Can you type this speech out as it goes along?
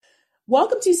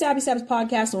Welcome to Savvy Sabbath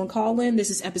Podcast on Call-In. This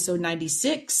is episode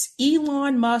 96.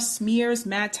 Elon Musk smears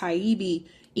Matt Taibbi.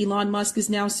 Elon Musk is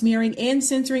now smearing and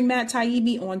censoring Matt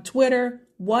Taibbi on Twitter.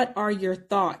 What are your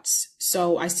thoughts?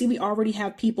 So I see we already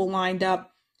have people lined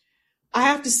up. I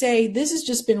have to say, this has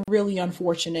just been really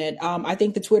unfortunate. I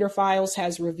think the Twitter files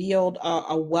has revealed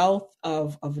a wealth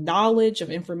of knowledge, of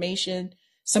information.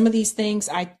 Some of these things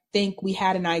I think we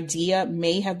had an idea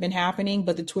may have been happening,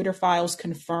 but the Twitter files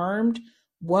confirmed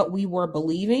what we were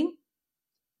believing.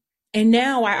 And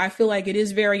now I feel like it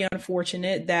is very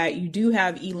unfortunate that you do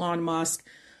have Elon Musk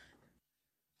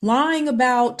lying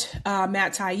about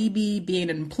Matt Taibbi being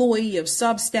an employee of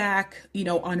Substack,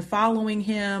 unfollowing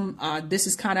him. This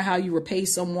is kind of how you repay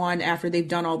someone after they've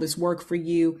done all this work for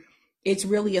you. It's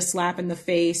really a slap in the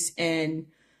face. And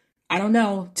I don't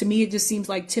know, to me, it just seems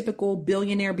like typical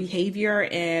billionaire behavior,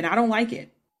 and I don't like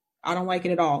it. I don't like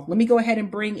it at all. Let me go ahead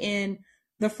and bring in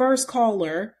the first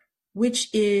caller, which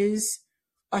is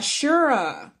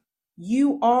Ashura.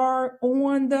 You are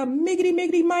on the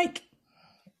miggity mic.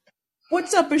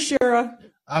 What's up, Ashura?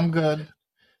 I'm good.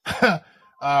 I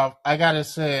gotta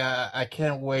say, I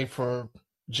can't wait for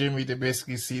Jimmy to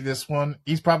basically see this one.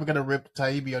 He's probably gonna rip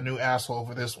Taibbi a new asshole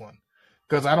over this one.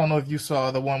 Because I don't know if you saw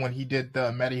the one when he did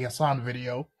the Mehdi Hassan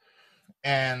video.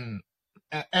 And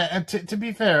to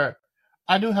be fair,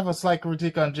 I do have a slight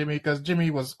critique on Jimmy, because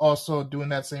Jimmy was also doing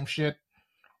that same shit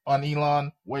on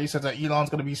Elon, where he said that Elon's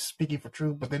going to be speaking for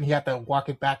truth, but then he had to walk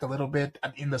it back a little bit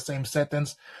in the same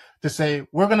sentence to say,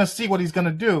 we're going to see what he's going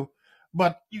to do,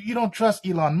 but you don't trust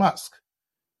Elon Musk,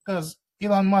 because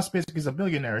Elon Musk basically is a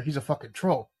billionaire. He's a fucking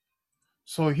troll.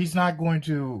 So he's going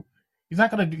to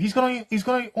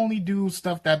only do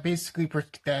stuff that basically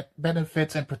that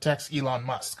benefits and protects Elon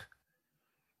Musk.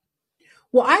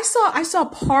 Well, I saw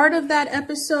part of that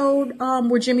episode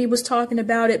where Jimmy was talking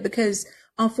about it, because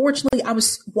unfortunately I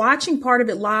was watching part of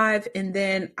it live and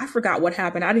then I forgot what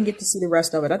happened. I didn't get to see the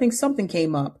rest of it. I think something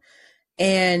came up,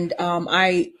 and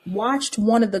I watched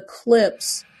one of the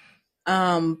clips,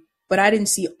 but I didn't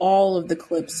see all of the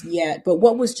clips yet. But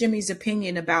what was Jimmy's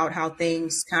opinion about how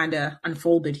things kind of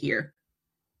unfolded here?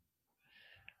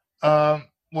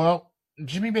 Well,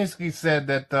 Jimmy basically said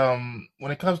that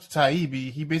when it comes to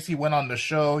Taibbi, he basically went on the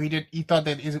show. He thought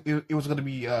that it was gonna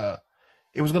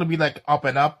be like up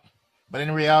and up, but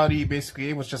in reality, basically,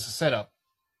 it was just a setup.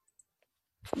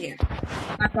 Yeah,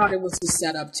 I thought it was a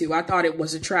setup too. I thought it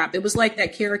was a trap. It was like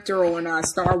that character on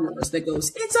Star Wars that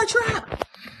goes, "It's a trap."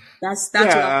 That's what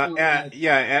I thought.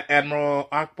 Admiral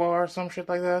Akbar or some shit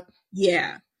like that.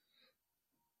 Yeah.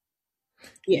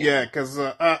 Yeah, because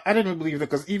I didn't believe that,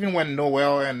 because even when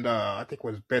Noel and I think it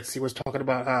was Betsy was talking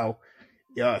about how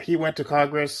he went to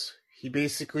Congress, he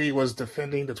basically was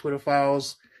defending the Twitter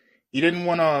files. He didn't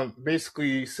want to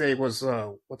basically say it was,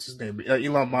 what's his name,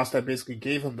 Elon Musk that basically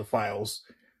gave him the files,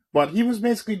 but he was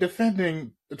basically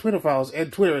defending the Twitter files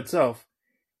and Twitter itself.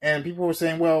 And people were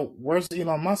saying, well, where's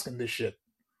Elon Musk in this shit?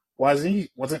 Why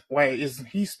isn't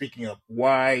he speaking up?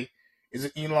 Why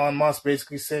isn't Elon Musk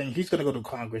basically saying he's going to go to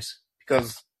Congress?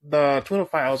 Because the Twitter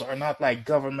files are not like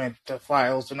government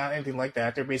files. They're not anything like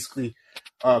that. They're basically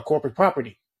corporate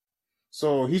property.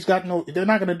 So they're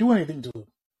not going to do anything to him.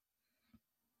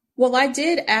 Well, I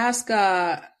did ask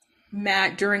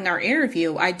Matt during our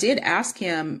interview, I did ask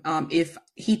him if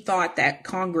he thought that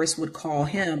Congress would call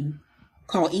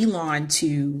Elon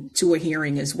to a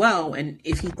hearing as well, and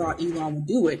if he thought Elon would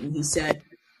do it. And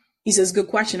he says, good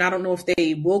question. I don't know if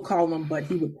they will call him, but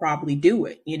he would probably do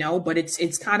it, but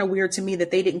it's kind of weird to me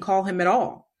that they didn't call him at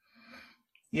all.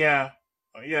 Yeah,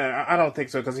 I don't think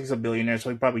so, because he's a billionaire, so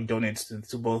he probably donates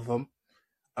to both of them.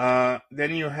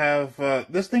 Then you have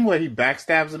this thing where he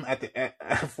backstabs him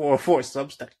for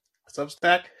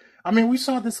Substack. I mean, we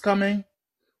saw this coming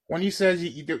when he says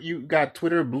you got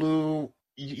Twitter Blue.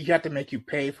 You had to make you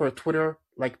pay for Twitter.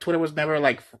 Like, Twitter was never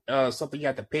like something you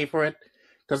had to pay for it,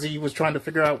 because he was trying to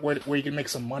figure out where you can make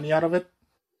some money out of it.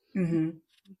 Mm-hmm.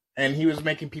 And he was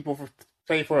making people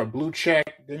pay for a blue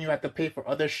check. Then you have to pay for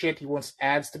other shit. He wants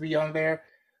ads to be on there.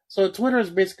 So Twitter is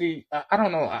basically, I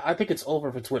don't know. I think it's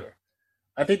over for Twitter.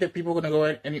 I think that people are going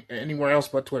to go anywhere else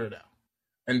but Twitter now.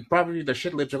 And probably the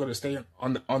shit libs are going to stay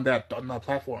on that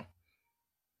platform.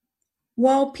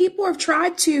 Well, people have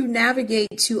tried to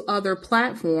navigate to other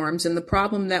platforms, and the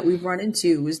problem that we've run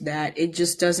into is that it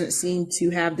just doesn't seem to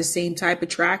have the same type of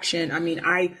traction. I mean,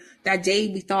 that day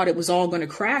we thought it was all going to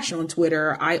crash on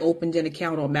Twitter. I opened an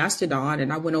account on Mastodon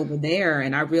and I went over there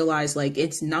and I realized like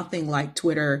it's nothing like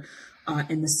Twitter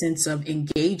in the sense of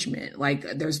engagement.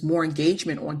 Like, there's more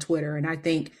engagement on Twitter, and I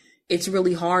think it's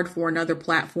really hard for another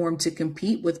platform to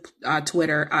compete with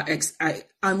Twitter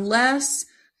unless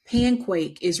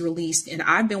Panquake is released, and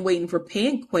I've been waiting for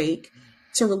Panquake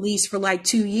to release for like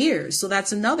 2 years. So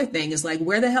that's another thing. Is like,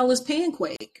 where the hell is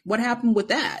Panquake? What happened with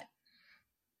that?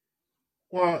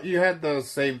 Well, you had the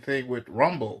same thing with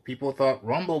Rumble. People thought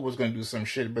Rumble was going to do some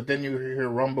shit, but then you hear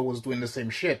Rumble was doing the same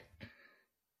shit.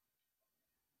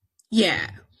 Yeah.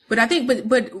 But I think,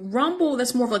 but Rumble,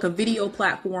 that's more of like a video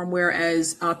platform,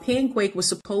 whereas Panquake was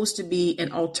supposed to be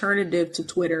an alternative to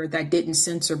Twitter that didn't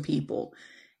censor people.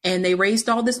 And they raised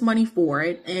all this money for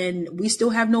it, and we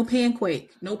still have no Panquake,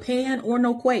 no Pan or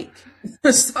no Quake.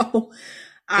 So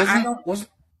I Wasn't don't. was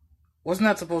wasn't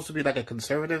that supposed to be like a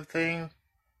conservative thing,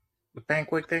 the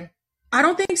Banquick thing? I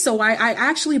don't think so. I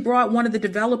actually brought one of the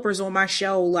developers on my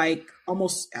show, like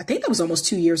almost, I think that was almost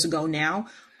 2 years ago now,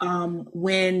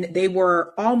 when they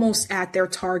were almost at their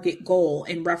target goal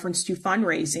in reference to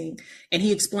fundraising. And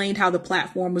he explained how the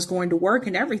platform was going to work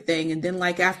and everything. And then,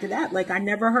 like, after that, like, I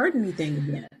never heard anything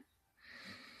again.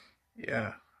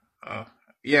 Yeah. Uh,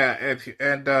 yeah,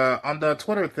 and on the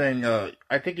Twitter thing,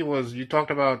 I think it was you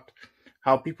talked about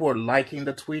how people were liking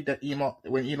the tweet that Elon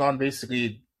when Elon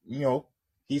basically,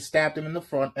 he stabbed him in the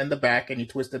front and the back and he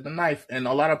twisted the knife, and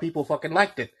a lot of people fucking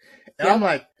liked it. And I'm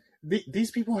Yep. like, these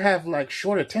people have like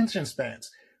short attention spans.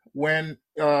 When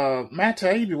Matt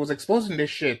Taibbi was exposing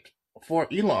this shit for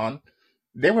Elon,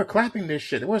 they were clapping this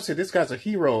shit. They were saying this guy's a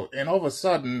hero, and all of a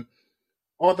sudden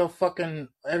all the fucking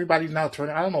everybody's now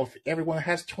turning. I don't know if everyone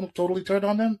has totally turned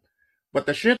on them, but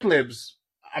the shit libs,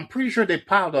 I'm pretty sure they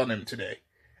piled on him today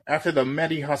after the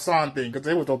Mehdi Hassan thing, because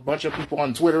there was a bunch of people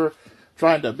on Twitter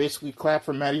trying to basically clap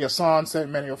for Mehdi Hassan, saying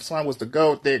Mehdi Hassan was the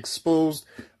GOAT. They exposed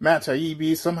Matt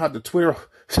Taibbi. Somehow the Twitter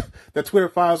the Twitter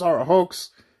files are a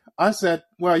hoax. I said,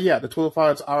 well, yeah, the Twitter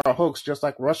files are a hoax, just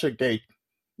like Russiagate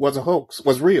was a hoax,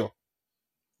 was real.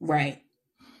 Right.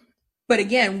 But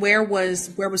again, where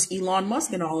was Elon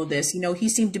Musk in all of this? He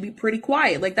seemed to be pretty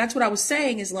quiet. Like, that's what I was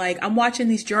saying, is like, I'm watching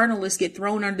these journalists get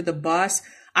thrown under the bus.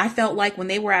 I felt like when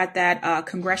they were at that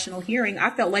congressional hearing, I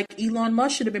felt like Elon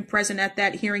Musk should have been present at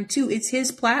that hearing too. It's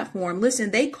his platform.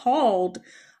 Listen, they called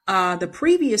the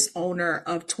previous owner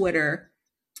of Twitter,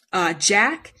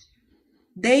 Jack.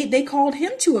 They called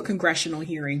him to a congressional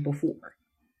hearing before.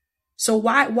 So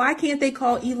why can't they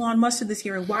call Elon Musk to this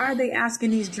hearing? Why are they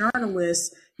asking these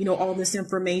journalists, all this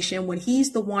information when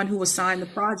he's the one who assigned the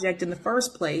project in the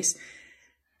first place?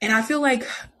 And I feel like,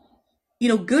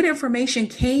 good information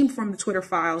came from the Twitter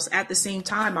files. At the same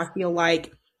time, I feel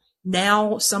like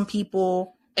now some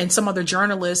people and some other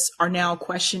journalists are now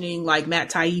questioning like Matt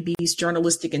Taibbi's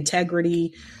journalistic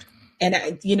integrity.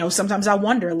 And, sometimes I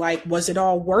wonder, like, was it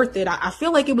all worth it? I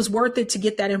feel like it was worth it to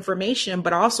get that information,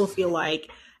 but I also feel like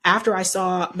after I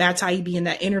saw Matt Taibbi in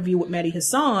that interview with Mehdi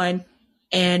Hassan,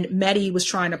 and Mehdi was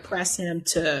trying to press him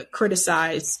to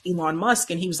criticize Elon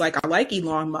Musk, and he was like, I like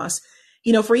Elon Musk.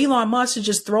 For Elon Musk to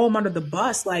just throw him under the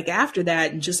bus, like after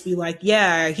that, and just be like,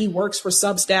 yeah, he works for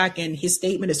Substack and his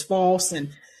statement is false.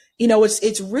 And,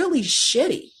 it's really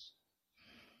shitty.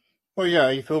 Well, yeah,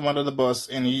 he threw him under the bus,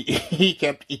 and he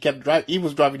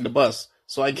was driving the bus.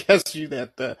 So I guess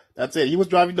that's it. He was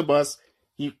driving the bus.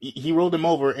 He rolled him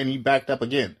over, and he backed up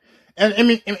again. And I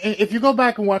mean, if you go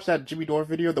back and watch that Jimmy Dore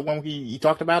video, the one he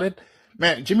talked about it,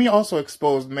 man, Jimmy also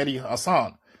exposed Mehdi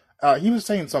Hassan. He was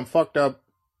saying some fucked up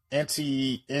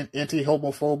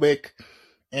anti-homophobic,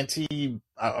 I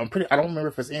don't remember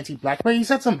if it's anti-black, but he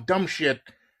said some dumb shit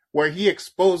where he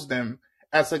exposed them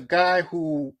as a guy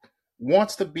who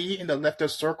wants to be in the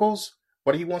leftist circles,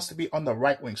 but he wants to be on the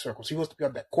right-wing circles. He wants to be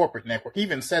on that corporate network. He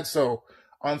even said so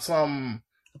on some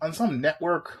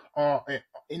network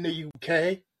in the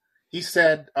UK. He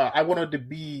said, I wanted to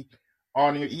be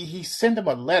on your, he sent him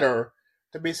a letter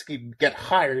to basically get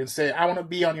hired and say, I want to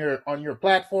be on your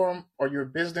platform or your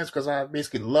business because I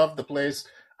basically love the place.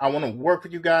 I want to work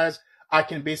with you guys. I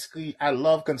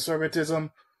love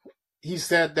conservatism. He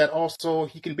said that also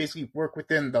he can basically work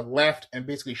within the left and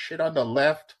basically shit on the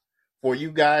left for you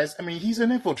guys. I mean, he's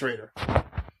an infiltrator.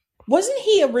 Wasn't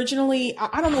he originally,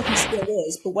 I don't know if he still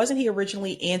is, but wasn't he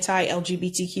originally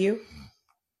anti-LGBTQ?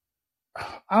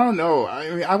 I don't know. I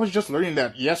mean, I was just learning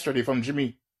that yesterday from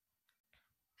Jimmy.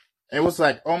 It was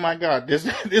like, oh my god, this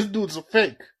this dude's a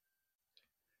fake.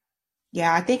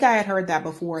 Yeah, I think I had heard that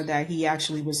before, that he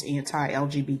actually was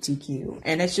anti-LGBTQ.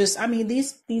 And it's just, I mean,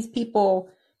 these people,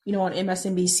 on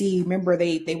MSNBC, remember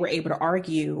they were able to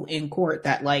argue in court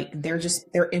that like they're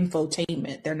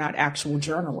infotainment, they're not actual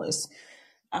journalists.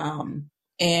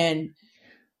 And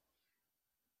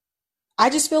I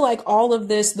just feel like all of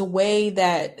this, the way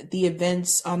that the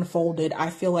events unfolded, I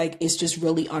feel like it's just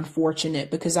really unfortunate,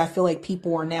 because I feel like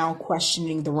people are now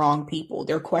questioning the wrong people.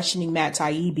 They're questioning Matt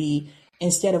Taibbi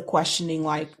instead of questioning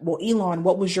like, well, Elon,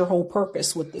 what was your whole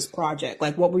purpose with this project?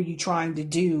 Like, what were you trying to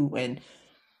do? And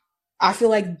I feel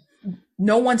like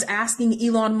no one's asking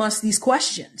Elon Musk these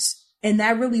questions. And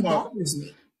that really Well, bothers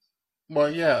me.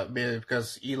 well, yeah,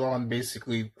 because Elon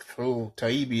basically threw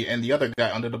Taibbi and the other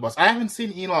guy under the bus. I haven't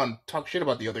seen Elon talk shit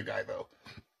about the other guy though.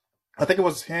 I think it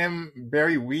was him,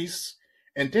 Barry Weiss,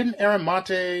 and didn't Aaron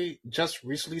Monte just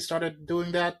recently started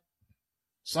doing that?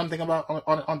 Something about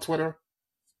on Twitter.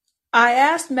 I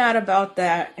asked Matt about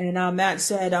that, and Matt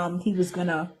said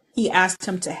he asked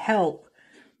him to help.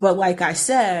 But like I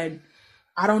said,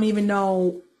 I don't even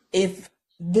know if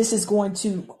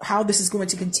how this is going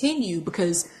to continue,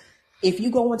 because if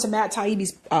you go into Matt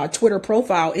Taibbi's Twitter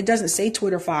profile, it doesn't say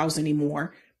Twitter files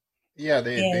anymore. Yeah,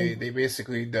 And they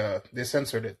basically they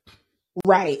censored it.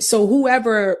 right. So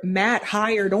whoever Matt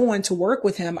hired on to work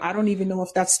with him, I don't even know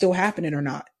if that's still happening or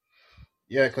not.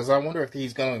 Yeah, because I wonder if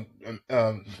he's gonna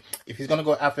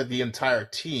go after the entire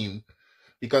team,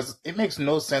 because it makes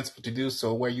no sense to do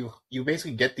so where you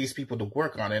basically get these people to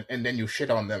work on it and then you shit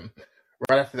on them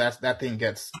right after that thing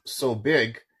gets so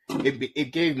big.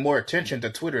 It gave more attention to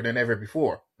Twitter than ever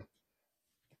before.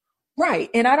 Right.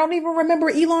 And I don't even remember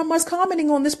Elon Musk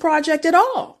commenting on this project at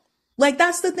all. Like,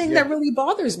 that's the thing Yeah. that really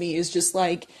bothers me, is just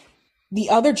like the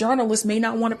other journalists may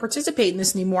not want to participate in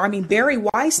this anymore. I mean, Barry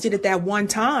Weiss did it that one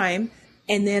time,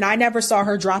 and then I never saw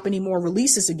her drop any more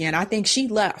releases again. I think she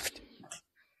left.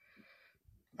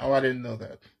 Oh, I didn't know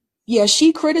that. Yeah,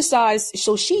 she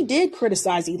did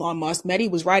criticize Elon Musk. Mehdi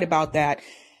was right about that.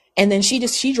 And then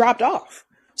she dropped off.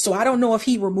 So I don't know if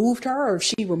he removed her or if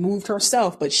she removed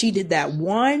herself, but she did that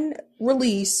one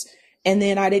release, and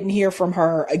then I didn't hear from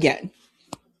her again.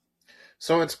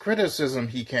 So it's criticism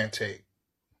he can't take.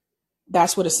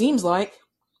 That's what it seems like.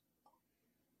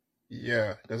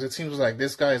 Yeah, because it seems like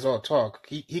this guy is all talk.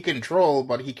 He can troll,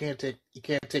 but he can't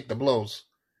take the blows.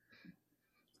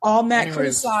 All Matt Anyways,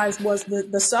 criticized was the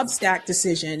Substack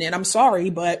decision. And I'm sorry,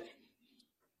 but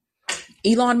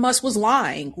Elon Musk was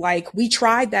lying. Like, we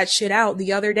tried that shit out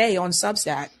the other day on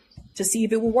Substack to see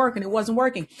if it would work, and it wasn't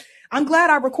working. I'm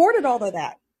glad I recorded all of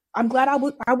that. I'm glad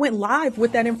I went live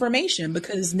with that information,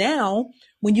 because now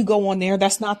when you go on there,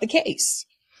 that's not the case.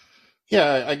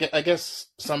 yeah, I guess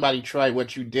somebody tried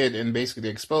what you did and basically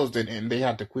exposed it, and they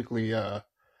had to quickly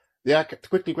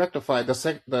rectify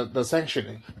the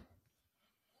sanctioning.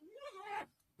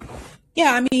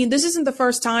 Yeah, I mean, this isn't the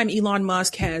first time Elon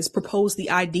Musk has proposed the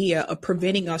idea of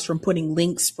preventing us from putting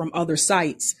links from other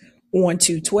sites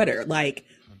onto Twitter. Like,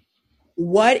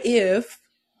 what if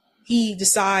he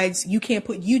decides you can't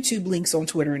put YouTube links on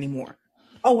Twitter anymore?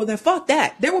 Oh, well, then fuck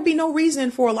that. There will be no reason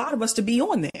for a lot of us to be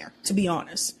on there, to be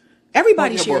honest. Well,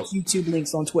 Everybody yeah, well, shares YouTube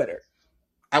links on Twitter.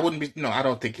 I wouldn't be. No, I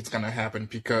don't think it's gonna happen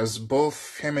because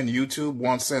both him and YouTube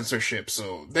want censorship,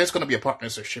 so there's gonna be a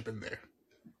partnership in there.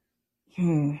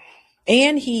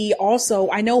 And he also,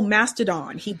 I know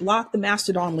Mastodon, he blocked the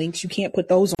Mastodon links. You can't put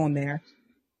those on there.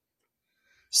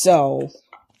 So,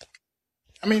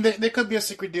 I mean, there could be a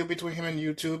secret deal between him and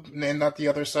YouTube and not the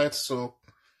other sites. So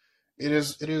it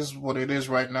is what it is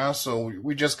right now. So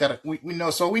we just gotta we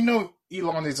know. So we know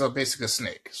Elon is basically a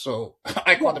snake. So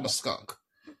I called him a skunk.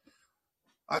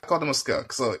 I called him a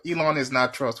skunk. So Elon is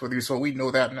not trustworthy. So we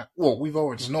know that now. Well, we've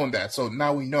always known that. So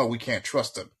now we know we can't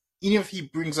trust him. Even if he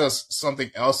brings us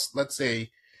something else, let's say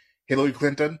Hillary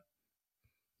Clinton,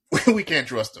 we can't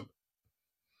trust him.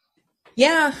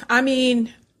 yeah, I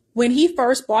mean, when he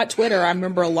first bought Twitter, I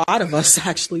remember a lot of us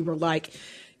actually were like,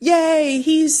 "Yay,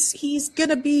 he's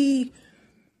gonna be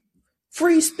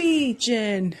free speech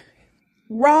and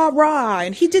rah rah."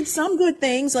 And he did some good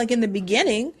things, like in the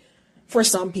beginning for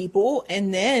some people,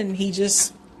 and then he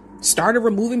just started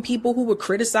removing people who would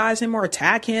criticize him or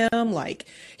attack him. Like,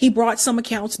 he brought some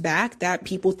accounts back that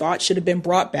people thought should have been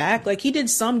brought back. Like, he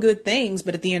did some good things,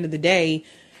 but at the end of the day,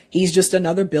 he's just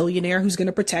another billionaire who's going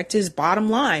to protect his bottom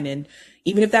line. And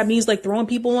even if that means like throwing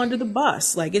people under the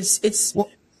bus, like Well,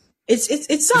 it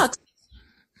it's sucks.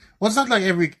 well, it's not like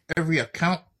every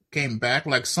account came back.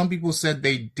 Like some people said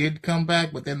they did come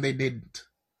back, but then they didn't.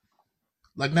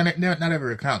 Like not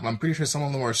every account. I'm pretty sure some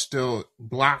of them are still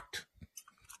blocked.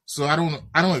 So I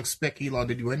don't expect Elon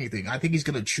to do anything. I think he's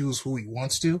gonna choose who he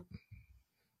wants to.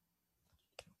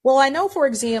 Well, I know, for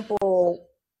example,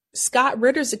 Scott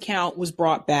Ritter's account was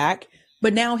brought back,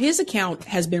 but now his account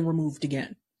has been removed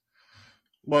again.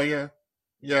 Well, yeah,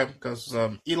 yeah, because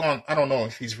Elon, I don't know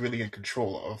if he's really in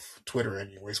control of Twitter,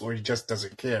 anyways, or he just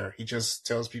doesn't care. He just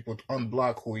tells people to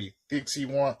unblock who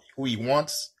he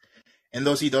wants, and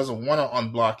those he doesn't want to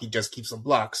unblock, he just keeps them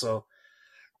blocked. So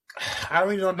I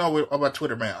really don't know about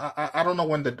Twitter, man. I don't know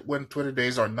when Twitter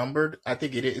days are numbered. I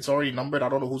think it's already numbered. I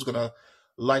don't know who's gonna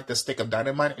light the stick of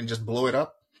dynamite and just blow it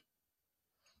up.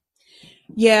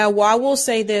 Yeah, well, I will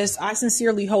say this. I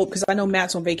sincerely hope, because I know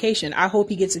Matt's on vacation, I hope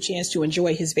he gets a chance to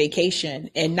enjoy his vacation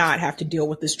and not have to deal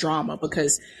with this drama,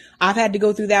 because I've had to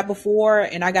go through that before.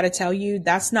 And I got to tell you,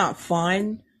 that's not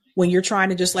fun when you're trying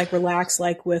to just like relax,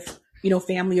 like with,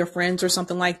 family or friends or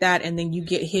something like that. And then you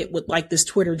get hit with like this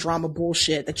Twitter drama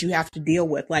bullshit that you have to deal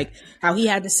with. Like how he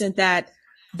had to send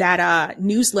that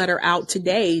newsletter out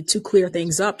today to clear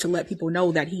things up, to let people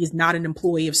know that he is not an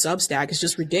employee of Substack. It's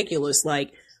just ridiculous.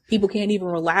 Like, people can't even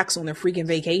relax on their freaking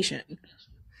vacation.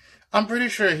 I'm pretty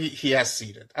sure he has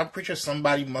seen it. I'm pretty sure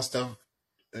somebody must have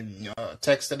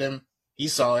texted him. He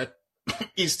saw it.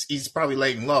 He's probably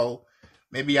laying low.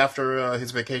 Maybe after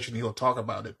his vacation he'll talk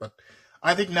about it. But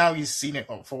I think now he's seen it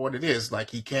for what it is.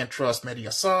 Like he can't trust Mehdi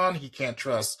Hassan. He can't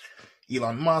trust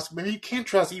Elon Musk. Maybe he can't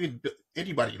trust even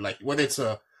anybody. Like whether it's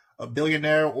a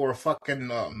billionaire or a fucking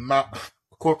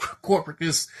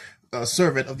corporatist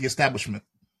servant of the establishment.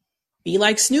 Be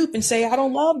like Snoop and say, I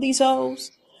don't love these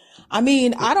hoes. I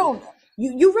mean, I don't,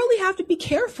 you really have to be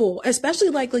careful, especially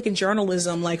like in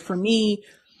journalism. Like for me,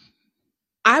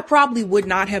 I probably would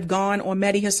not have gone on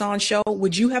Mehdi Hassan's show.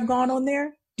 Would you have gone on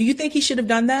there? Do you think he should have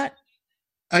done that?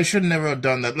 I should never have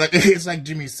done that. Like it's like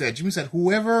Jimmy said. Jimmy said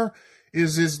whoever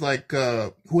is like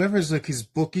his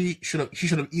bookie should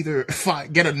have either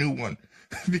get a new one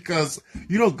because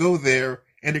you don't go there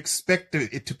and expect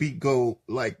it to be go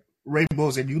like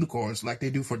rainbows and unicorns like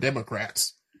they do for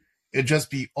Democrats. It'd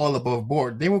just be all above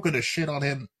board. They were going to shit on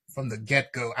him from the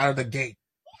get go, out of the gate.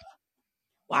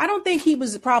 Well, I don't think he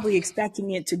was probably expecting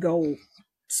it to go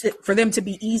for them to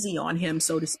be easy on him,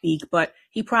 so to speak, but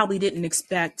he probably didn't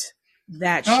expect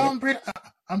that No, shit.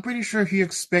 I'm pretty sure he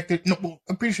expected. No, well,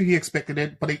 I'm pretty sure he expected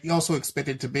it, but he also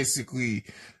expected to basically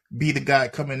be the guy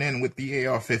coming in with the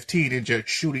AR-15 and just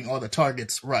shooting all the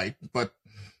targets right. But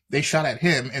they shot at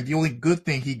him, and the only good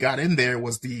thing he got in there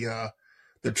was the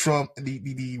Trump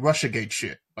the Russiagate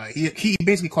shit. He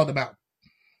basically called them out.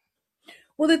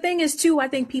 Well, the thing is, too, I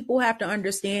think people have to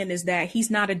understand is that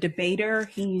he's not a debater.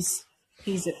 He's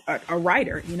a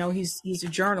writer. He's a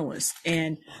journalist,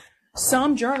 and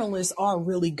some journalists are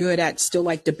really good at still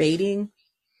like debating.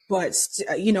 But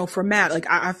for Matt, like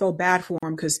I felt bad for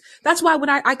him, because that's why when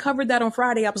I covered that on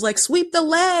Friday, I was like, sweep the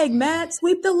leg, Matt,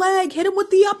 sweep the leg, hit him with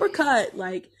the uppercut.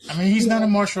 Like, I mean, he's not a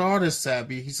martial artist,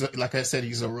 Sabby. Like I said,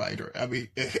 he's a writer. I mean,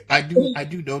 I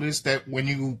do notice that when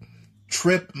you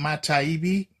trip Matt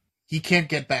Taibbi, he can't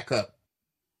get back up.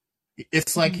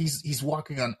 It's like he's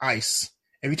walking on ice.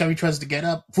 Every time he tries to get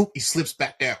up, whoop, he slips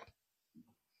back down.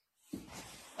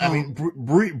 I mean,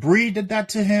 Bree did that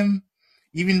to him,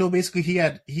 even though basically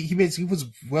he basically was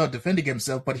well defending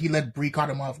himself, but he let Bree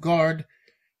caught him off guard.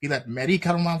 He let Mehdi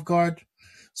caught him off guard.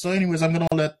 So, anyways, I'm gonna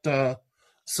let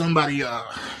somebody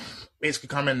basically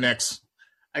comment next.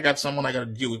 I got someone I gotta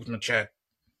deal with in the chat.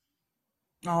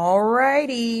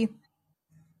 alrighty.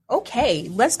 Okay,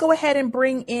 let's go ahead and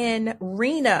bring in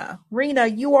Rena. Rena,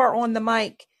 you are on the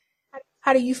mic.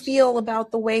 How do you feel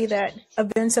about the way that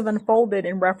events have unfolded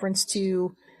in reference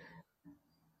to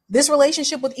this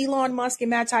relationship with Elon Musk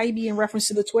and Matt Taibbi in reference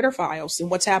to the Twitter files and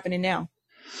what's happening now?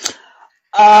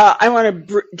 I want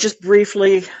to just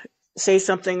briefly say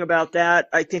something about that.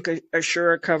 I think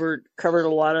Ashura covered a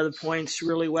lot of the points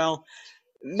really well.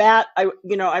 Matt, I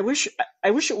wish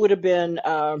it would have been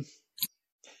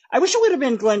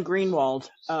Glenn Greenwald,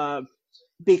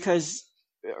 because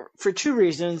for two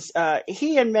reasons.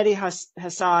 He and Mehdi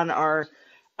Hassan are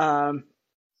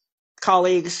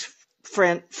colleagues,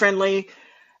 friendly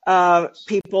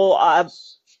people.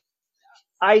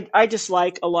 I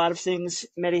dislike a lot of things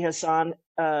Mehdi Hassan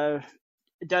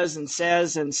does and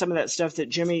says, and some of that stuff that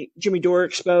Jimmy Dore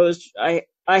exposed, I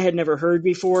had never heard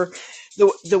before.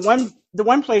 The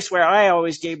one place where I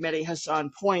always gave Mehdi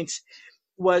Hassan points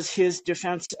was his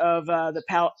defense of the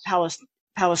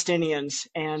Palestinians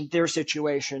and their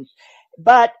situation.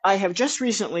 But I have just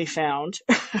recently found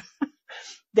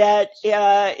that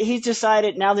he's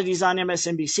decided, now that he's on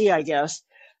MSNBC, I guess,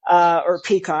 or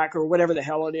Peacock or whatever the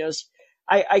hell it is,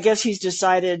 I guess he's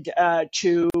decided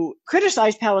to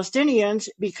criticize Palestinians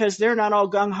because they're not all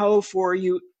gung-ho for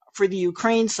the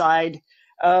Ukraine side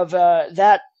of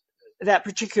that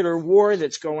particular war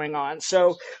that's going on.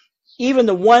 So even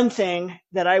the one thing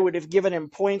that I would have given him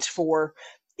points for,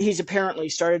 he's apparently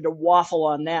started to waffle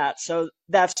on that. So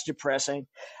that's depressing.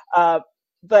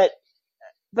 But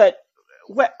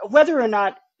whether or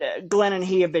not Glenn and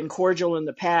he have been cordial in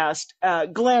the past,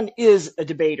 Glenn is a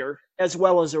debater as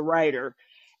well as a writer.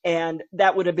 And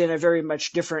that would have been a very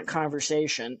much different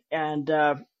conversation. And,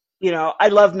 I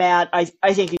love Matt.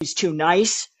 I think he's too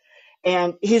nice,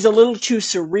 and he's a little too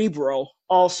cerebral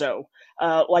also.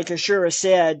 Like Ashura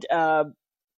said,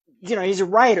 he's a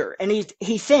writer, and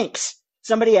he thinks.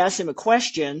 Somebody asks him a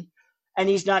question, and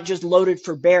he's not just loaded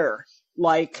for bear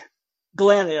like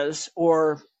Glenn is,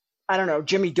 or I don't know,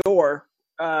 Jimmy Dore.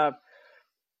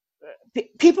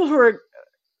 People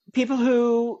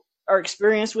who are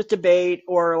experienced with debate,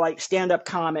 or like stand-up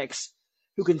comics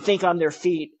who can think on their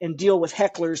feet and deal with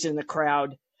hecklers in the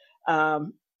crowd.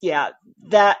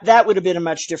 That would have been a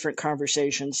much different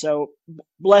conversation. So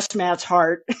bless Matt's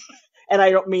heart. And I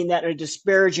don't mean that in a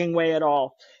disparaging way at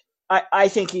all. I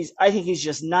think he's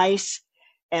just nice,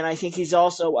 and I think he's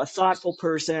also a thoughtful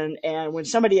person. And when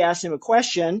somebody asks him a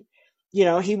question,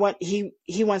 he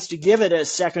wants to give it a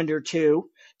second or two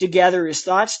to gather his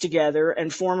thoughts together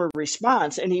and form a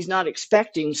response. And he's not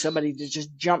expecting somebody to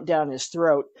just jump down his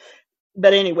throat.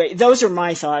 But anyway, those are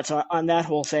my thoughts on that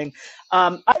whole thing.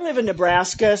 I live in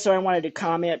Nebraska, so I wanted to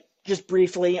comment just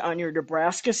briefly on your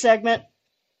Nebraska segment.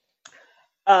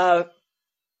 That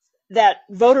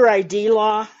voter ID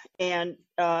law, and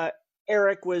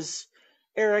Eric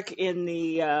in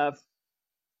the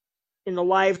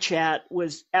live chat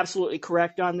was absolutely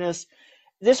correct on this.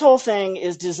 This whole thing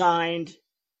is designed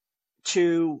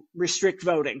to restrict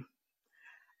voting.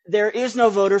 There is no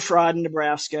voter fraud in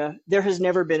Nebraska. There has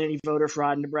never been any voter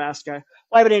fraud in Nebraska.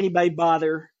 Why would anybody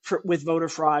bother with voter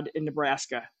fraud in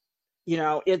Nebraska?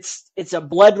 It's a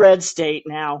blood red state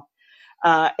now.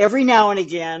 Every now and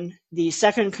again, the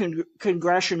second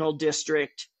congressional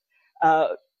district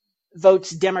votes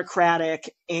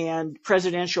Democratic, and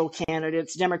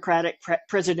Democratic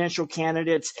presidential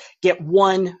candidates get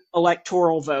one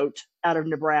electoral vote out of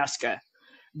Nebraska.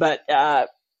 But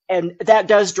and that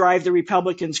does drive the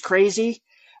Republicans crazy.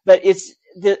 But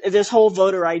this whole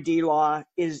voter ID law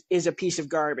is a piece of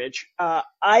garbage.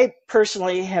 I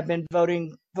personally have been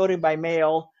voting by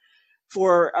mail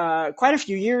for quite a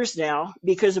few years now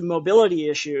because of mobility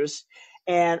issues,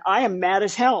 and I am mad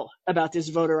as hell about this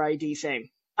voter ID thing.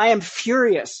 I am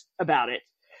furious about it.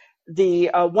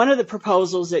 One of the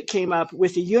proposals that came up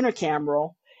with the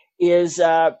unicameral is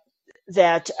that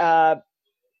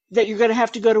you're going to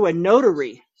have to go to a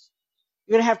notary.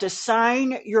 You're going to have to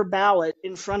sign your ballot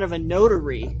in front of a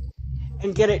notary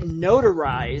and get it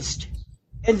notarized,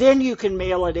 and then you can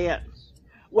mail it in.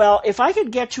 Well, if I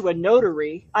could get to a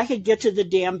notary, I could get to the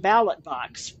damn ballot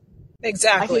box.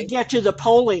 Exactly. I could get to the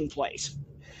polling place.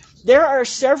 There are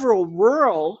several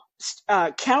rural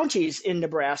counties in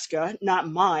Nebraska, not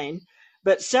mine,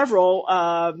 but several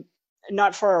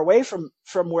not far away from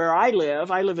where I live.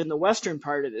 I live in the western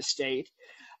part of the state,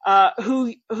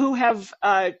 who have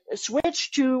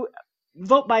switched to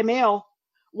vote by mail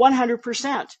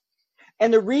 100%.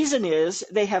 And the reason is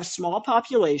they have small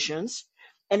populations,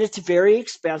 and it's very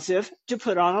expensive to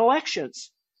put on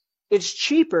elections. It's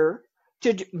cheaper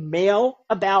to mail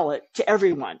a ballot to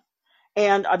everyone.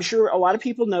 And I'm sure a lot of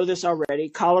people know this already.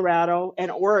 Colorado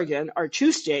and Oregon are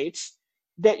two states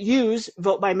that use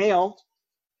vote by mail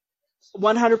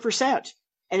 100%.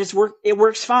 And it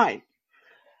works fine.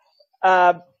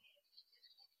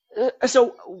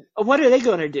 So what are they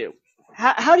going to do?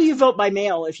 How do you vote by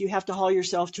mail if you have to haul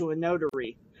yourself to a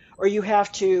notary, or you have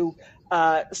to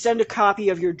send a copy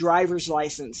of your driver's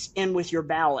license in with your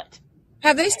ballot?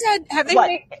 Does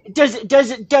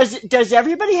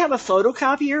everybody have a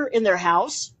photocopier in their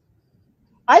house?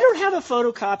 I don't have a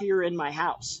photocopier in my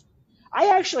house.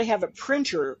 I actually have a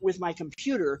printer with my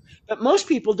computer, but most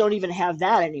people don't even have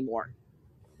that anymore.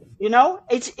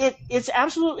 It's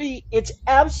absolutely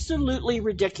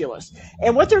ridiculous.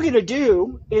 And what they're going to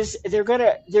do is they're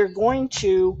going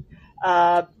to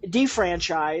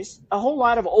defranchise a whole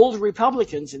lot of old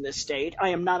Republicans in this state. I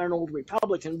am not an old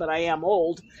Republican, but I am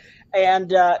old. And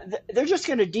they're just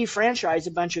going to defranchise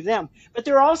a bunch of them. But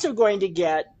they're also going to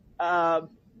get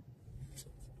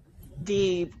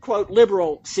the, quote,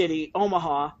 liberal city,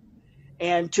 Omaha,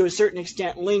 and to a certain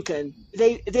extent Lincoln.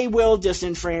 They will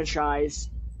disenfranchise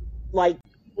like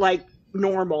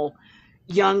normal,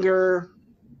 younger,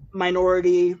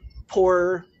 minority,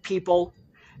 poor people.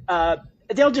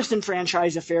 They'll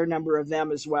disenfranchise a fair number of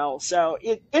them as well. So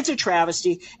it's a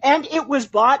travesty. And it was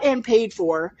bought and paid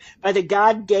for by the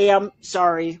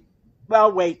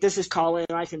this is Colin,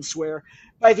 I can swear,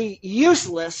 by the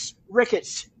useless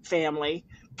Ricketts family.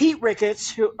 Pete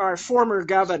Ricketts, who our former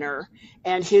governor,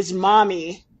 and his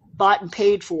mommy bought and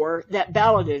paid for that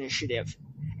ballot initiative.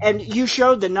 And you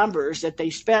showed the numbers that they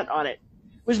spent on it.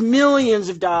 It was millions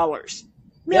of dollars.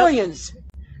 Millions. Yep.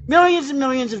 millions and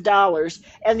millions of dollars,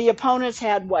 and the opponents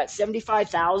had what,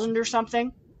 75,000 or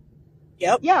something.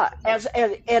 Yep. Yeah, and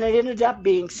it ended up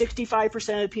being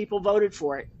 65% of the people voted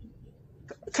for it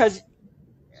because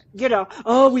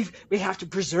oh, we have to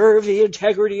preserve the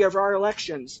integrity of our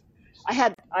elections.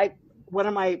 I one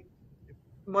of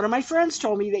my friends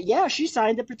told me that, yeah, she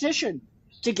signed the petition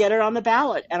to get it on the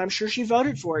ballot, and I'm sure she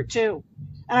voted for it too.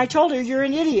 And I told her, you're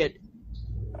an idiot.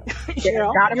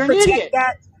 You're an idiot.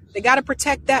 They got to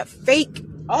protect that fake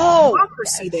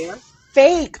democracy there.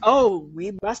 Fake. Oh,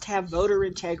 we must have voter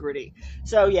integrity.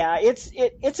 So yeah,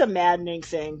 it's a maddening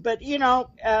thing. But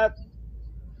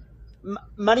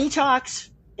money talks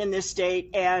in this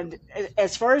state, and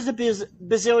as far as the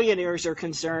bazillionaires are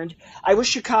concerned, I wish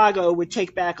Chicago would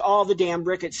take back all the damn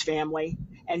Ricketts family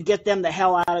and get them the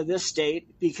hell out of this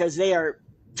state, because they are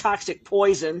toxic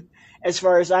poison as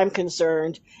far as I'm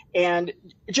concerned. And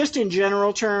just in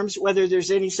general terms, whether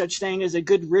there's any such thing as a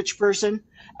good rich person,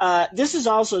 this is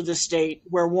also the state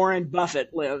where Warren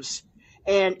Buffett lives.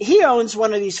 And he owns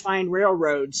one of these fine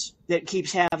railroads that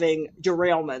keeps having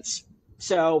derailments.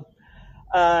 So,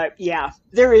 yeah,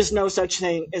 there is no such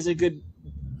thing as a good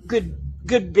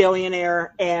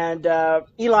billionaire. And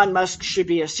Elon Musk should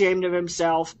be ashamed of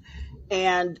himself.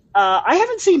 And I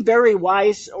haven't seen Barry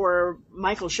Weiss or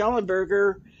Michael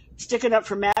Schellenberger sticking up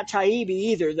for Matt Taibbi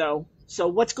either, though. So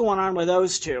what's going on with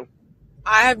those two?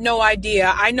 I have no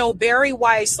idea. I know Barry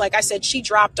Weiss, like I said, she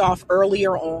dropped off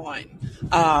earlier on.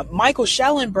 Michael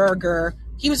Schellenberger,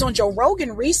 he was on Joe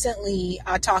Rogan recently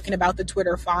talking about the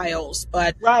Twitter files.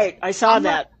 But right, I saw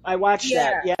that. I watched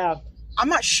that, yeah. I'm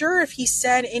not sure if he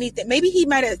said anything. Maybe he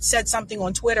might have said something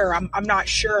on Twitter. I'm not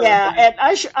sure. Yeah,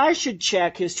 and I should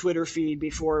check his Twitter feed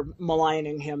before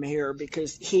maligning him here,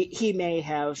 because he may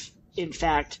have, in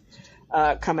fact,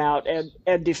 come out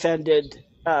and defended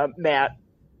Matt.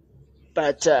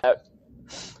 But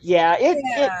yeah,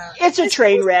 it's a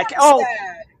train wreck.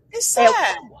 It's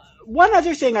sad. One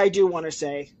other thing I do want to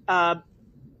say. I'm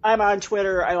on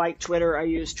Twitter. I like Twitter. I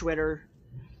use Twitter.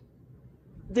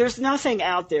 There's nothing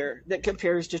out there that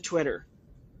compares to Twitter.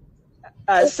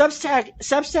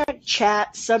 Substack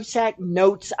chat, Substack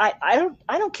notes. I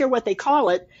don't care what they call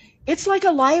it. It's like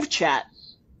a live chat.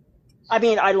 I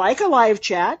mean, I like a live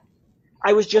chat.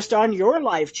 I was just on your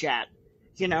live chat.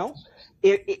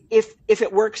 If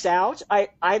it works out,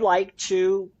 I like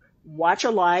to watch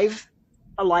a live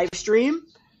stream,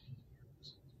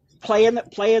 play in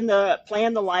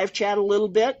the live chat a little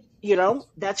bit.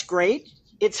 That's great.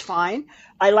 It's fine.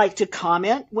 I like to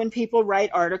comment when people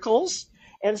write articles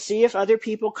and see if other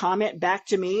people comment back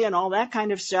to me and all that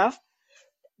kind of stuff.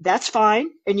 That's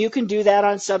fine. And you can do that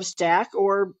on Substack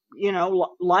or,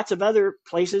 lots of other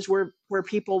places where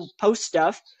people post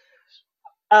stuff.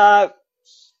 But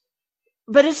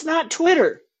it's not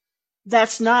Twitter.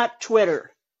 That's not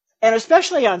Twitter. And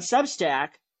especially on Substack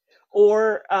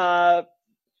or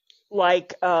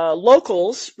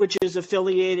Locals, which is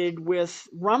affiliated with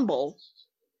Rumble,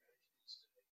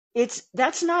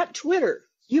 that's not Twitter.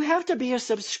 You have to be a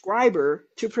subscriber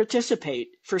to participate,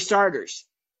 for starters.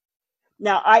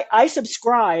 Now, I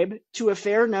subscribe to a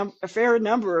fair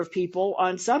number of people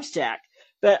on Substack,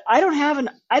 but I don't have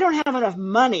enough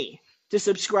money to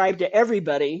subscribe to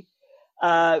everybody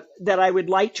that I would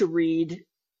like to read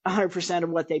 100% of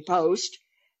what they post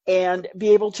and be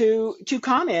able to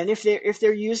comment if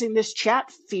they're using this chat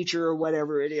feature or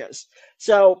whatever it is.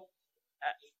 So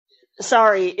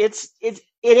sorry, it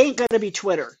ain't going to be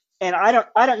Twitter, and I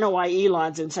don't know why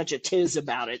Elon's in such a tiz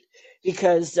about it,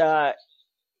 because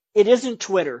it isn't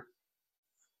Twitter.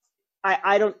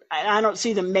 I don't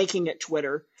see them making it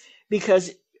Twitter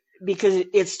because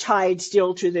it's tied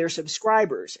still to their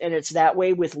subscribers, and it's that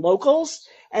way with Locals,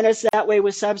 and it's that way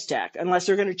with Substack, unless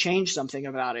they're going to change something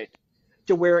about it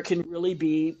to where it can really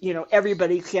be,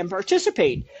 everybody can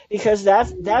participate, because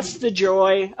that's the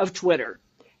joy of Twitter.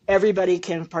 Everybody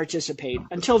can participate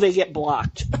until they get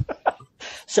blocked.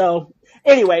 So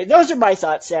anyway, those are my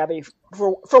thoughts, Sabby,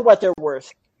 for what they're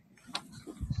worth.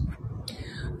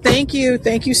 Thank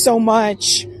you so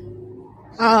much.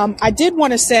 I did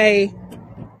want to say,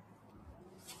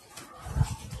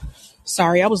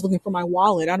 sorry, I was looking for my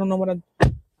wallet. I don't know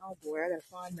oh boy, I gotta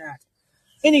find that.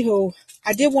 Anywho,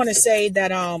 I did want to say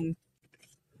that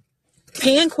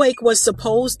Panquake was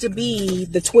supposed to be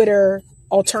the Twitter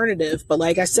alternative, but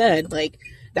like I said,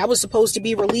 that was supposed to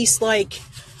be released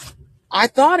I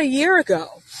thought a year ago,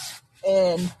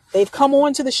 and they've come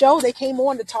on to the show. They came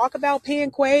on to talk about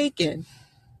Panquake and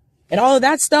all of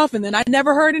that stuff, and then I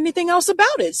never heard anything else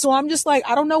about it. So I'm just I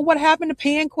don't know what happened to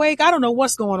Panquake. I don't know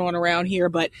what's going on around here,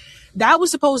 but that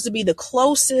was supposed to be the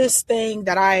closest thing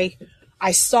that I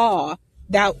saw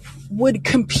that would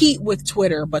compete with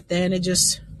Twitter, but then it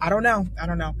just, I don't know.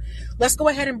 Let's go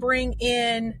ahead and bring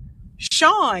in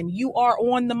Sean. You are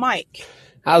on the mic.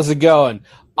 How's it going?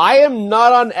 I am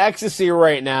not on ecstasy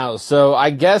right now, so I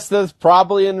guess that's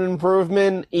probably an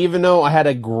improvement, even though I had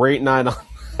a great night on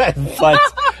that. But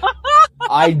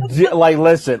I did,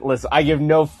 listen, I give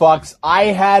no fucks. I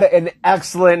had an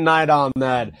excellent night on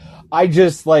that. I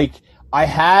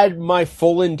had my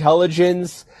full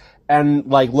intelligence, and,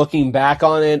 looking back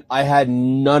on it, I had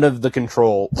none of the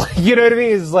control. You know what I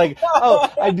mean? It's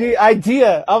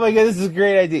idea. Oh my god, this is a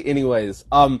great idea. Anyways,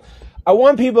 I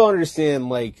want people to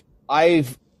understand,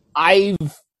 I've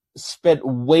spent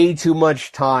way too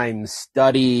much time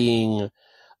studying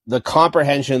the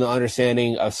comprehension and the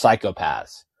understanding of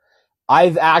psychopaths.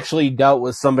 I've actually dealt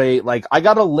with somebody, I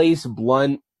got a lace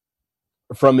blunt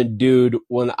from a dude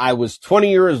when I was 20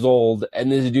 years old,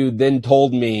 and this dude then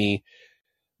told me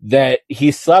that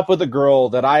he slept with a girl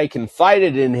that I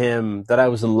confided in him that I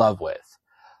was in love with.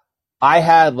 I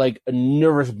had, a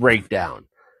nervous breakdown.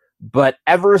 But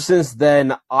ever since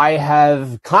then, I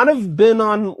have kind of been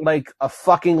on, a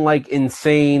fucking,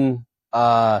 insane,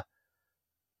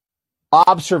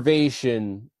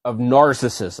 observation of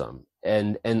narcissism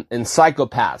and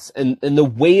psychopaths and the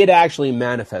way it actually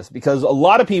manifests. Because a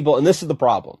lot of people, and this is the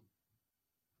problem,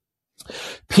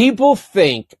 people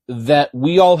think that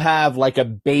we all have a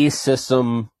base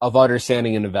system of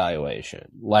understanding and evaluation.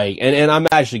 And I'm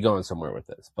actually going somewhere with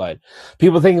this, but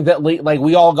people think that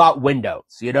we all got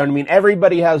Windows. You know what I mean?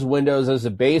 Everybody has Windows as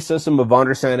a base system of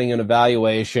understanding and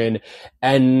evaluation.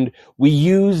 And we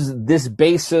use this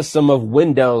base system of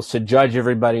Windows to judge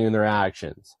everybody and their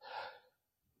actions.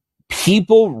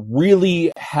 People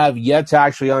really have yet to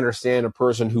actually understand a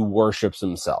person who worships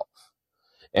himself.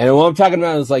 And what I'm talking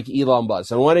about is Elon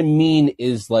Musk. And what I mean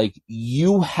is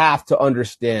you have to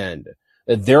understand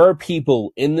that there are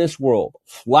people in this world,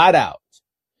 flat out,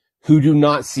 who do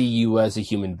not see you as a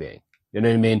human being. You know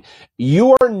what I mean?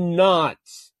 You are not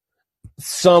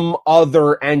some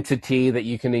other entity that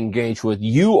you can engage with.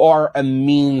 You are a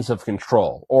means of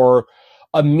control, or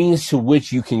a means to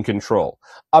which you can control.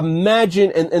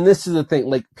 Imagine, and this is the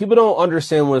thing, people don't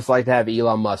understand what it's like to have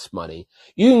Elon Musk money.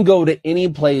 You can go to any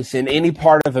place in any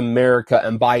part of America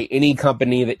and buy any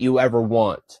company that you ever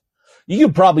want. You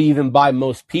could probably even buy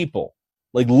most people.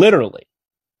 Literally.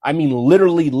 I mean,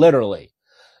 literally.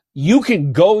 You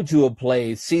could go to a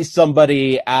place, see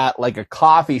somebody at a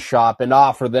coffee shop and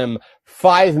offer them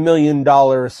 $5 million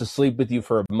to sleep with you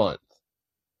for a month.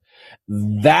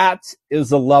 That is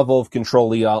the level of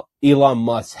control Elon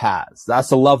Musk has. That's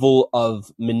the level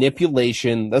of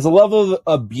manipulation. That's a level of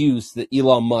abuse that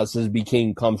Elon Musk has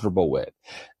become comfortable with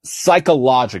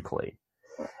psychologically.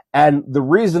 And the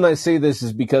reason I say this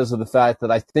is because of the fact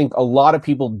that I think a lot of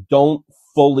people don't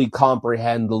fully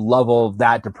comprehend the level of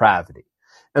that depravity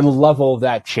and the level of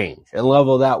that change and the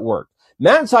level of that work.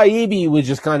 Matt Taibbi was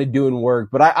just kind of doing work,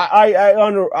 but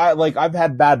I've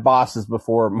had bad bosses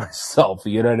before myself,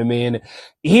 you know what I mean?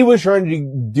 He was trying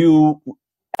to do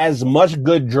as much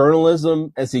good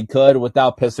journalism as he could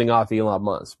without pissing off Elon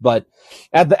Musk. But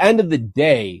at the end of the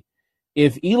day,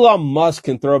 if Elon Musk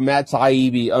can throw Matt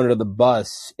Taibbi under the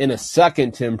bus in a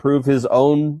second to improve his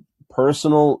own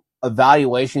personal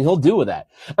evaluation, he'll do with that.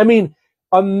 I mean,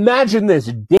 imagine this.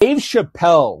 Dave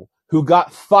Chappelle, who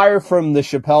got fired from the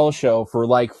Chappelle Show for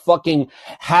fucking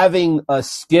having a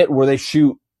skit where they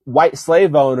shoot white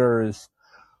slave owners,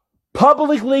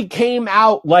 publicly came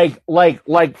out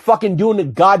like fucking doing a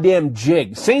goddamn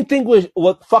jig. Same thing with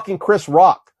fucking Chris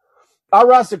Rock. I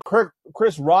watched the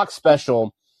Chris Rock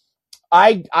special.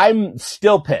 I'm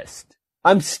still pissed.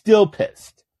 I'm still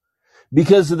pissed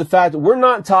because of the fact that we're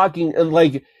not talking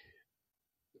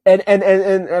and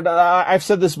I've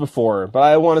said this before, but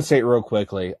I want to say it real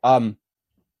quickly.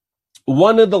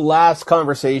 One of the last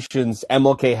conversations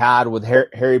MLK had with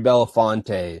Harry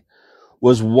Belafonte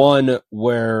was one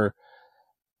where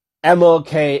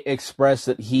MLK expressed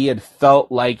that he had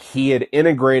felt like he had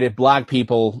integrated black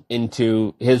people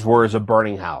into, his words, a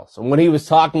burning house. And what he was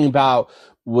talking about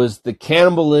was the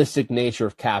cannibalistic nature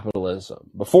of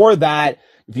capitalism. Before that,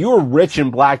 if you were rich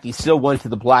and black, you still went to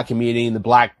the black community, and the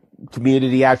black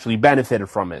community actually benefited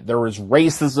from it. There was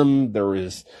racism, there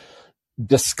was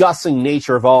disgusting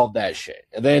nature of all of that shit.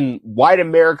 And then white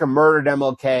America murdered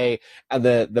MLK, and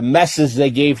the message they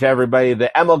gave to everybody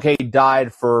that MLK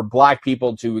died for black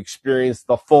people to experience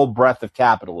the full breadth of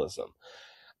capitalism.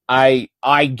 I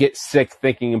get sick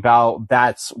thinking about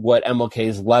that's what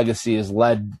MLK's legacy is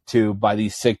led to by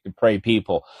these sick, depraved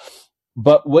people.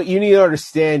 But what you need to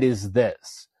understand is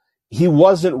this. He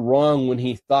wasn't wrong when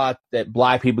he thought that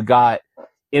black people got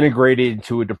integrated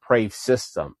into a depraved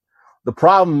system. The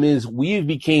problem is we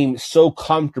became so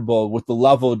comfortable with the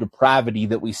level of depravity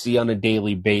that we see on a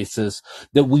daily basis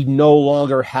that we no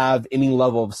longer have any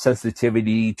level of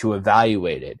sensitivity to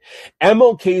evaluate it.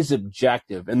 MLK's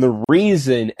objective, and the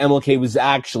reason MLK was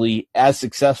actually as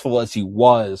successful as he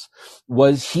was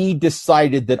he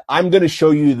decided that I'm going to show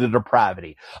you the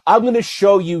depravity. I'm going to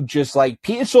show you just like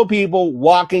peaceful people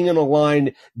walking in a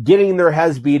line, getting their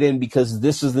heads beat in because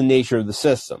this is the nature of the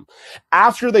system.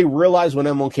 After they realized what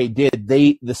MLK did,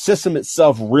 the system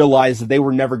itself realized that they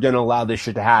were never going to allow this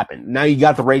shit to happen. Now you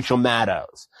got the Rachel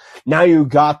Maddows. Now you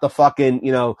got the fucking,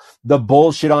 the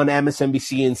bullshit on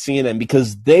MSNBC and CNN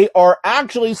because they are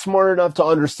actually smart enough to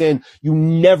understand you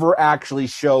never actually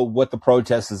show what the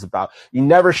protest is about. You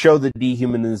never show the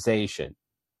dehumanization.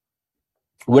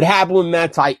 What happened with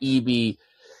Matt Taibbi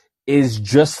is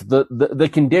just the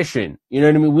condition. You know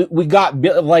what I mean? We got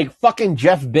like fucking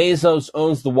Jeff Bezos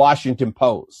owns the Washington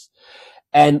Post.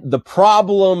 And the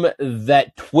problem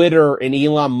that Twitter and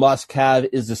Elon Musk have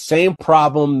is the same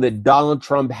problem that Donald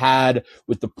Trump had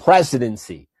with the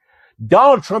presidency.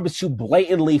 Donald Trump is too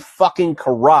blatantly fucking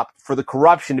corrupt for the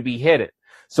corruption to be hidden.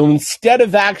 So instead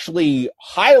of actually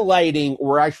highlighting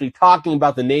or actually talking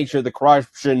about the nature of the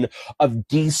corruption of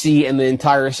DC and the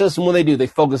entire system, what they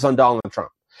focus on Donald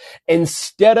Trump.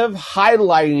 Instead of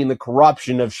highlighting the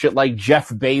corruption of shit like Jeff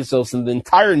Bezos and the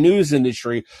entire news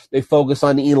industry, they focus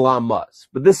on Elon Musk.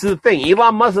 But this is the thing.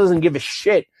 Elon Musk doesn't give a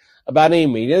shit about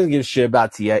anybody. He doesn't give a shit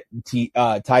about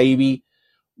Taibbi.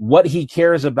 What he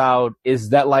cares about is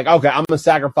that, like, okay, I'm going to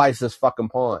sacrifice this fucking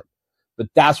pawn. But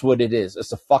that's what it is.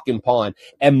 It's a fucking pawn.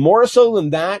 And more so than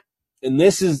that,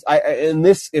 if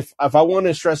I want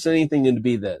to stress anything, it'd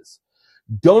be this.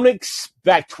 Don't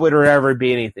expect Twitter to ever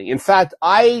be anything. In fact,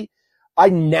 I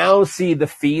now see the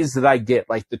feeds that I get,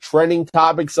 like the trending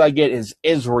topics I get is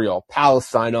Israel,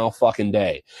 Palestine all fucking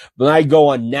day. When I go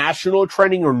on national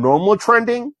trending or normal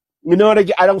trending, you know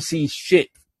what I don't see shit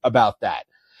about that.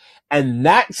 And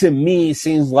that to me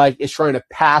seems like it's trying to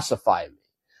pacify me.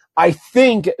 I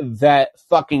think that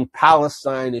fucking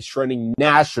Palestine is trending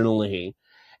nationally.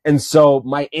 And so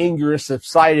my anger is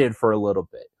subsided for a little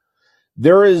bit.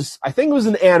 I think it was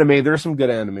an anime. There's some good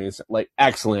animes, like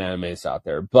excellent animes out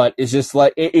there, but it's just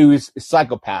like, it was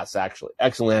Psychopaths, actually.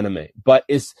 Excellent anime. But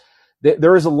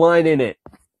there is a line in it.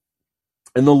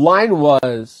 And the line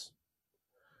was,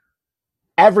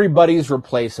 everybody's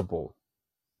replaceable.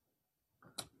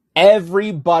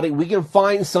 Everybody, we can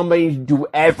find somebody to do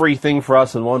everything for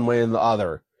us in one way or the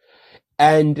other.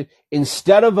 And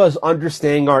instead of us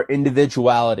understanding our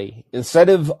individuality, instead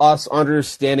of us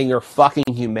understanding our fucking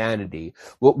humanity,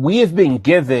 what we have been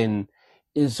given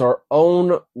is our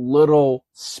own little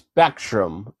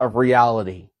spectrum of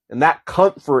reality. And that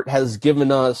comfort has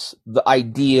given us the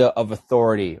idea of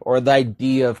authority or the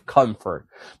idea of comfort.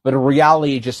 But in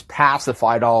reality, it just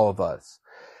pacified all of us.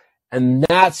 And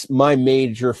that's my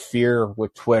major fear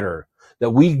with Twitter. That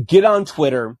we get on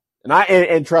Twitter,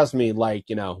 and trust me, like,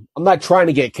 I'm not trying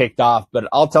to get kicked off, but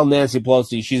I'll tell Nancy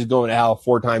Pelosi she's going to hell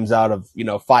 4 times out of,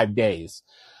 5 days.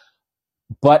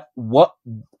 But what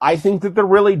I think that they're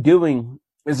really doing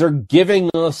is they're giving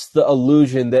us the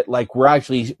illusion that, like, we're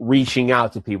actually reaching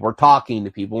out to people, we're talking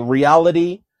to people. In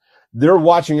reality, they're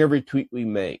watching every tweet we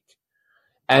make.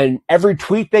 And every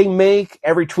tweet they make,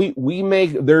 every tweet we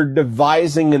make, they're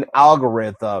devising an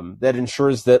algorithm that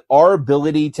ensures that our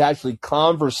ability to actually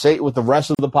conversate with the rest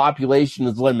of the population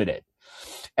is limited.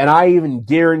 And I even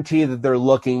guarantee that they're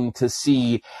looking to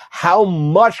see how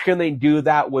much can they do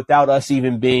that without us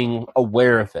even being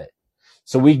aware of it.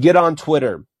 So we get on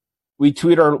Twitter. We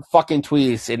tweet our fucking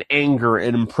tweets in anger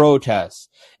and in protest.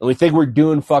 And we think we're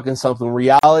doing fucking something. In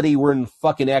reality, we're in the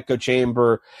fucking echo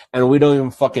chamber and we don't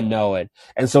even fucking know it.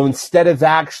 And so instead of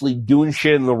actually doing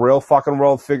shit in the real fucking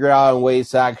world, figure out ways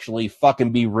to actually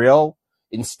fucking be real,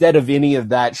 instead of any of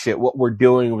that shit, what we're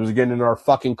doing was getting our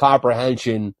fucking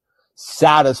comprehension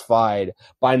satisfied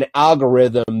by an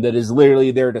algorithm that is literally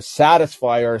there to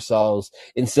satisfy ourselves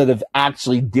instead of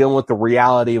actually dealing with the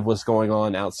reality of what's going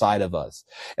on outside of us.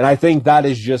 And I think that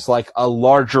is just like a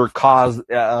larger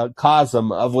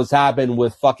cosm of what's happened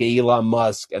with fucking Elon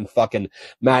Musk and fucking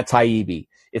Matt Taibbi.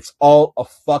 It's all a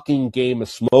fucking game of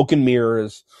smoke and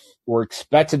mirrors. We're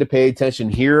expected to pay attention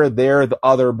here, there, the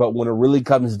other, but when it really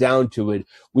comes down to it,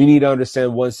 we need to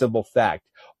understand one simple fact.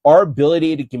 Our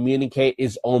ability to communicate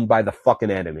is owned by the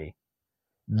fucking enemy.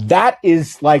 That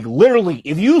is like literally,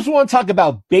 if you just want to talk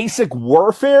about basic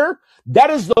warfare,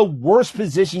 that is the worst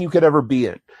position you could ever be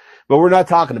in. But we're not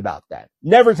talking about that.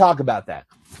 Never talk about that.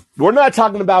 We're not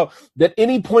talking about that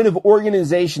any point of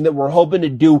organization that we're hoping to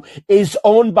do is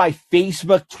owned by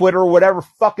Facebook, Twitter, whatever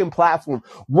fucking platform.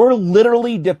 We're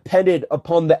literally dependent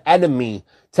upon the enemy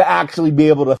to actually be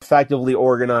able to effectively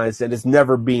organize, and it's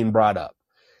never being brought up.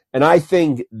 And I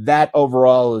think that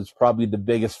overall is probably the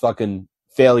biggest fucking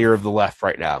failure of the left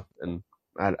right now. And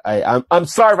I'm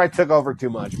sorry if I took over too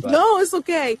much. But. No, it's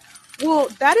okay. Well,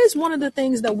 that is one of the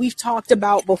things that we've talked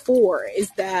about before, is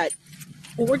that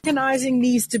organizing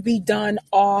needs to be done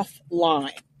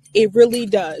offline. It really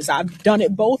does. I've done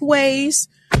it both ways.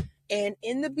 And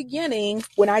in the beginning,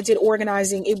 when I did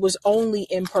organizing, it was only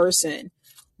in person.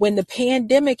 When the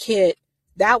pandemic hit,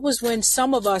 that was when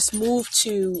some of us moved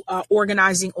to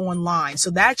organizing online. So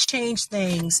that changed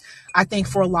things, I think,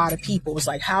 for a lot of people. It's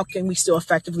like, how can we still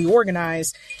effectively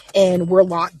organize and we're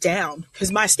locked down?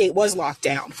 Because my state was locked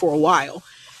down for a while.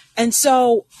 And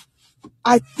so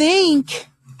I think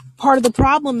part of the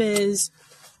problem is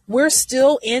we're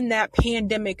still in that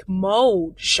pandemic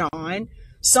mode, Sean.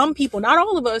 Some people, not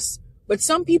all of us, but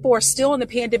some people are still in the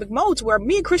pandemic mode, to where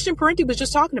me and Christian Parenti was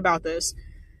just talking about this.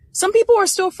 Some people are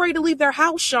still afraid to leave their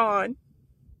house, Sean.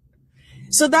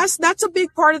 So that's a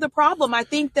big part of the problem. I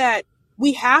think that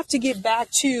we have to get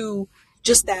back to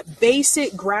just that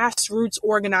basic grassroots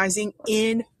organizing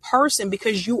in person,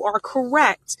 because you are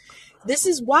correct. This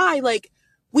is why, like,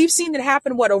 we've seen it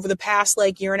happen, over the past,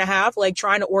 year and a half,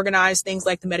 trying to organize things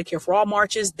like the Medicare for All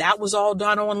marches. That was all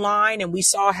done online, and we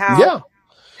saw how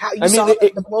you saw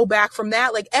the blowback from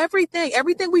that.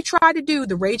 Everything we tried to do,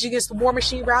 the Rage Against the War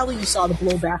Machine rally, you saw the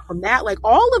blowback from that.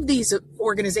 All of these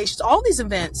organizations, all these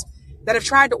events that have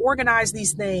tried to organize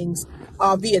these things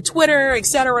via Twitter, et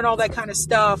cetera, and all that kind of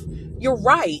stuff. You're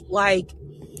right.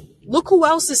 Look who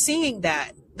else is seeing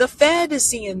that. The Fed is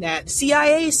seeing that.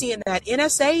 CIA is seeing that.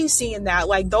 NSA is seeing that.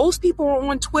 Those people are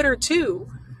on Twitter too.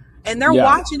 And they're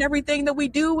watching everything that we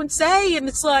do and say. And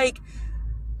it's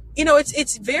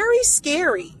it's very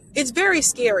scary. It's very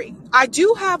scary. I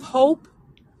do have hope.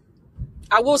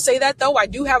 I will say that, though. I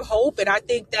do have hope. And I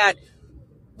think that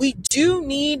we do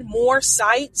need more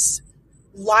sites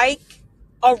like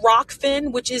a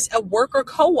Rockfin, which is a worker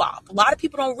co-op. A lot of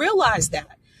people don't realize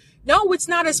that. No, it's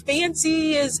not as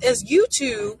fancy as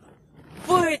YouTube,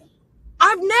 but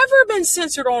I've never been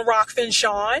censored on Rockfin,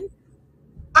 Sean.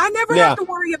 I never have to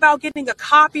worry about getting a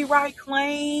copyright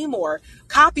claim or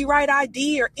copyright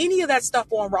ID or any of that stuff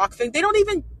on Rockfin. They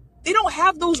don't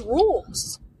have those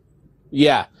rules.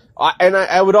 Yeah.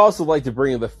 I would also like to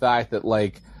bring in the fact that,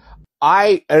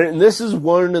 and this is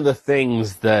one of the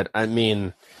things that,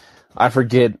 I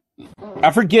forget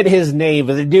his name,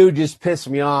 but the dude just pissed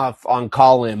me off on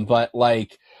Call-In, but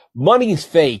money's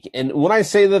fake. And when I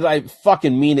say that, I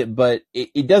fucking mean it, but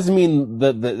it doesn't mean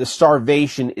the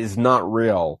starvation is not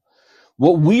real.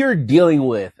 What we are dealing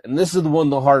with, and this is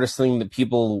the hardest thing that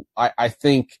people, I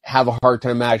think, have a hard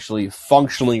time actually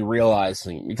functionally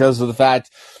realizing, because of the fact,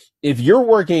 if you're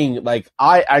working,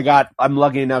 I'm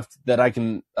lucky enough that I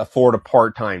can afford a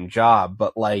part-time job,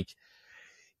 but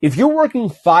if you're working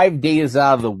 5 days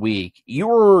out of the week,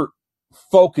 you're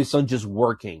focused on just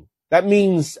working. That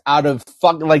means out of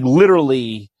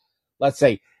literally, let's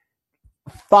say,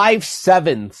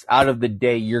 5/7 out of the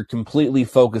day, you're completely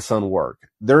focused on work.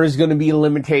 There is going to be a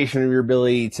limitation of your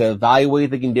ability to evaluate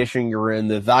the condition you're in,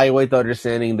 to evaluate the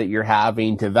understanding that you're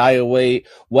having, to evaluate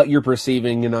what you're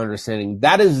perceiving and understanding.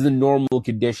 That is the normal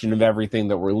condition of everything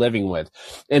that we're living with.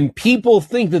 And people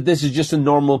think that this is just a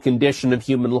normal condition of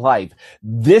human life.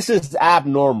 This is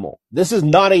abnormal. This is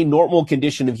not a normal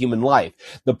condition of human life.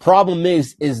 The problem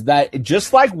is that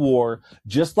just like war,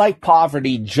 just like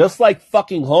poverty, just like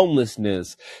fucking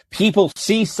homelessness, people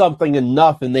see something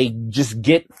enough and they just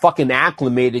get fucking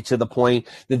acclimated to the point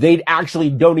that they actually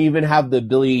don't even have the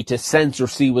ability to sense or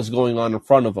see what's going on in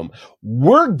front of them.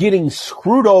 We're getting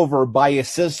screwed over by a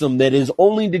system that is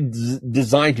only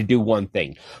designed to do one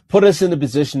thing: put us in a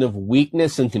position of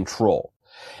weakness and control.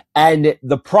 And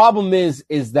the problem is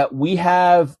that we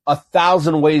have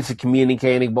 1,000 ways of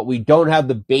communicating, but we don't have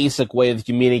the basic way of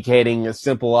communicating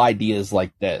simple ideas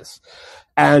like this.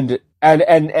 And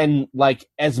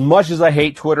as much as I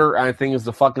hate Twitter, and I think it's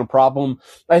the fucking problem,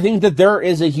 I think that there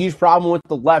is a huge problem with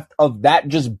the left of that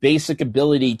just basic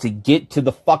ability to get to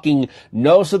the fucking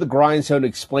nose of the grindstone to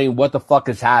explain what the fuck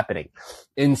is happening.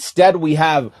 Instead, we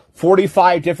have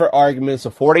 45 different arguments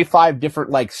of 45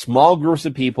 different, small groups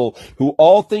of people who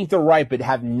all think they're right, but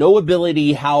have no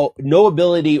ability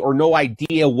or no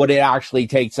idea what it actually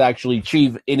takes to actually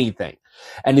achieve anything.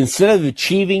 And instead of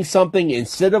achieving something,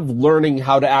 instead of learning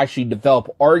how to actually develop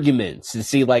arguments to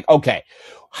see okay,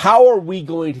 how are we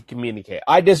going to communicate?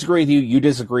 I disagree with you, you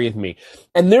disagree with me.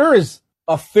 And there is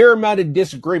a fair amount of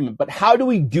disagreement, but how do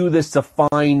we do this to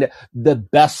find the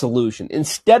best solution?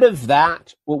 Instead of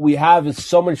that, what we have is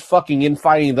so much fucking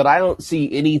infighting that I don't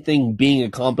see anything being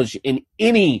accomplished in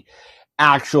any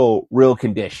actual real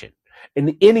condition,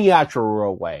 in any actual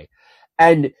real way.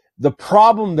 And the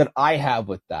problem that I have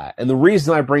with that, and the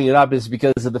reason I bring it up is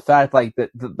because of the fact like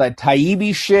that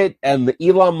Taibbi shit and the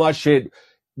Elon Musk shit,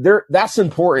 that's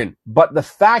important. But the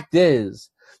fact is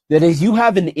that if you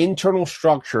have an internal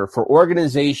structure for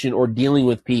organization or dealing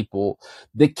with people,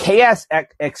 the chaos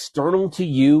external to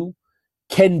you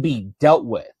can be dealt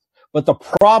with. But the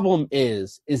problem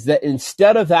is that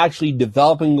instead of actually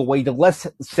developing a way to, let's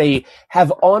say,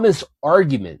 have honest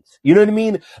arguments, you know what I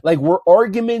mean? Like, where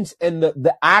arguments and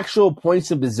the actual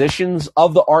points and positions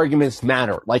of the arguments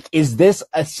matter. Like, is this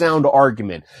a sound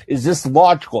argument? Is this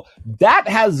logical? That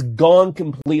has gone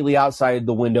completely outside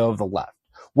the window of the left.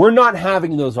 We're not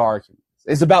having those arguments.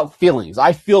 It's about feelings.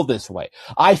 I feel this way.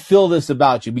 I feel this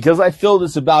about you. Because I feel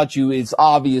this about you is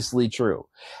obviously true.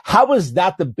 How is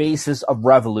that the basis of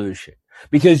revolution?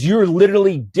 Because you're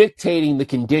literally dictating the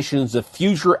conditions of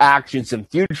future actions and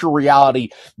future reality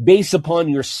based upon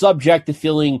your subjective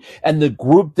feeling and the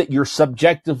group that you're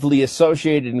subjectively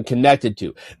associated and connected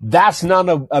to. That's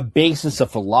not a basis of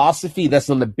philosophy. That's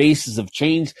not a basis of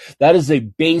change. That is a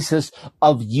basis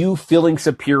of you feeling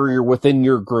superior within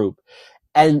your group.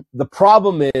 And the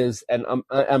problem is, and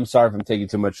I'm sorry if I'm taking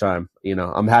too much time, you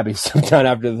know, I'm having some time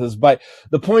after this, but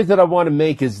the point that I want to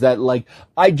make is that, like,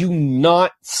 I do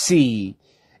not see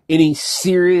any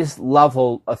serious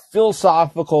level of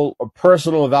philosophical or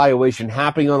personal evaluation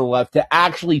happening on the left to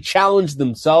actually challenge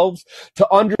themselves to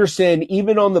understand,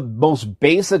 even on the most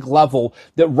basic level,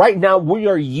 that right now we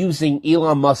are using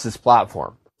Elon Musk's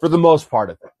platform for the most part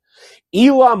of it.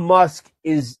 Elon Musk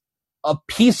is a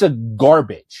piece of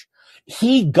garbage.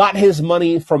 He got his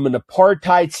money from an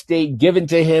apartheid state given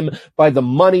to him by the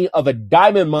money of a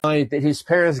diamond mine that his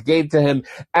parents gave to him.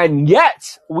 And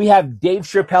yet we have Dave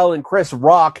Chappelle and Chris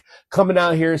Rock coming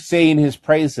out here saying his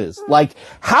praises. Like,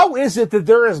 how is it that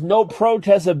there is no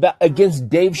protest against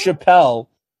Dave Chappelle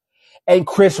and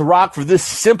Chris Rock for this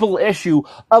simple issue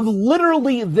of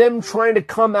literally them trying to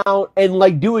come out and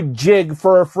like do a jig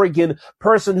for a freaking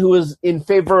person who is in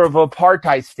favor of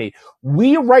apartheid state?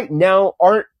 We right now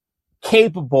aren't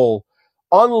capable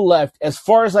on the left, as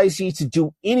far as I see, to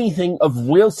do anything of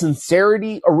real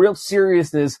sincerity or real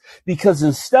seriousness, because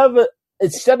instead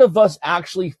of us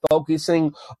actually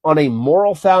focusing on a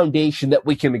moral foundation that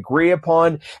we can agree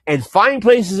upon and find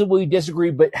places that we disagree,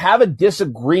 but have a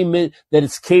disagreement that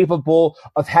is capable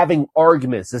of having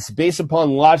arguments that's based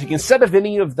upon logic. Instead of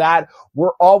any of that,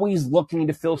 we're always looking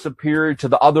to feel superior to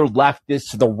the other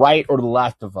leftists, to the right or the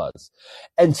left of us.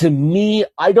 And to me,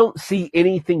 I don't see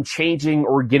anything changing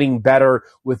or getting better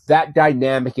with that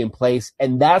dynamic in place.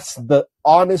 And that's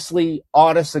honest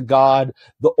to God,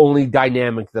 the only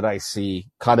dynamic that I see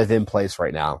kind of in place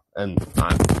right now. And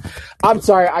I'm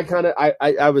sorry, I'm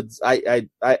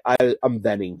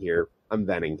venting here.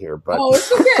 But oh, it's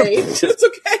okay. It's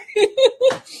okay.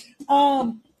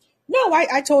 No,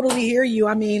 I totally hear you.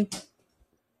 I mean,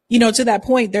 you know, to that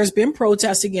point, there's been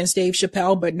protests against Dave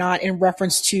Chappelle, but not in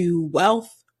reference to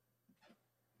wealth,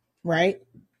 right?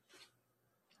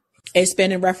 It's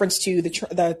been in reference to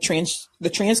the trans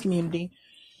community,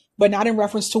 but not in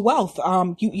reference to wealth.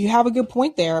 You have a good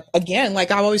point there. Again,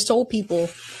 like I've always told people,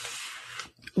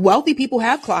 wealthy people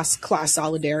have class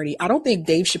solidarity. I don't think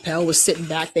Dave Chappelle was sitting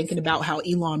back thinking about how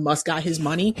Elon Musk got his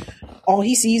money. All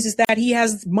he sees is that he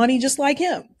has money just like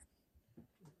him.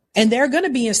 And they're going to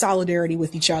be in solidarity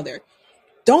with each other.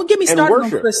 Don't get me started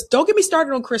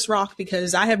on Chris Rock,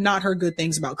 because I have not heard good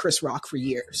things about Chris Rock for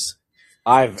years.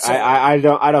 I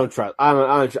don't trust.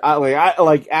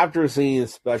 Like after seeing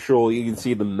his special, you can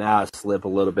see the mask slip a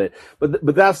little bit.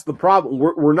 But that's the problem.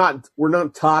 We're not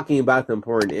talking about the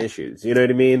important issues. You know what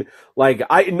I mean?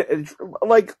 I'm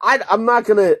not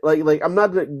gonna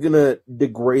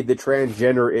degrade the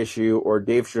transgender issue or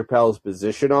Dave Chappelle's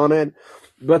position on it.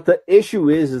 But the issue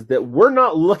is that we're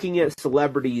not looking at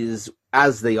celebrities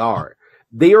as they are.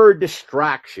 They are a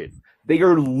distraction. They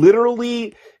are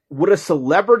literally what a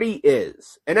celebrity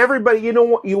is. And everybody, you know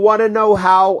what, you want to know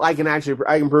how I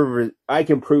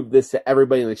can prove this to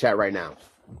everybody in the chat right now.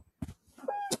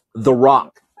 The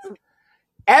Rock.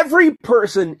 Every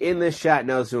person in this chat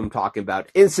knows who I'm talking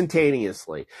about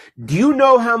instantaneously. Do you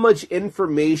know how much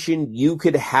information you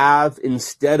could have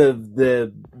instead of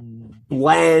the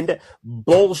bland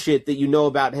bullshit that you know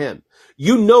about him?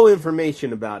 You know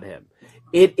information about him.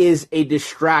 It is a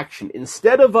distraction.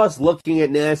 Instead of us looking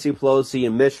at Nancy Pelosi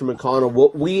and Mitch McConnell,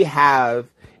 what we have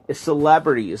is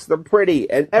celebrities. They're pretty.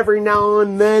 And every now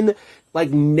and then,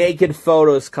 like, naked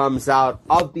photos comes out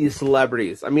of these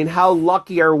celebrities. I mean, how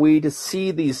lucky are we to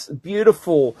see these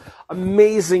beautiful,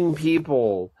 amazing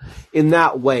people in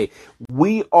that way?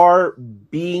 We are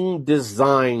being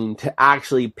designed to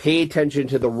actually pay attention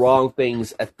to the wrong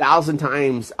things 1,000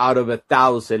 times out of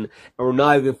 1,000, and we're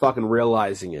not even fucking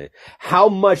realizing it. How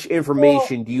much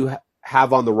information do you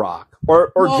have on The Rock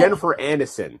or Jennifer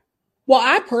Aniston? Well,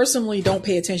 I personally don't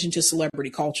pay attention to celebrity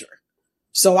culture.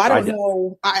 So I don't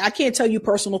know. I can't tell you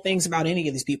personal things about any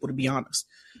of these people, to be honest.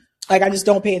 Like, I just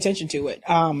don't pay attention to it.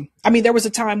 I mean, there was a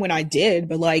time when I did,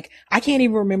 but like, I can't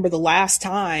even remember the last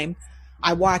time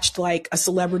I watched like a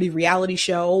celebrity reality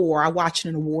show or I watched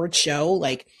an award show.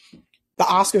 Like, the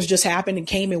Oscars just happened and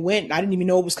came and went. And I didn't even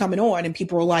know it was coming on. And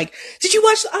people were like, "Did you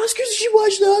watch the Oscars? Did you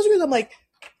watch the Oscars?" I'm like,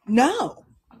 no.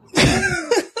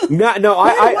 No,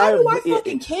 why do I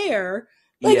fucking care?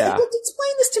 Like,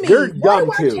 explain this to me. They're dumb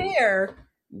why do I care?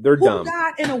 They're who dumb.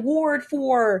 Got an award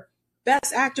for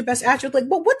best actor, best actress? Like,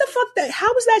 but what the fuck?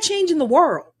 How is that changing the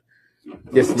world?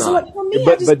 It's not. So like, for me,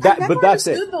 but never that's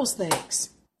understood it. those things.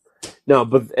 No,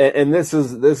 but and this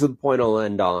is the point I'll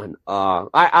end on.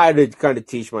 I had to kind of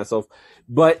teach myself,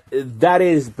 but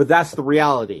that's the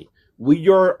reality. We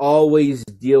are always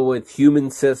deal with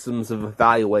human systems of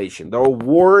evaluation. The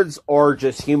awards are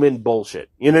just human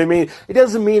bullshit. You know what I mean? It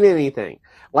doesn't mean anything.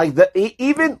 Like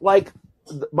even like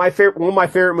one of my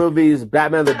favorite movies,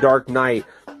 Batman: The Dark Knight.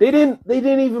 They didn't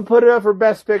even put it up for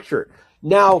Best Picture.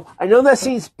 Now, I know that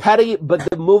seems petty, but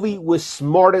the movie was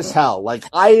smart as hell. Like,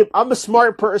 I'm a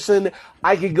smart person.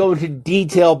 I could go into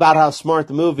detail about how smart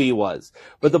the movie was.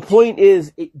 But the point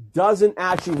is, it doesn't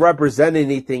actually represent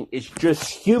anything. It's just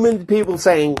human people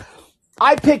saying,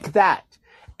 I picked that.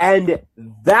 And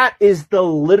that is the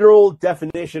literal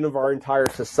definition of our entire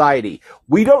society.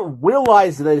 We don't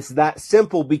realize that it's that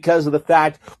simple because of the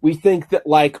fact we think that,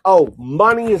 like, oh,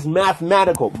 money is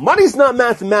mathematical. Money's not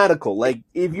mathematical. Like,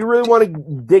 if you really want to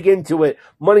dig into it,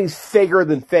 money's faker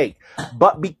than fake.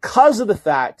 But because of the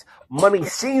fact money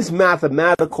seems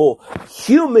mathematical,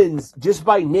 humans, just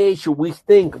by nature, we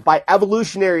think by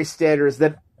evolutionary standards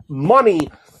that money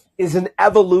is an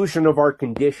evolution of our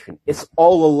condition. It's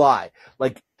all a lie.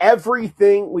 Like,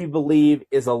 everything we believe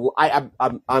is a lie.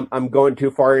 I'm going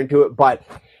too far into it, but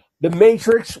The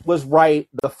Matrix was right.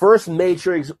 The first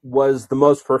Matrix was the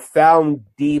most profound,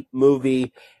 deep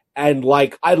movie. And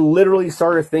like, I literally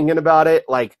started thinking about it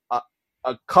like a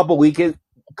couple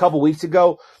weeks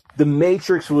ago. The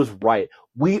Matrix was right.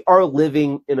 We are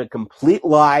living in a complete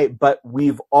lie, but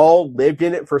we've all lived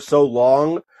in it for so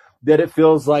long that it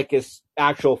feels like it's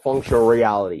actual functional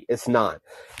reality. It's not.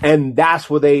 And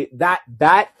that's what that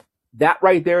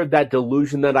right there, that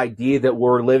delusion, that idea that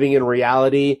we're living in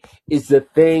reality is the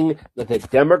thing that the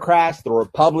Democrats, the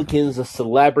Republicans, the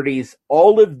celebrities,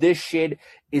 all of this shit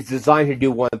is designed to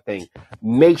do one thing: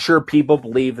 make sure people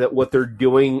believe that what they're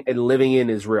doing and living in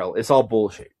is real. It's all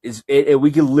bullshit.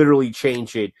 We can literally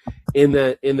change it in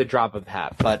the drop of a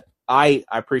hat. But I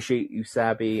appreciate you,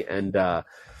 Sabby, and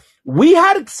we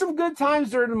had some good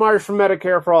times during the March for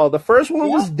Medicare for All. The first one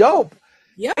was dope.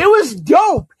 Yeah, it was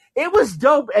dope. It was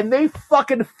dope, and they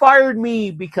fucking fired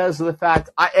me because of the fact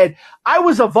I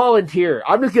was a volunteer.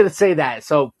 I'm just gonna say that.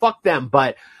 So fuck them.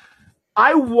 But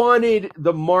I wanted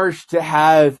the march to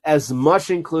have as much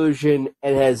inclusion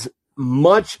and as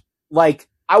much, like,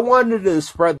 I wanted to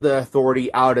spread the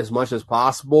authority out as much as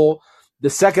possible. The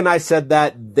second I said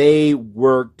that, they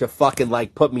were to fucking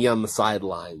like put me on the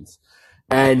sidelines.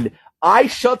 And I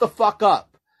shut the fuck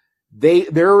up.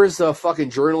 There was a fucking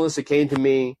journalist that came to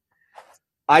me.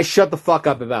 I shut the fuck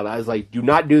up about it. I was like, do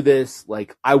not do this.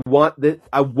 Like, I want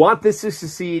this to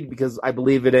succeed because I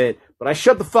believe in it. But I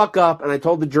shut the fuck up, and I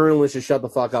told the journalist to shut the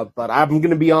fuck up. But I'm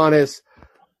going to be honest.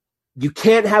 You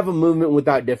can't have a movement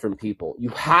without different people. You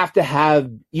have to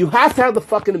have the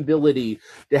fucking ability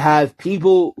to have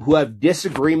people who have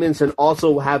disagreements and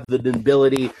also have the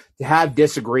ability to have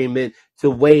disagreement to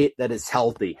a way that is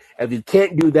healthy. If you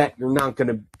can't do that, you're not going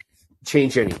to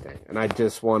change anything. And I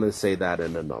just want to say that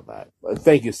and end on that.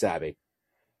 Thank you, Savvy.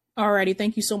 Alrighty,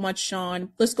 thank you so much,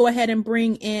 Sean. Let's go ahead and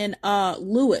bring in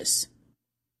Lewis.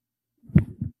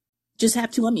 Just have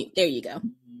to unmute. There you go.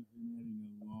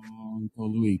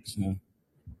 Weeks, huh?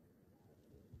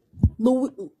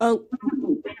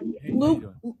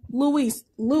 Lewis,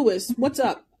 what's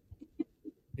up?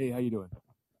 Hey, how you doing?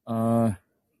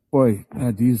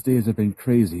 These days have been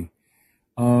crazy.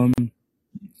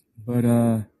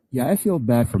 Yeah, I feel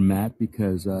bad for Matt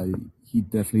because he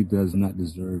definitely does not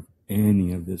deserve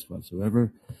any of this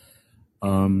whatsoever.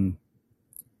 While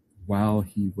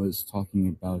he was talking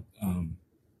about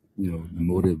the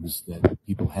motives that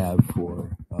people have for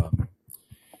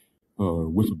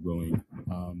whistleblowing.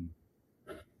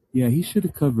 Yeah, he should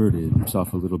have covered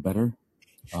himself a little better.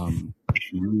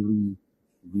 Really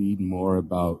read more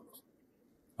about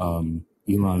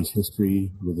Elon's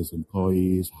history with his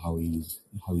employees, how he's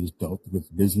dealt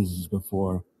with businesses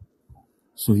before,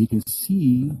 so he can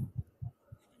see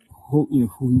who he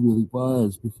really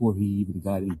was before he even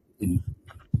got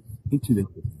into the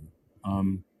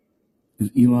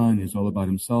because Elon is all about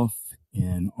himself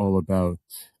and all about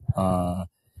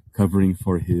covering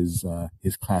for his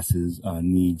class's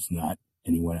needs, not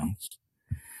anyone else.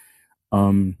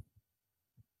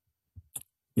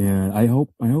 And I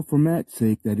hope for Matt's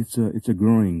sake that it's a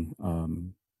growing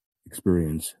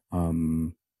experience.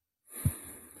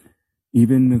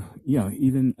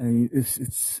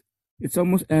 It's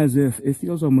almost as if it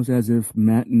feels almost as if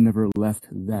Matt never left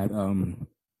that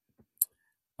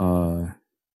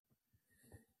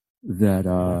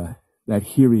that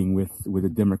hearing with the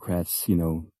Democrats,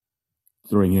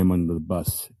 throwing him under the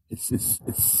bus. It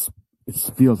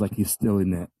feels like he's still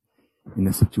in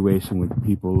a situation with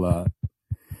people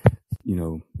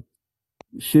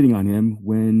shitting on him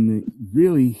when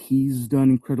really he's done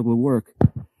incredible work.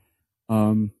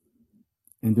 And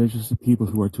there's just people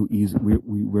who are too easy.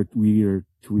 We are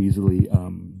too easily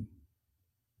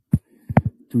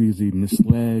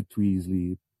misled, too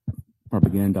easily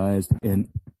propagandized, and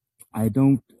I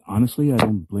don't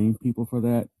blame people for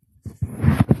that.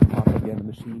 The propaganda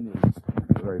machine is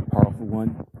a very powerful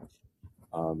one.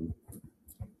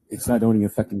 It's not only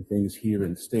affecting things here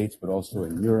in the States, but also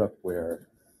in Europe, where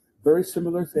very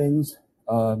similar things.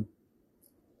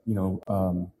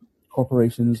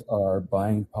 Corporations are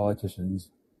buying politicians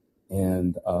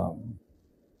and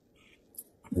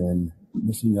then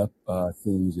messing up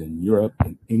things in Europe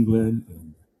and England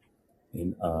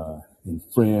and in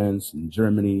France and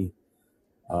Germany.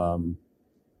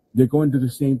 They're going to the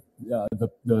same.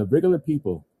 The regular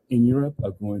people in Europe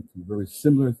are going through very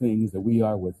similar things that we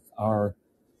are with our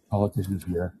politicians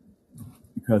here,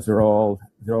 because they're all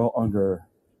under.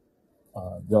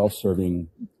 They're all serving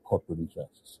corporate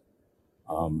interests.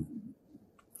 And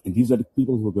these are the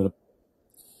people who are going to,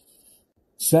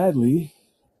 sadly,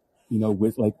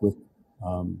 with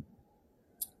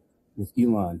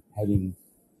Elon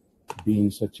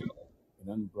being such an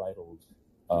unbridled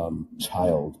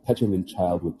petulant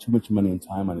child with too much money and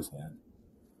time on his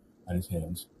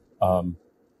hands,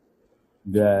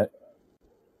 that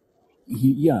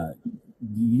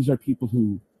these are people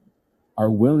who are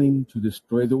willing to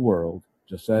destroy the world,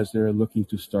 just as they're looking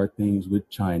to start things with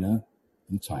China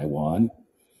and Taiwan,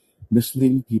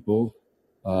 misleading people,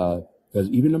 because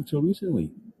even until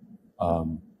recently,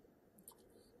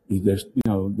 there's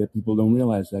that people don't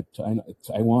realize that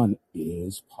Taiwan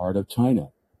is part of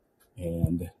China,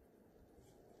 and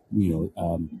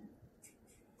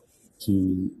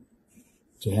to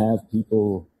have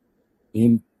people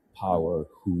in power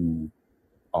who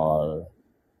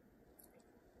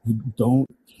don't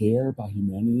care about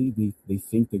humanity. They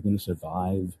think they're going to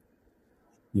survive,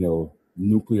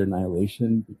 nuclear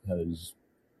annihilation because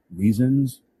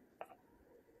reasons.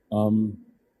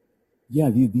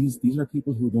 These are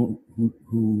people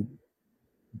who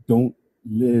don't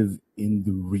live in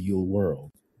the real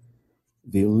world.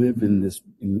 They live in these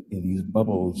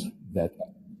bubbles that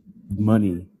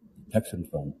money protects them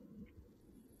from.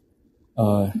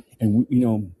 And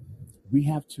we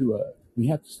have to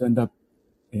stand up,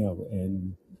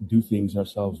 and do things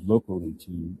ourselves locally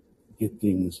to get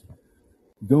things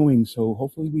going. So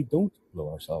hopefully we don't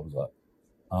blow ourselves up.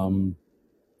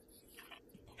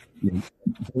 Voting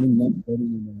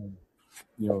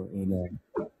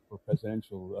for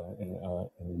presidential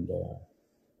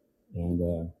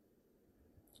and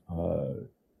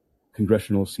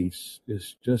congressional seats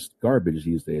is just garbage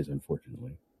these days,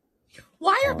 unfortunately.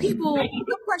 Why are people,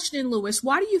 good question, Lewis,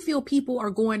 why do you feel people are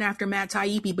going after Matt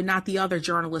Taibbi but not the other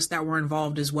journalists that were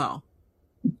involved as well?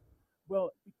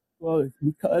 Well,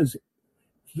 because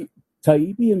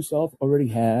Taibbi himself already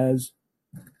has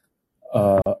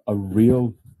a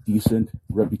real decent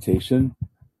reputation,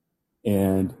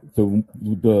 and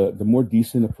the more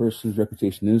decent a person's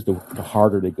reputation is, the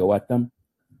harder they go at them.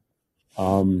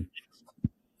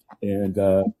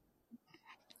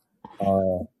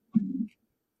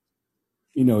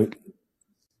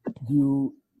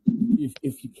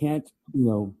 If you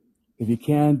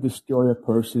can't destroy a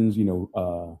person's, they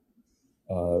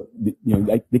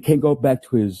can't go back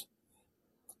to his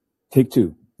take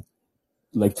two,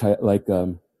 like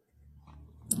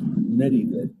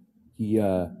Mehdi did. He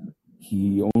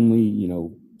only,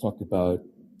 talked about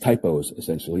typos,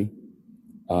 essentially.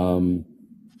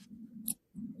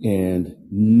 and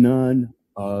none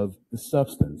of the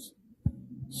substance.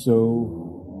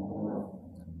 So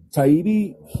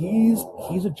Taibbi,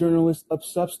 he's a journalist of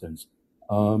substance.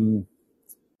 And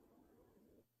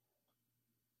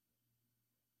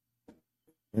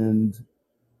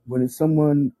when it's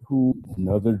someone who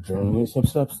another journalist of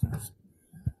substance,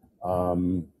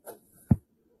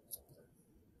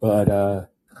 but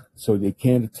so they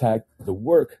can't attack the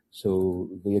work, so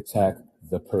they attack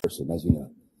the person, as you know.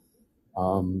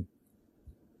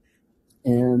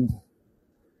 And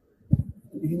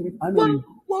I mean,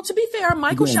 well, to be fair,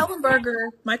 Michael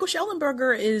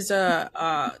Schellenberger is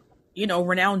a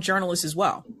renowned journalist as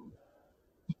well.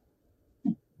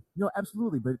 no,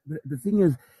 absolutely. But the thing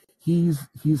is, he's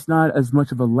not as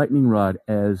much of a lightning rod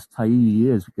as Taibbi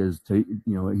is, because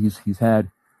he's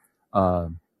had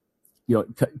Taibbi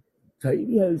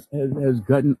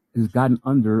has gotten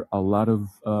under a lot of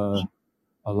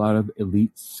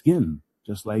elite skin,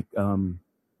 just like Assange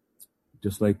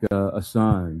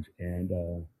and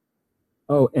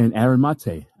Aaron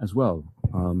Mate as well.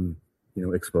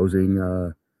 Exposing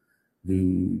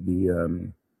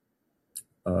the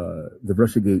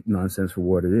Russiagate nonsense for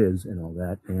what it is and all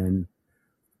that. And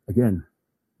again,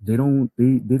 they don't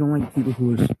like people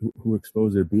who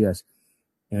expose their BS.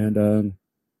 And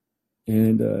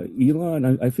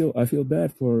Elon, I feel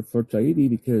bad for Taibbi,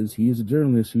 because he is a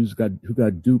journalist who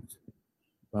got duped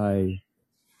by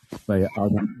a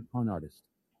con artist.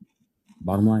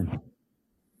 Bottom line.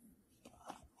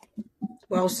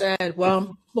 Well said.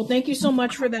 Well, thank you so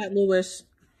much for that, Louis.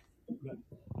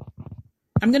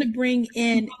 I'm going to bring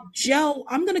in Joe.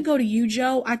 I'm going to go to you,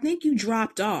 Joe. I think you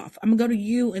dropped off. I'm going to go to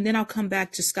you, and then I'll come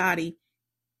back to Scotty.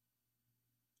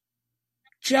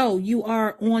 Joe, you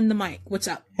are on the mic. What's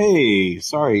up? Hey,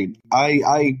 sorry.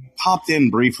 I popped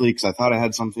in briefly because I thought I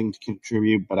had something to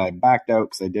contribute, but I backed out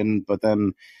because I didn't. But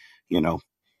then,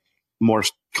 more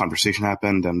conversation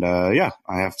happened, and I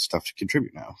have stuff to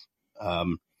contribute now.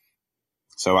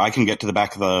 So I can get to the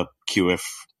back of the queue and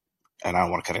I don't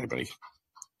want to cut anybody.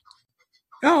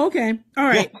 Oh, okay. All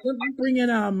right. Yeah. We'll bring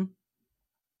in,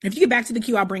 if you get back to the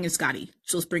queue, I'll bring in Scotty.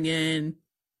 So let's bring in,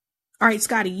 all right,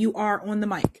 Scotty, you are on the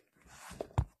mic.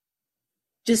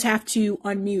 Just have to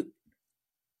unmute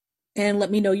and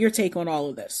let me know your take on all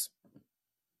of this.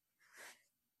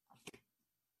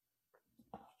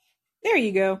 There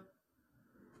you go.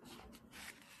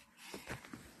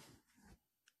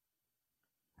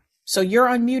 So you're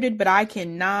unmuted, but I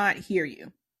cannot hear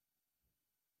you.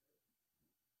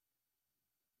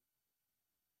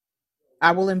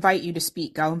 I will invite you to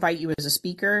speak. I'll invite you as a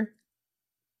speaker,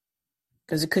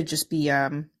 because it could just be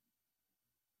an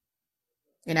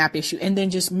app issue. And then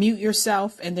just mute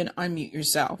yourself and then unmute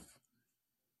yourself.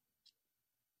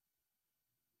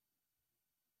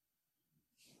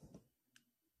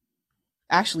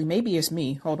 Actually, maybe it's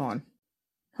me. Hold on,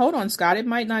 Scott.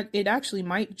 It actually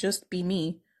might just be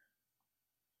me.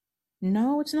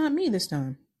 No, it's not me this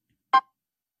time.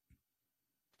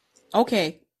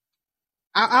 Okay.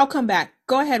 I'll come back.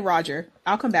 Go ahead, Roger.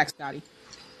 I'll come back, Scotty.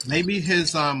 Maybe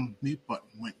his mute button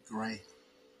went gray.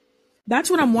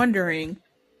 That's what I'm wondering.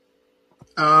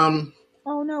 Oh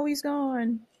no, he's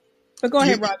gone. But go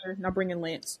ahead, Roger. Now bring in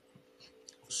Lance.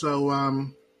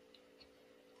 So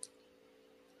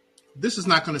this is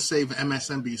not going to save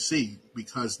MSNBC,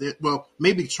 because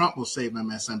maybe Trump will save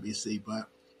MSNBC, but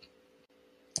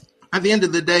at the end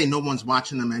of the day, no one's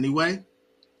watching them anyway.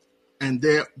 And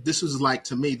this was like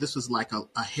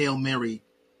a Hail Mary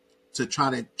to try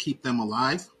to keep them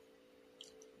alive.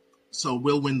 So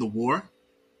we'll win the war.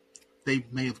 They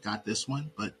may have got this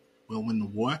one, but we'll win the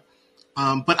war.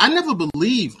 But I never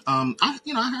believed. I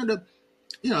heard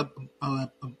a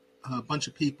bunch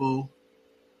of people,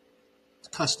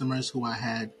 customers who I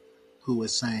had, who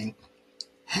was saying,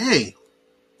 "Hey,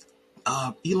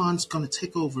 Elon's going to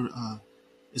take over.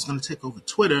 Is going to take over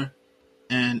Twitter,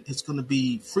 and it's going to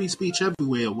be free speech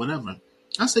everywhere, or whatever."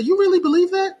 I said, "You really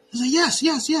believe that?" He said,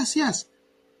 "Yes."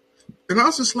 And I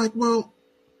was just like, "Well,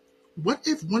 what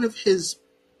if one of his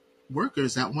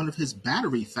workers at one of his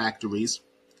battery factories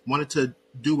wanted to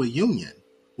do a union,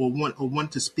 or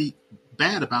want to speak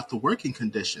bad about the working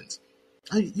conditions?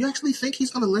 You actually think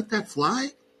he's going to let that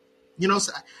fly?" So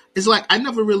it's like, I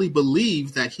never really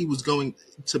believed that he was going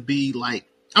to be like,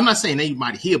 I'm not saying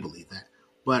anybody here believed that,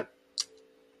 but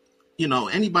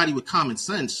anybody with common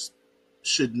sense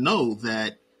should know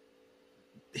that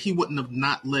he wouldn't have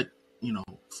not let,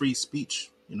 free speech,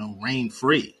 reign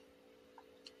free.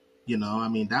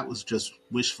 That was just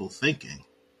wishful thinking.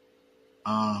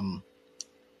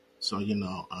 So I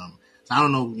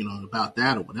don't know, about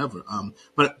that or whatever.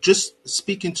 But just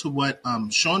speaking to what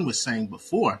Sean was saying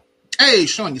before, Hey,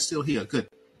 Sean, you're still here. Good.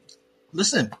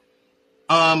 Listen,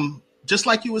 just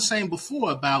like you were saying before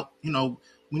about,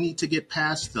 we need to get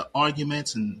past the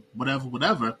arguments and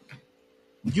whatever.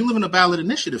 You live in a ballot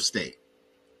initiative state.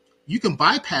 You can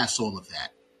bypass all of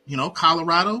that.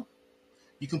 Colorado,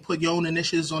 you can put your own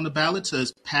initiatives on the ballot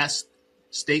to pass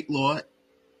state law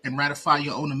and ratify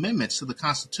your own amendments to the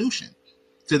Constitution,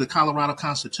 to the Colorado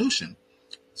Constitution.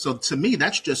 So to me,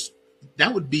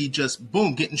 that would be just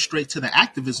boom, getting straight to the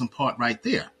activism part right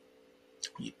there.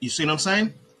 You see what I'm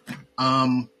saying?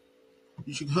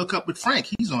 You should hook up with Frank.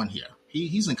 He's on here.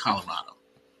 He's in Colorado.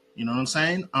 You know what I'm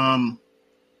saying?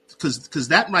 Because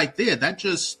that right there,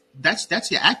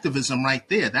 that's your activism right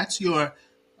there. That's your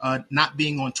not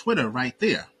being on Twitter right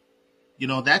there.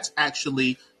 That's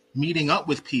actually meeting up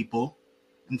with people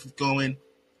and going.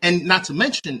 And not to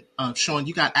mention, Sean,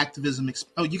 you got activism.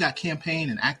 You got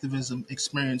campaign and activism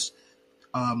experience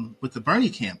with the Bernie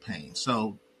campaign.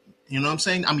 So, you know what I'm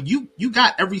saying? I mean, you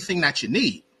got everything that you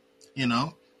need.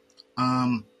 So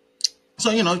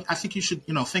I think you should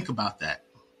think about that.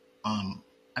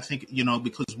 I think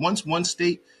because once one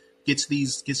state gets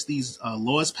these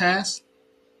laws passed,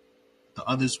 the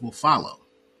others will follow.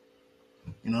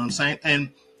 You know what I'm saying?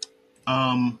 And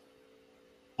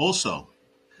also,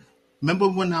 remember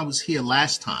when I was here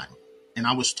last time and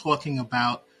I was talking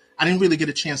about, I didn't really get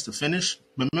a chance to finish,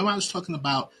 but remember I was talking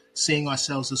about seeing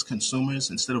ourselves as consumers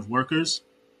instead of workers,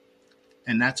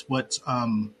 and that's what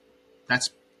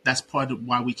that's part of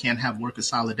why we can't have worker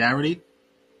solidarity.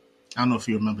 I don't know if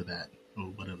you remember that or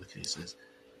whatever the case is,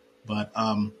 but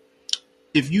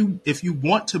if you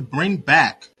want to bring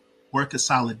back worker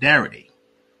solidarity,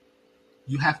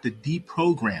 you have to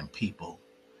deprogram people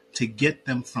to get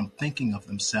them from thinking of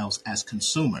themselves as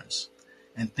consumers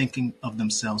and thinking of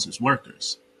themselves as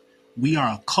workers. We are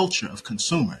a culture of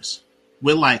consumers.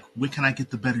 We're like, where can I get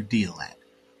the better deal at?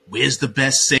 Where's the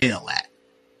best sale at?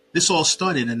 This all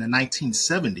started in the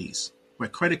 1970s, where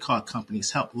credit card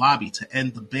companies helped lobby to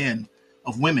end the ban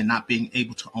of women not being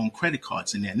able to own credit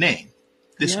cards in their name.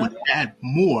 This would add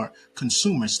more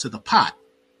consumers to the pot.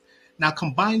 Now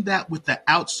combine that with the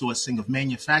outsourcing of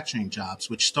manufacturing jobs,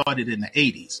 which started in the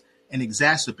 80s and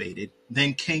exacerbated,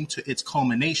 then came to its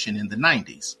culmination in the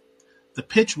 90s. The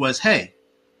pitch was, hey,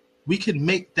 we can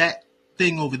make that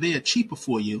thing over there cheaper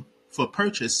for you for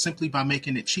purchase simply by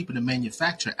making it cheaper to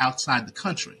manufacture outside the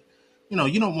country.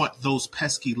 You don't want those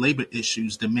pesky labor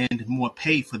issues demanding more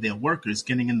pay for their workers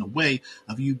getting in the way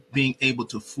of you being able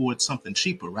to afford something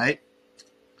cheaper, right?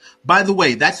 By the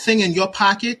way, that thing in your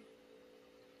pocket,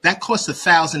 that costs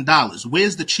 $1,000.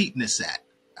 Where's the cheapness at?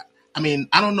 I mean,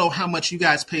 I don't know how much you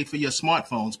guys paid for your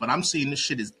smartphones, but I'm seeing this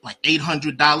shit is like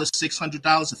 $800, $600,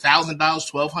 $1,000,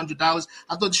 $1,200.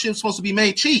 I thought the shit was supposed to be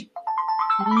made cheap.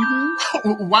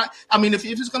 Mm-hmm. Why? I mean, if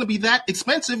it's going to be that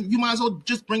expensive, you might as well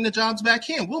just bring the jobs back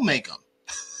in. We'll make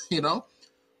them,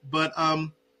 But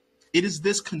it is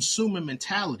this consumer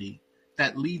mentality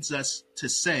that leads us to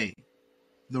say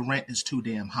the rent is too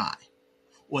damn high,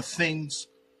 or things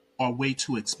are way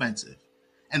too expensive,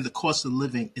 and the cost of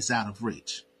living is out of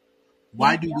reach.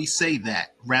 Why do we say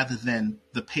that rather than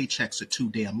the paychecks are too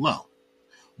damn low?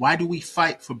 Why do we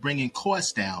fight for bringing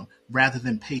costs down rather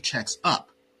than paychecks up?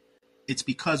 It's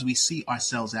because we see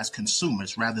ourselves as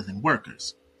consumers rather than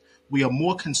workers. We are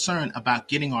more concerned about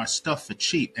getting our stuff for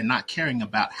cheap and not caring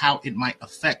about how it might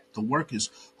affect the workers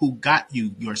who got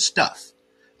you your stuff.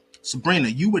 Sabrina,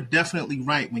 you were definitely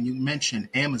right when you mentioned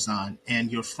Amazon,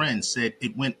 and your friend said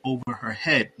it went over her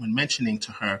head when mentioning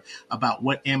to her about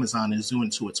what Amazon is doing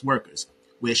to its workers,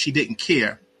 where she didn't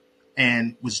care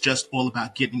and was just all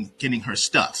about getting her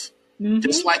stuff. Mm-hmm.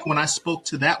 Just like when I spoke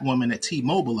to that woman at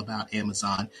T-Mobile about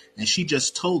Amazon, and she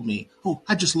just told me, oh,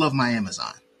 I just love my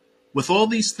Amazon. With all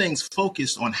these things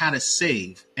focused on how to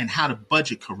save and how to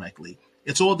budget correctly,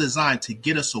 it's all designed to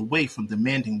get us away from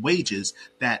demanding wages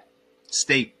that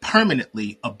stay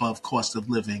permanently above cost of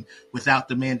living without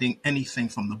demanding anything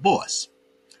from the boss.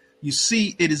 You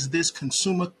see, it is this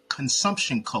consumer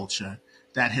consumption culture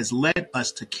that has led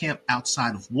us to camp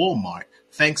outside of Walmart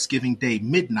Thanksgiving Day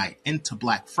midnight into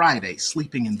Black Friday,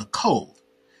 sleeping in the cold.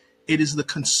 It is the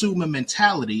consumer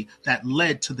mentality that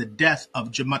led to the death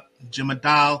of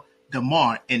Jamadal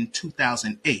Damar in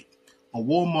 2008, a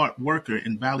Walmart worker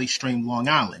in Valley Stream, Long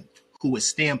Island, who was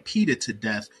stampeded to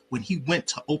death when he went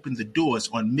to open the doors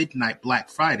on midnight Black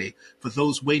Friday for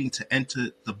those waiting to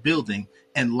enter the building,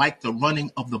 and like the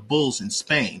running of the bulls in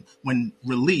Spain, when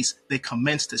released, they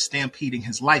commenced to stampeding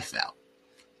his life out.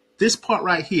 This part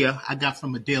right here I got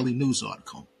from a Daily News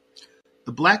article.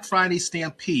 The Black Friday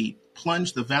stampede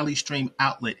plunged the Valley Stream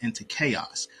outlet into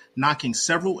chaos, knocking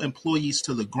several employees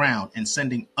to the ground and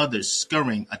sending others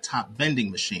scurrying atop vending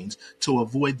machines to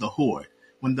avoid the horde.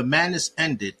 When the madness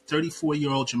ended,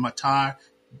 34-year-old Jamatar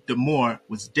Demore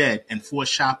was dead and 4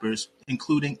 shoppers,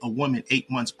 including a woman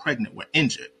 8 months pregnant, were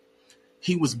injured.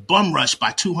 He was bum rushed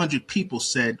by 200 people,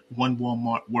 said one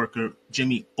Walmart worker,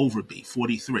 Jimmy Overby,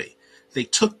 43. They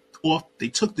took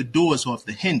the doors off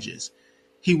the hinges.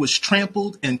 He was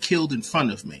trampled and killed in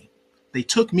front of me. They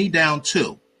took me down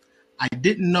too. I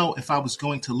didn't know if I was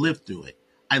going to live through it.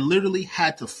 I literally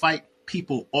had to fight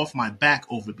people off my back,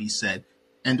 Overby said.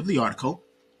 End of the article.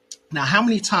 Now, how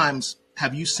many times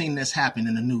have you seen this happen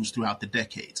in the news throughout the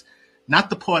decades? Not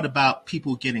the part about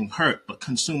people getting hurt, but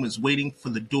consumers waiting for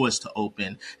the doors to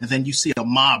open. And then you see a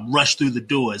mob rush through the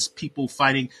doors, people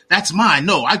fighting. That's mine.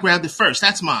 No, I grabbed it first.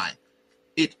 That's mine.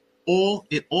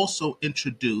 It also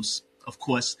introduced, of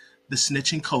course, the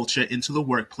snitching culture into the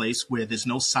workplace where there's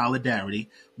no solidarity,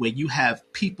 where you have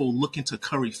people looking to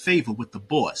curry favor with the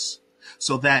boss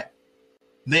so that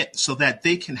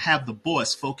they can have the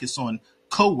boss focus on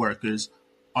coworkers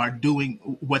are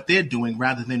doing what they're doing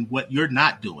rather than what you're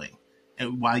not doing.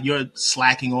 And while you're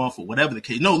slacking off or whatever the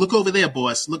case, no, look over there,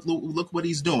 boss. Look what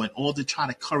he's doing, all to try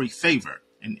to curry favor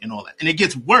and all that. And it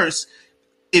gets worse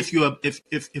if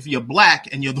you're black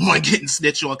and you're the one getting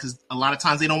snitched on, because a lot of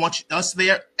times they don't want us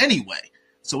there anyway.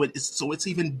 So it's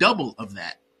even double of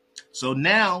that. So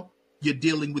now you're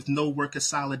dealing with no worker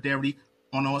solidarity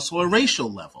on also a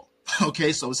racial level.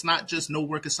 Okay, so it's not just no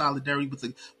worker solidarity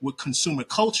with consumer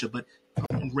culture, but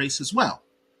race as well.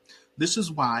 This is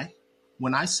why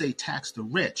when I say tax the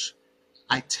rich,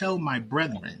 I tell my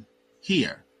brethren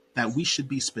here that we should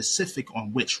be specific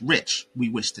on which rich we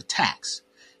wish to tax.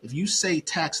 If you say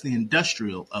tax the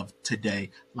industrial of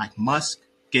today, like Musk,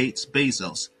 Gates,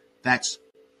 Bezos, that's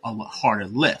a lot harder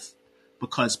lift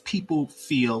because people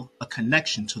feel a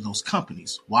connection to those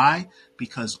companies. Why?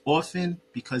 Because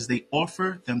they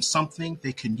offer them something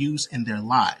they can use in their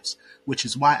lives, which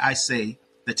is why I say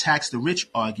the tax the rich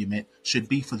argument should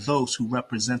be for those who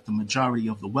represent the majority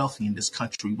of the wealthy in this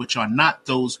country, which are not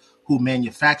those who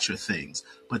manufacture things,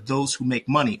 but those who make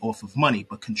money off of money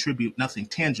but contribute nothing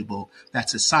tangible that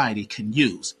society can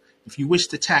use. If you wish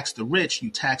to tax the rich, you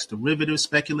tax derivatives,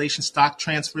 speculation, stock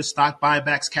transfers, stock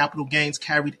buybacks, capital gains,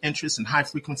 carried interest, and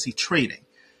high-frequency trading.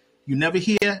 You never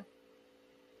hear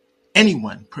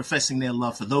anyone professing their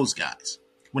love for those guys.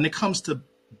 When it comes to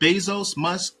Bezos,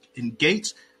 Musk, and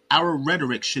Gates, our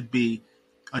rhetoric should be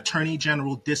Attorney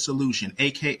General dissolution,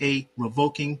 a.k.a.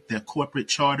 revoking their corporate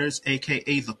charters,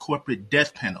 a.k.a. the corporate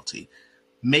death penalty.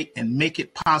 Make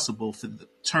it possible for the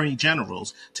attorney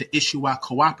generals to issue our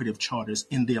cooperative charters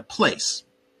in their place.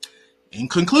 In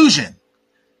conclusion,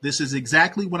 this is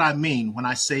exactly what I mean when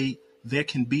I say there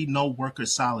can be no worker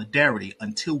solidarity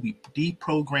until we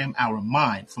deprogram our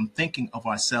mind from thinking of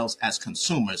ourselves as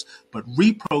consumers, but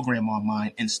reprogram our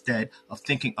mind instead of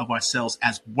thinking of ourselves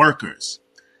as workers.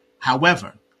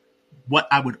 However, what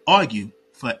I would argue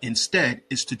for instead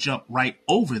is to jump right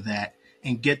over that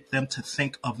and get them to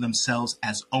think of themselves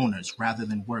as owners rather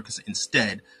than workers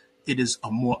instead. It is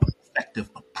a more effective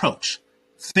approach.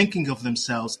 Thinking of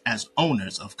themselves as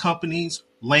owners of companies,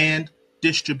 land,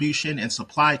 distribution, and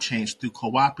supply chains through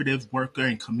cooperative, worker,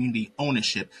 and community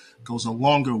ownership goes a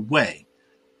longer way.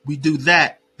 We do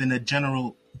that, then a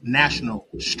general national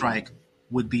strike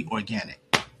would be organic.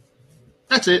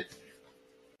 That's it.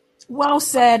 Well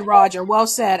said, Roger. Well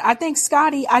said. I think,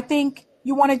 Scotty,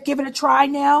 you want to give it a try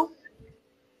now?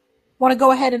 Want to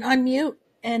go ahead and unmute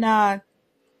and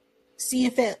see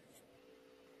if it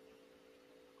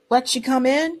lets you come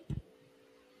in?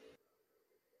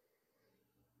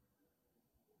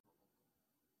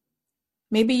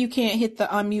 Maybe you can't hit the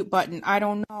unmute button. I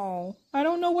don't know. I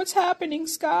don't know what's happening,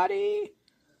 Scotty.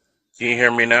 Can you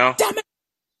hear me now? Damn it.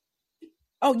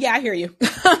 Oh, yeah, I hear you.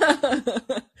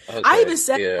 Okay, I even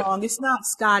said yeah. it wrong. It's not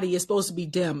Scotty. It's supposed to be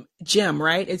Jim,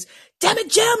 right? It's, damn it,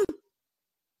 Jim.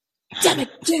 Damn it,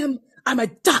 Jim. I'm a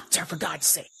doctor, for God's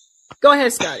sake. Go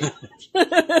ahead, Scotty.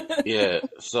 Yeah,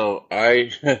 so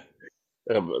that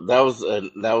was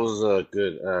a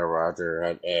good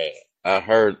Roger. I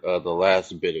heard the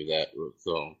last bit of that.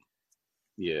 So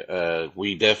yeah,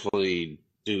 we definitely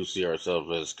do see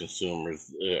ourselves as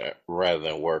consumers rather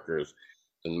than workers,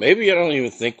 and maybe I don't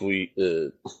even think we.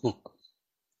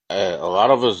 A lot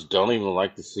of us don't even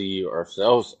like to see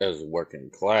ourselves as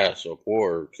working class or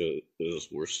poor because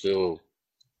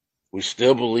we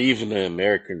still believe in the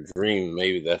American dream.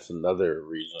 Maybe that's another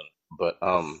reason. But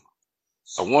I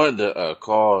wanted to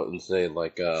call and say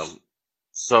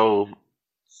so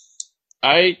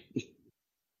I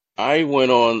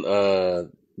went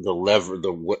on the Lever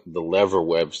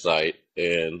website,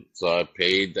 and so I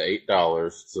paid the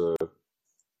 $8 to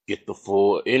get the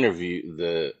full interview,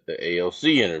 the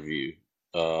AOC interview.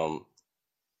 Um,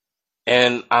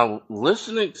 and I'm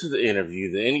listening to the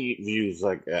interview. The interview is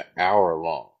like an hour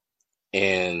long,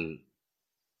 and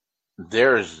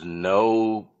there is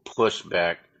no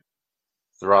pushback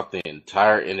throughout the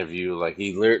entire interview. Like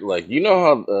like you know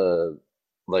how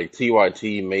like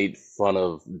TYT made fun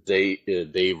of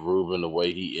Dave Rubin the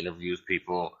way he interviews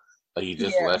people. Like he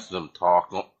just Yeah. lets them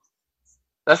talk.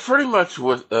 That's pretty much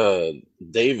what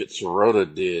David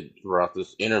Sirota did throughout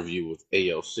this interview with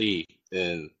AOC.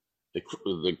 And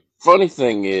the funny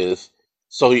thing is,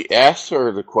 so he asked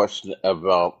her the question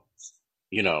about,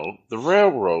 the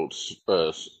railroad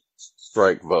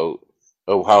strike vote,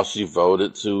 of how she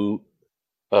voted to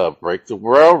break the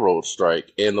railroad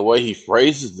strike. And the way he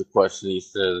phrases the question, he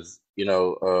says,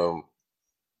 the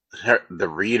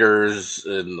readers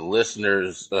and the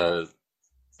listeners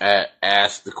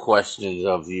ask the questions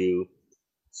of you,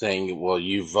 saying, well,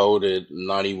 you voted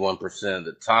 91% of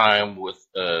the time with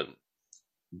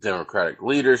Democratic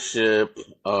leadership.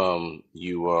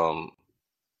 You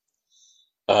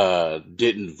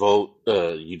didn't vote.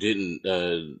 You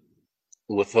didn't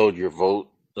withhold your vote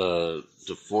to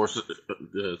force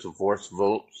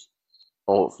votes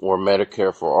for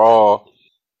Medicare for all.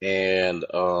 And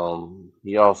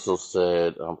he also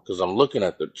said, because I'm looking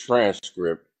at the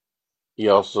transcript, he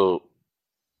also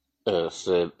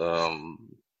said,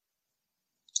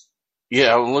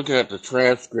 yeah, I'm looking at the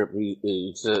transcript.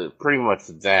 He said pretty much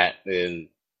that, and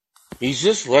he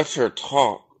just lets her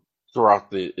talk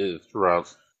throughout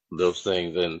those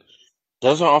things, and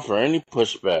doesn't offer any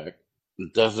pushback.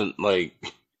 Doesn't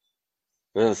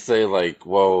doesn't say like,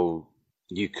 well,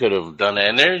 you could have done that.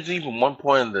 And there's even one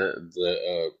point in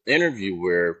the interview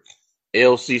where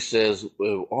AOC says,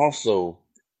 well, also,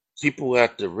 people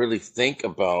have to really think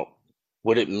about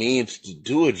what it means to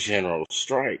do a general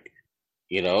strike,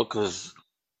 because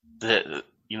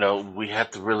we have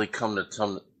to really come to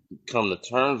terms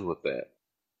with that.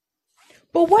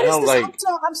 But what And is I'm this? like,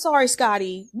 I'm sorry,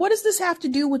 Scotty. What does this have to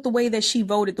do with the way that she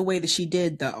voted the way that she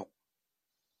did, though?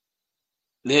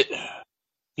 it,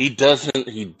 he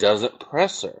doesn't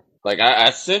press her. Like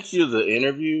I sent you the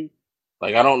interview.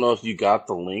 Like I don't know if you got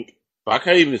the link, but I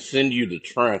can't even send you the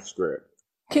transcript.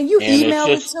 Can you And it's email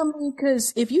it just to me?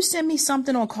 Because if you send me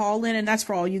something on Callin, and that's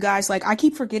for all you guys, like I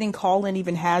keep forgetting Callin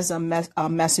even has a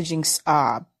messaging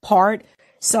part.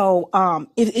 So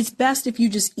it's best if you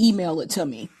just email it to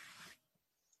me.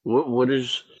 what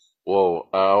is. Well,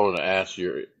 I want to ask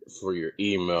for your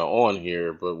email on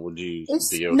here, but would you It's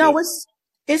be able to? no,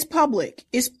 it's public.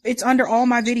 It's under all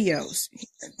my videos.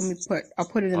 I'll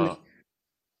put it in the. Uh,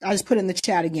 I just put it in the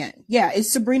chat again. Yeah,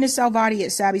 it's Sabrina Salvati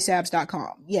at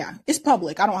SabbySabs.com. Yeah, it's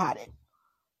public. I don't hide it.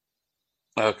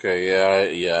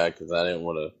 okay, yeah, because I didn't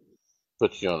want to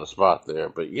put you on the spot there,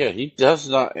 but yeah, he does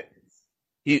not.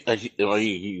 He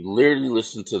literally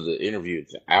listened to the interview.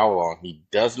 It's an hour long. He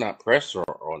does not press her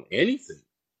on anything.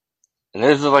 And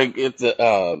there's like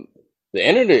the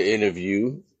end of the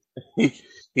interview. He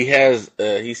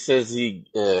he says he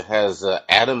has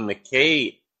Adam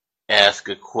McKay ask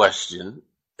a question,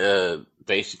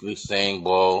 basically saying,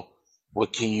 "Well,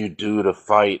 what can you do to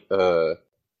fight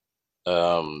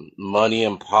money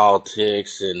in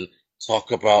politics and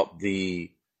talk about the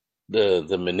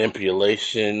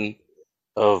manipulation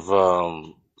of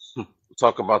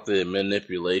talk about the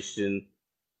manipulation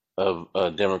of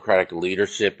Democratic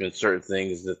leadership and certain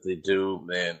things that they do."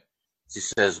 And she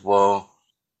says, "Well,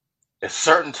 at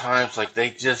certain times, like they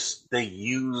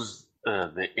use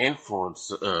the influence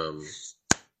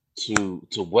to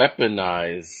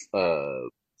weaponize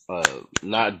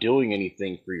not doing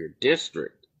anything for your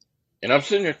district." And I'm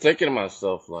sitting there thinking to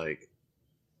myself, like,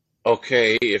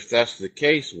 okay, if that's the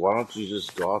case, why don't you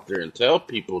just go out there and tell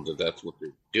people that that's what they're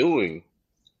doing,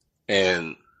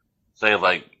 and say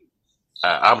like,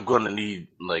 I'm going to need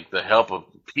like the help of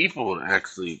people to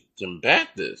actually combat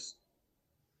this.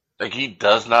 Like he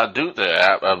does not do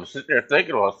that. I'm sitting there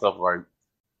thinking to myself, like,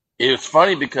 it's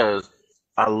funny because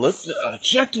I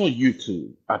checked on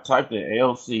YouTube. I typed in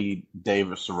ALC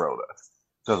David Sirota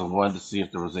because I wanted to see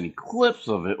if there was any clips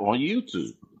of it on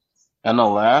YouTube. And the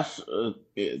last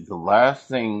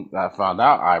thing I found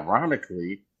out,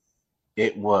 ironically,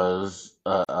 it was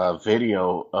a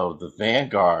video of the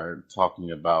Vanguard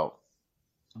talking about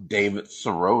David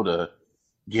Sirota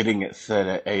getting it set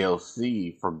at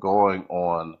AOC for going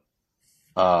on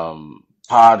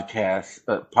Pod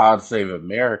Save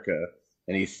America,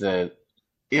 and he said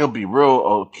it'll be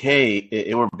real okay.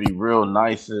 It would be real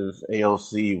nice if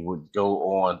AOC would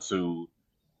go on to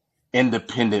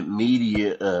independent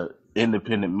media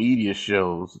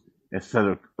shows instead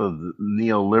of the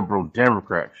neoliberal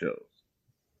Democrat shows,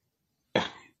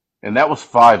 and that was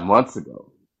 5 months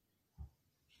ago.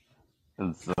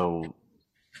 And so,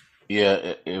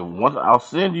 yeah, and once I'll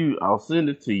send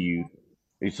it to you,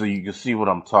 so you can see what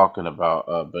I'm talking about.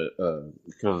 But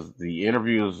because the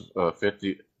interview is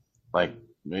 50, like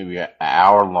maybe an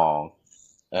hour long.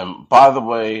 And by the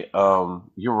way,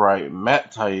 you're right.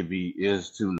 Matt Taibbi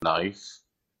is too nice.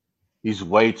 He's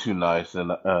way too nice,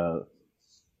 and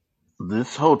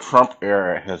this whole Trump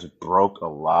era has broke a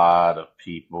lot of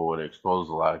people and exposed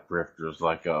a lot of grifters.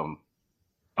 Like, I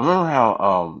remember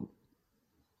how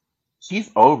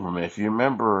Keith Olbermann, if you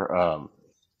remember,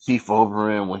 Keith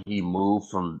Olbermann when he moved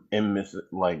from MS,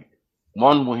 like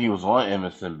one when he was on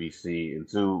MSNBC, and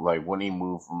two like when he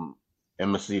moved from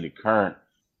MSC to Current,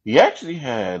 he actually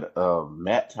had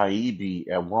Matt Taibbi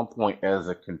at one point as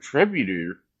a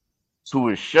contributor to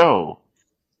his show,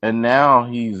 and now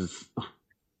he's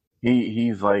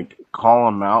like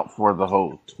calling him out for the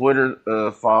whole Twitter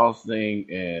files thing,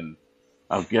 and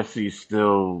I guess he's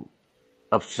still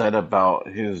upset about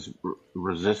his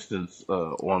resistance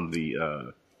on the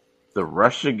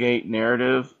RussiaGate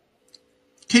narrative.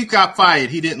 Keith got fired.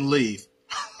 He didn't leave.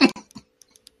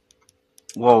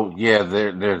 Well, yeah,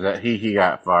 there's that he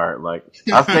got fired. Like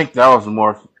I think that was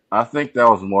more. I think that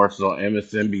was more so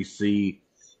MSNBC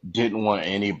didn't want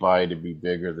anybody to be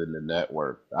bigger than the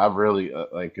network. I really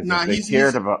like because Nah, if they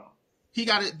cared about. he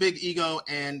got a big ego,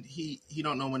 and he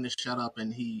don't know when to shut up,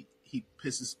 and he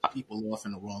pisses people off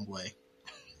in the wrong way.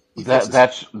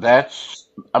 That's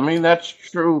I mean that's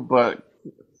true, but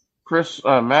Chris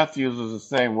Matthews is the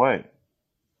same way.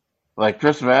 Like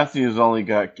Chris Matthews only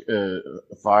got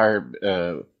fired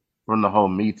from the whole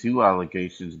Me Too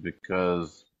allegations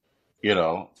because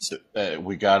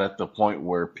we got at the point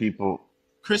where people.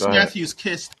 Chris Go ahead. Matthews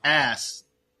kissed ass.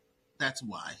 That's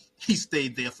why he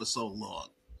stayed there for so long.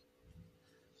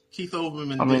 Keith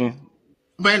Olbermann I didn't. mean,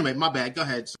 But anyway, my bad. Go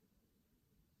ahead.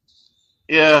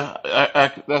 yeah,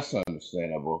 that's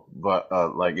understandable. But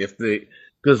like if they,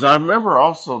 because I remember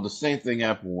also the same thing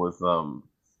happened with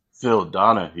Phil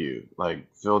Donahue. Like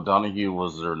Phil Donahue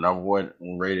was their number one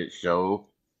rated show,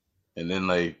 and then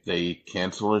they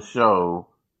cancel a show,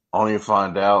 only to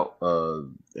find out a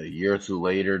year or two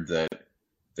later that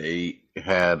they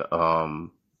had a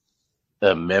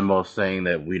memo saying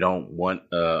that we don't want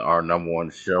our number one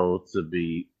show to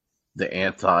be the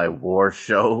anti-war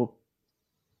show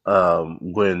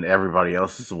when everybody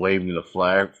else is waving the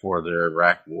flag for the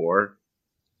Iraq War.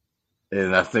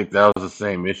 And I think that was the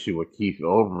same issue with Keith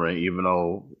Olbermann, even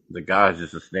though the guy's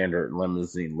just a standard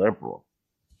limousine liberal.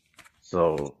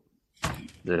 So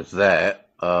there's that.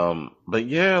 But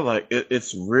yeah, like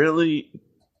it's really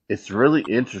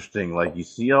interesting. Like you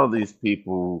see all these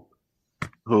people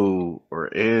who are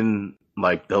in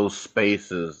like those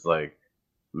spaces, like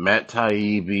Matt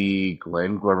Taibbi,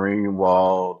 Glenn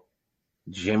Greenwald,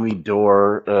 Jimmy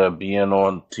Dore being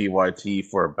on TYT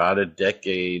for about a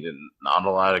decade and not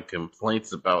a lot of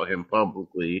complaints about him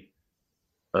publicly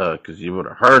because you would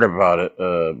have heard about it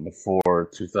before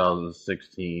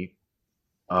 2016.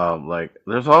 Like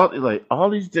there's all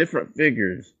these different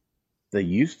figures that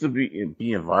used to be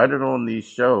invited on these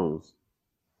shows,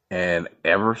 and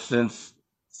ever since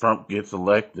Trump gets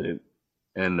elected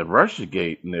and the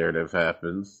Russiagate narrative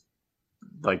happens,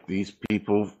 like these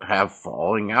people have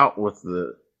falling out with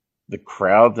the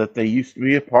crowd that they used to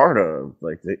be a part of.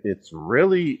 Like it's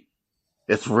really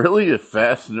a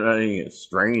fascinating and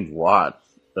strange watch.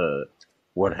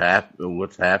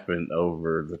 What's happened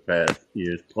over the past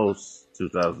years post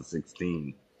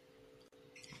 2016.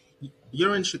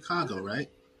 You're in Chicago, right?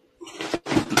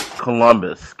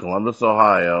 Columbus,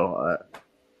 Ohio.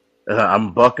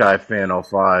 I'm Buckeye fan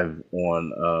 05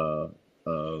 on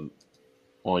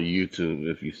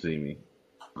YouTube if you see me.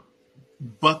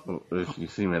 If you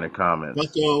see me in the comments.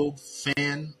 Bucko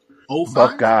fan 05?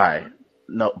 Buckeye.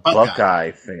 No,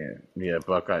 Buckeye fan. Yeah,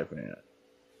 Buckeye fan.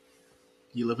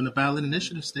 You live in the ballot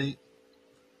initiative state.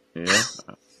 Yeah.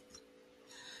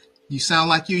 You sound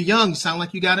like you're young. You sound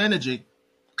like you got energy.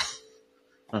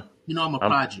 You know I'm a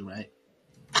prodigy, right?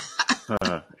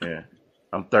 Yeah.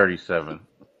 I'm 37,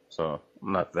 so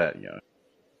I'm not that young.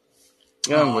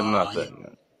 Young, but not that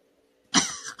young.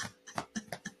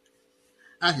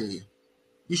 I hear you.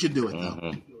 You should do it though.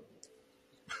 Mm-hmm.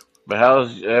 But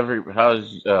how's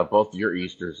both your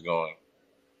Easters going?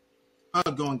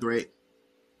 Going great.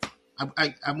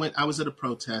 I was at a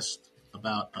protest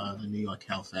about the New York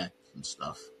Health Act and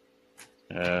stuff.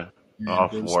 Yeah, And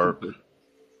off work.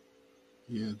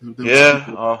 Yeah,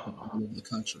 Yeah, all over the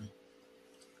country.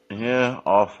 Yeah,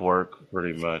 off work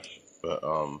pretty much. But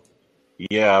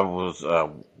yeah, I was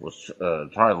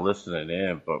trying to listen it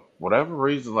in, but whatever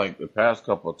reason, like the past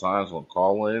couple of times when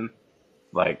call in,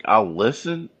 like I'll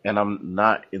listen and I'm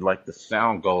not like the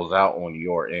sound goes out on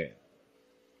your end.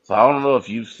 So I don't know if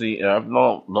you've seen, I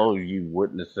don't know if you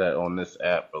witnessed that on this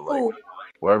app, but like Who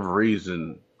whatever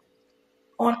reason,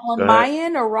 on go my ahead.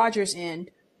 end or Roger's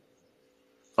end?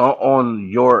 On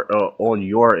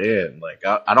your end, like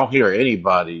I don't hear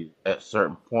anybody at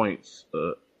certain points.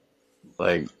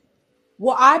 Like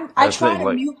Well, I I try think to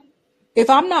like mute if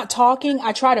I'm not talking.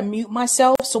 I try to mute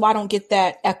myself so I don't get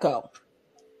that echo.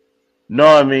 no,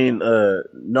 I mean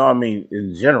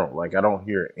in general. Like I don't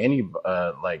hear any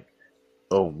like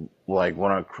like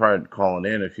when I tried calling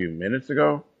in a few minutes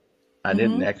ago, I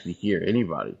didn't Mm-hmm. actually hear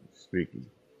anybody speaking.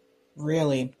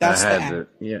 Really, I that's the had app. to,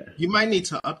 yeah. You might need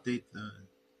to update the.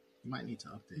 You might need to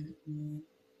update it.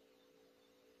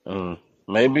 Mm,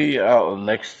 maybe I'll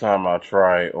next time I'll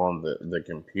try on the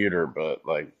computer, but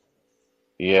like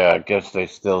yeah, I guess they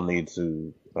still need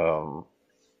to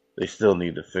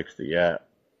fix the app.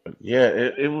 But yeah,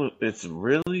 it's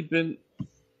really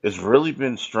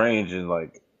been strange and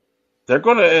like they're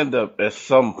gonna end up at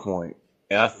some point,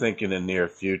 and I think in the near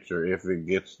future if it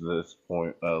gets to this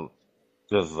point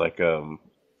because like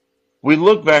we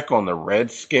look back on the Red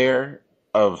Scare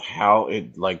of how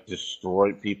it like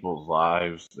destroyed people's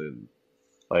lives and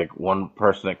like one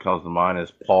person that comes to mind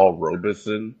is Paul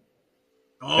Robeson.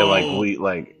 And like Oh, we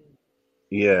like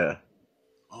yeah,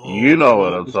 you oh, know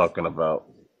what Paul. I'm talking about.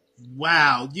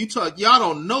 Wow, y'all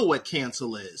don't know what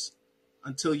cancel is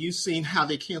until you seen how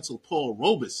they canceled Paul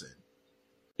Robeson.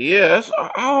 Yes,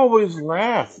 I always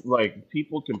laugh. Like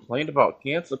people complain about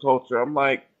cancel culture. I'm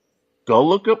like, go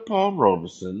look up Paul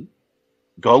Robeson.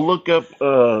 Go look up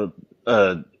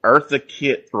Eartha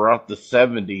Kitt throughout the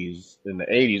 '70s and the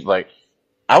 '80s. Like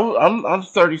I'm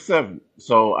 37,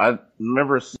 so I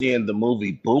remember seeing the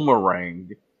movie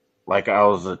Boomerang. Like I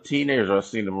was a teenager, I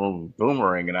seen the movie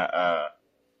Boomerang, and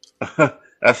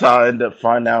that's how I ended up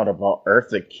finding out about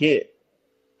Eartha Kitt.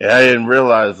 And I didn't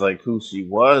realize like who she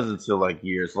was until like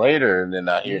years later, and then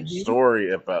Mm-hmm.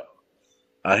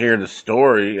 I hear the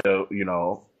story of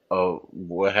of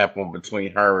what happened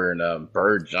between her and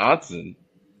Bird Johnson,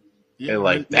 Yeah, and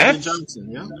like Lyndon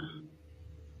Johnson.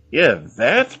 Yeah,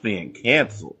 that's being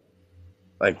canceled.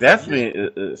 Like that's yeah.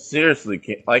 being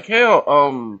seriously like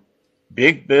hell.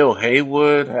 Big Bill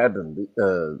Haywood had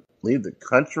to leave the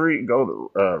country, go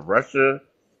to Russia,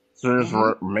 spend his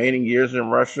Mm-hmm. remaining years in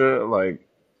Russia. Like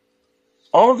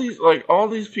all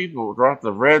these people dropped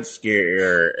the Red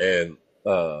Scare and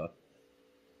uh,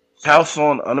 House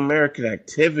on Un-American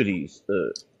Activities.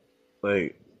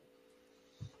 Like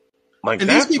And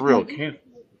that's real. Can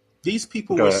these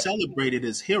people Go were ahead. celebrated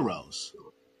as heroes.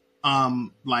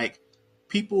 Like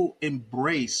people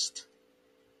embraced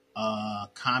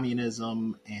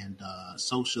communism and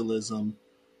socialism.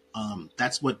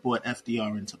 That's what brought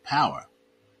FDR into power.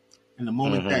 And Hmm.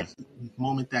 the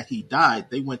moment that he died,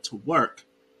 they went to work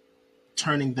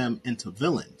turning them into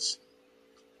villains.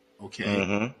 Okay,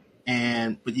 Hmm.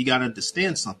 and but you got to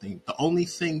understand something. The only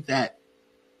thing that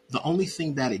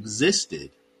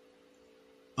existed,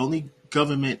 the only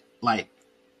government like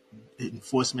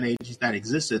enforcement agencies that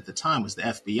existed at the time was the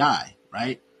FBI,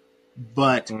 right?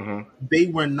 But Hmm. they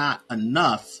were not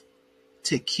enough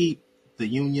to keep the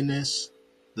Unionists,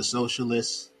 the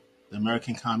Socialists, the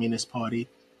American Communist Party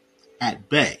at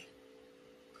bay.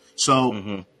 So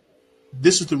Hmm.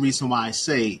 this is the reason why I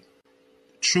say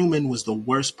Truman was the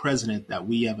worst president that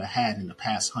we ever had in the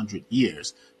past 100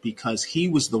 years because he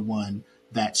was the one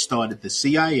that started the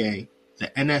CIA, the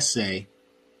NSA,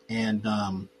 and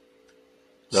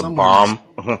The someone else.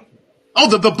 bomb. Oh,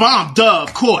 the bomb, duh,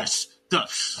 of course. Duh.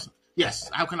 Yes,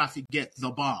 how can I forget the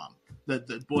bomb?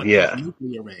 The brought the Yeah.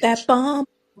 nuclear That age. bomb,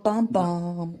 bomb, Yeah.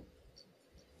 bomb.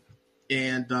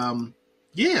 And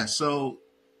yeah, so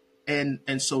and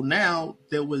so now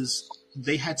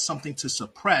they had something to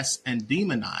suppress and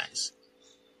demonize.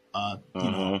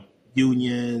 You know, Hmm.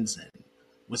 unions and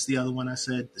what's the other one I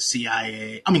said? The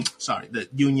CIA. I mean, sorry, the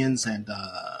unions and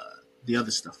the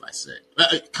other stuff I said,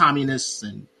 communists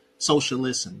and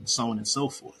socialists and so on and so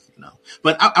forth. You know,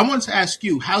 but I wanted to ask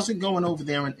you, how's it going over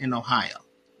there in Ohio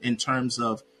in terms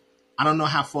of I don't know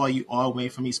how far you are away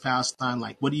from East Palestine.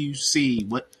 Like, what do you see?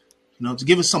 What to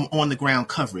give us some on the ground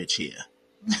coverage here.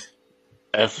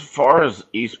 As far as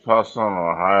East Palestine,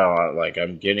 Ohio,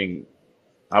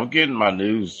 I'm getting my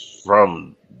news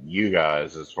from you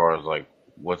guys as far as like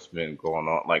what's been going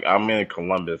on. Like I'm in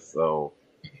Columbus, so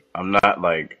I'm not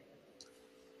like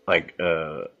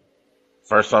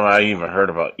first time I even heard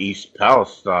about East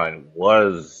Palestine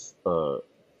was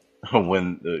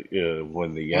when the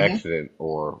Mm-hmm. accident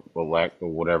or lack or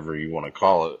whatever you want to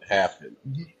call it happened.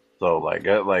 Mm-hmm. So like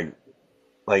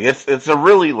it's a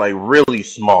really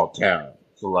small town.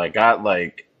 So like I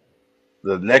like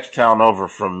the next town over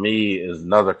from me is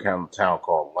another kind of town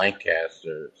called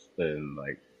Lancaster, and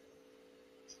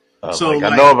So like I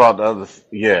like, know about the other.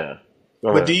 Yeah,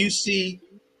 go but do ahead. you see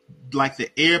like the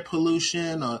air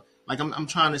pollution, or like I'm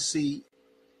trying to see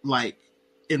like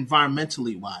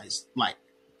environmentally wise, like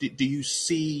do you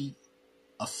see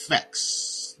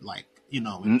effects like in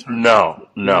terms of No,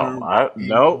 no, water, I anything?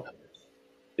 no.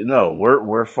 No,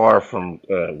 we're far from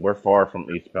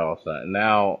East Palestine.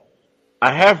 Now,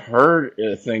 I have heard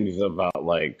things about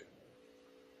like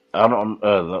I don't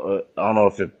know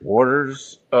if it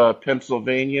borders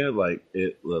Pennsylvania, like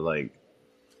it like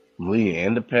Lee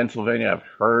into Pennsylvania. I've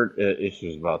heard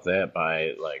issues about that, but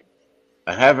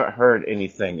I haven't heard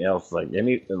anything else like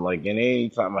any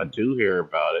time I do hear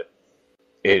about it,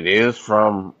 it is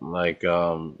from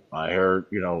I heard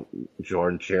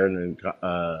Jordan Sheridan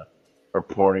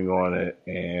reporting on it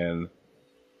and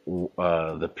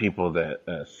the people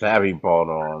that Savvy bought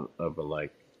on,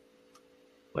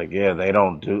 but yeah, they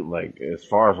don't do like as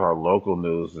far as our local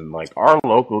news and like our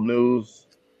local news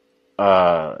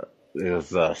uh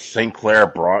is Sinclair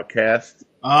broadcast.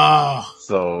 Oh,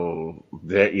 So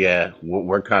that yeah,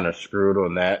 we're kind of screwed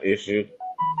on that issue.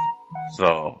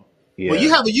 So well, you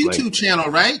yeah, have a like YouTube channel,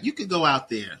 right? You could go out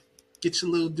there, get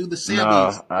your little do nah, the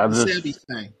Savvy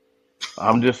thing.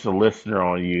 I'm just a listener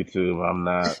on YouTube. I'm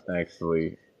not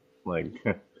actually like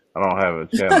I don't have a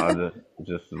channel. I'm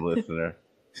just a listener.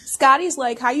 Scotty's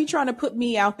like, how you trying to put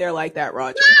me out there like that,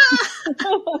 Roger?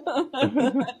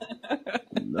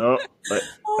 No, but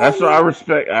Oh that's what I man.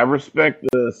 respect. I respect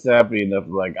the Sappy enough.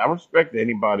 Like I respect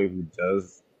anybody who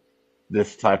does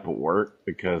this type of work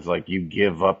because like you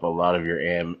give up a lot of your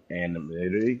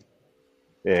anonymity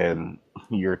and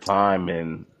your time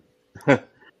and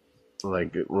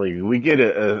like we get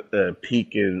a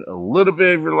peek in a little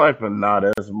bit of your life, but not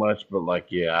as much. But like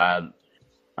yeah,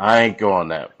 I ain't going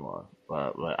that far.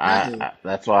 But Hey,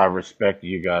 that's why I respect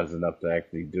you guys enough to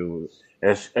actually do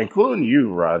it, including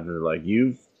you, Roger. Like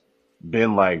you've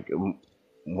been like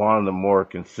one of the more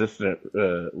consistent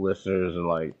listeners, and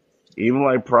like even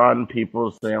like prodding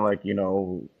people, saying like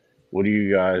what do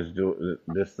you guys do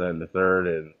this that, and the third,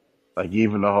 and like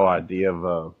even the whole idea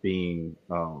of being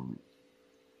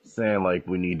saying like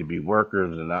we need to be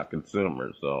workers and not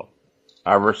consumers. So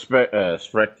I respect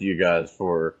you guys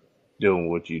for doing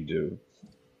what you do.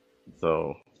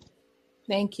 So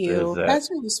Thank there's you. that. That's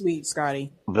really sweet,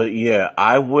 Scotty. But yeah,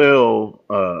 I will.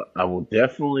 I will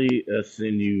definitely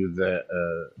send you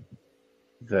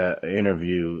that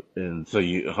interview, and so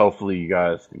you hopefully you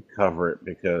guys can cover it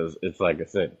because it's like I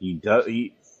said, he does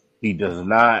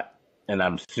not, and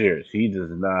I'm serious. He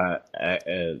does not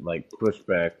like push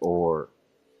back or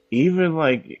even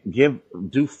like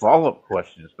do follow up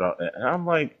questions about it. And I'm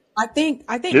like, I think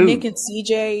Nick dude, and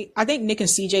CJ, I think Nick and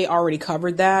CJ already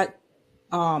covered that.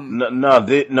 Um, no,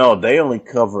 they only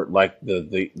covered like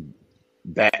the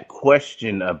that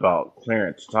question about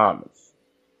Clarence Thomas.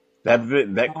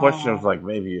 That question was uh, like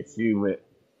maybe a few minutes.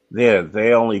 Yeah,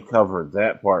 they only covered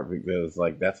that part because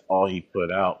like that's all he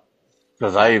put out.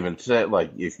 Because I even said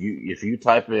like if you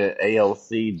type in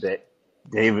AOC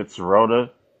David Sirota,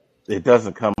 it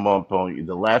doesn't come up on you.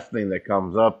 The last thing that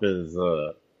comes up is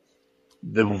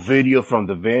the video from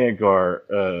the Vanguard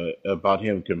about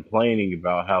him complaining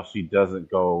about how she doesn't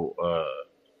go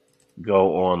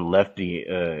on lefty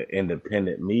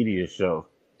independent media show.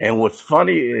 And what's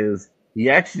funny is he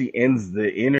actually ends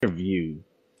the interview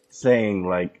saying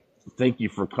like, "Thank you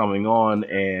for coming on."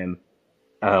 And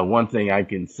one thing I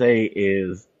can say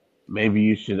is maybe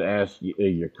you should ask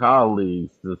your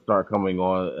colleagues to start coming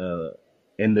on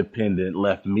independent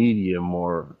left media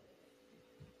more.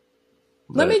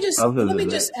 But other let me than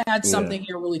that, just add yeah. something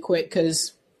here really quick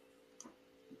because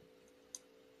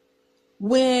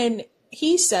when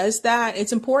he says that,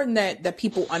 it's important that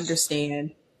people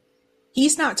understand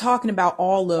he's not talking about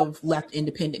all of left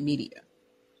independent media.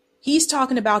 He's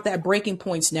talking about that Breaking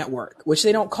Points network, which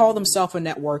they don't call themselves a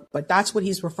network, but that's what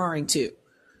he's referring to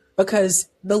because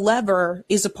the lever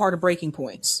is a part of Breaking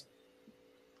Points.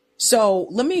 So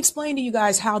let me explain to you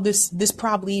guys how this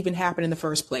probably even happened in the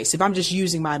first place, if I'm just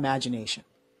using my imagination.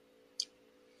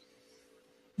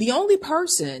 The only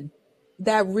person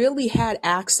that really had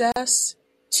access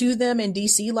to them in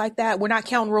DC like that, we're not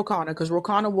counting Rokana because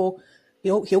Rokana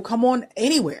he'll come on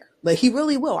anywhere. Like he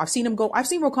really will. I've seen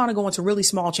Rokana go into really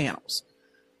small channels.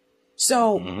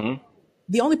 So Hmm.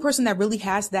 The only person that really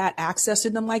has that access to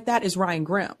them like that is Ryan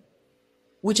Grimm,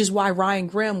 which is why Ryan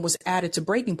Grimm was added to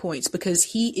Breaking Points, because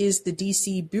he is the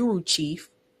DC bureau chief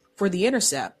for The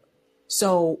Intercept.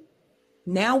 So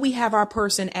now we have our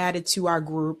person added to our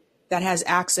group that has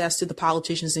access to the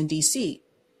politicians in DC.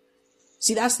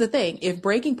 See, that's the thing. If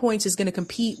Breaking Points is going to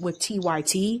compete with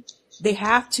TYT, they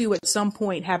have to at some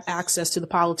point have access to the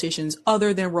politicians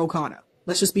other than Ro Khanna.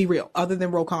 Let's just be real, other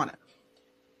than Ro Khanna.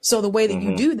 So the way that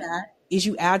you do that is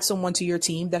you add someone to your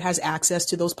team that has access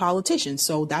to those politicians.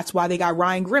 So that's why they got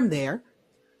Ryan Grimm there.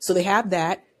 So they have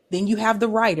that. Then you have the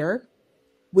writer,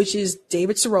 which is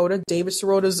David Sirota. David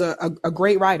Sirota's a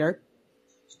great writer.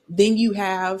 Then you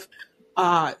have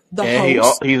the And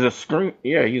host.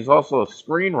 he's also a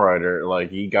screenwriter.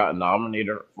 Like, he got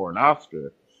nominated for an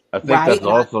Oscar. I think Right. that's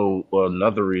also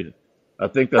another reason. I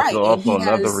think that's Right. And also he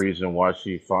another has, reason why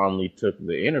she finally took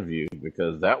the interview,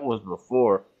 because that was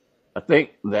before. I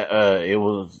think that it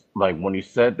was like, when he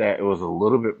said that, it was a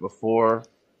little bit before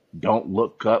Don't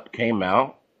Look Up came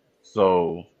out.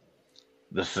 So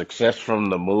the success from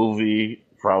the movie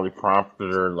probably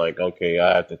prompted her, like, okay,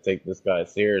 I have to take this guy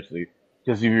seriously.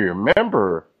 Because if you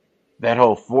remember that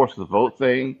whole force the vote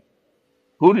thing,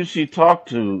 who did she talk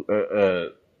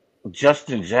to?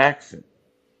 Justin Jackson.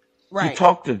 She right.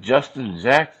 talked to Justin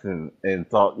Jackson and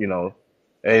thought,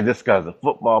 hey, this guy's a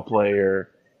football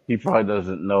player. He probably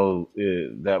doesn't know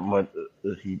that much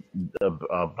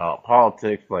about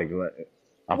politics. Like,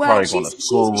 I'm Well, probably going to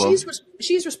school him.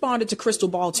 she's responded to Crystal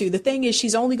Ball too. The thing is,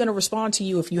 she's only going to respond to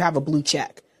you if you have a blue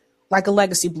check, like a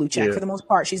legacy blue check. Yeah. For the most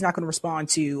part, she's not going to respond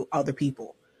to other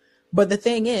people. But the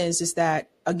thing is that,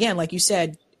 again, like you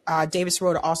said, David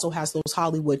Sirota also has those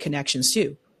Hollywood connections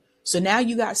too. So now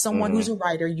you got someone who's a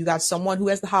writer, you got someone who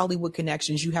has the Hollywood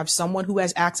connections, you have someone who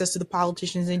has access to the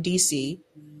politicians in DC,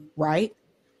 right?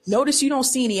 Notice you don't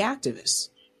see any activists.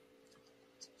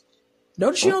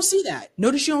 Notice you don't see that.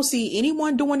 Notice you don't see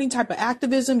anyone doing any type of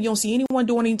activism. You don't see anyone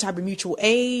doing any type of mutual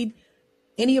aid,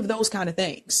 any of those kind of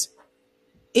things.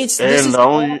 This And is the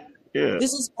only, yeah.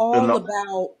 And all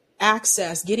about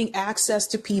access, getting access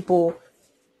to people,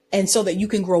 and so that you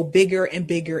can grow bigger and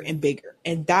bigger and bigger.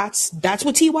 And that's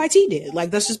what TYT did.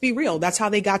 Like, let's just be real. That's how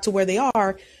they got to where they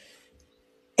are.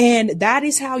 And that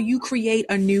is how you create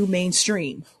a new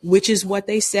mainstream, which is what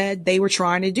they said they were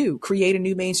trying to do, create a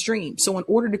new mainstream. So in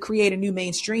order to create a new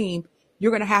mainstream,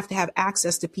 you're going to have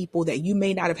access to people that you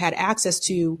may not have had access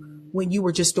to when you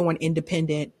were just doing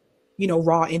independent,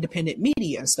 raw independent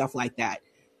media and stuff like that.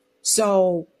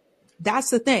 So that's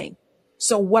the thing.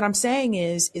 So what I'm saying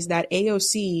is that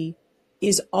AOC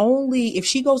is only, if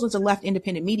she goes into left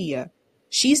independent media,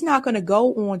 she's not going to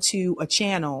go onto a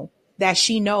channel that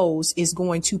she knows is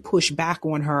going to push back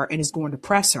on her and is going to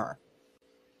press her.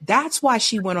 That's why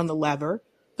she went on the lever,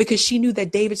 because she knew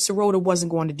that David Sirota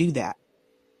wasn't going to do that.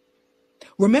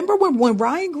 Remember when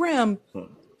Ryan Grimm,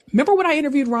 remember when I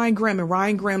interviewed Ryan Grimm, and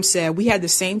Ryan Grimm said, we had the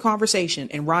same conversation,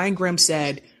 and Ryan Grimm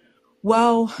said,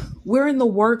 well, we're in the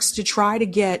works to try to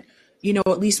get,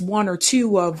 at least one or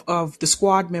two of the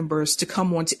squad members to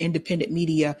come on to independent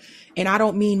media. And I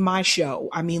don't mean my show.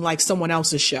 I mean like someone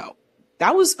else's show.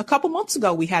 That was a couple months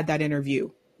ago. We had that interview,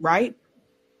 right?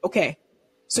 Okay.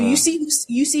 So you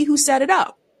see who set it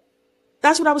up.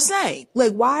 That's what I was saying.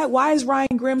 Like, why is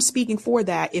Ryan Grimm speaking for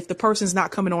that if the person's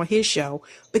not coming on his show?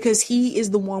 Because he is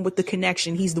the one with the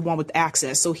connection. He's the one with the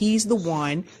access. So he's the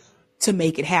one to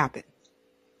make it happen.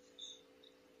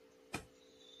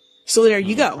 So there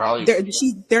you go.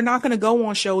 They're not going to go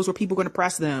on shows where people are going to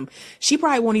press them. She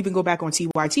probably won't even go back on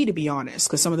TYT, to be honest,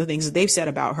 because some of the things that they've said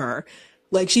about her,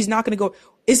 like, she's not going to go.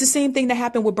 It's the same thing that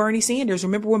happened with Bernie Sanders.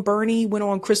 Remember when Bernie went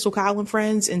on Crystal Kyle and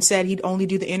Friends and said he'd only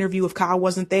do the interview if Kyle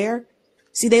wasn't there?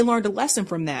 See, they learned a lesson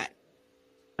from that.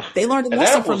 They learned a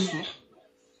lesson from that.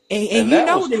 And you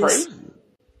know this.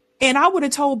 And I would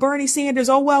have told Bernie Sanders,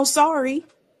 oh, well, sorry.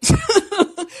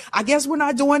 I guess we're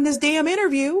not doing this damn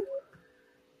interview.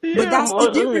 But that's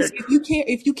the difference.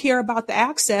 If you care about the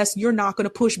access, you're not going to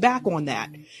push back on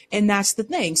that. And that's the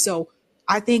thing. So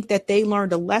I think that they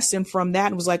learned a lesson from that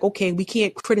and was like, okay, we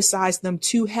can't criticize them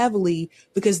too heavily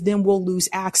because then we'll lose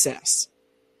access.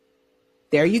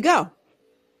 There you go.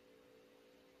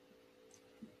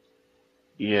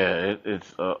 Yeah,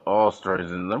 it's all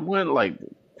stories. And then when, like,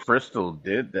 Crystal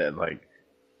did that, like,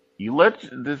 you let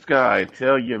this guy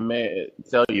tell your man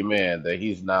that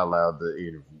he's not allowed to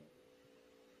interview,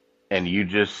 and you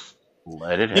just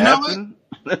let it happen.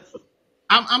 You know what?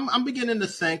 I'm beginning to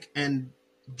think, and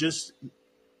just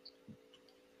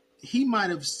she might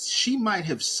have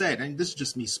said, and this is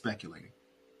just me speculating.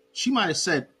 She might have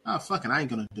said, "Oh, fucking, I ain't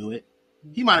gonna do it."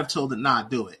 He might have told her, "Nah,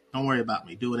 do it. Don't worry about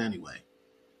me. Do it anyway."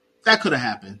 That could have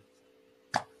happened.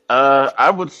 I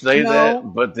would say that, No,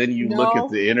 but then you look at no,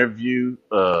 the interview.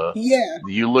 yeah.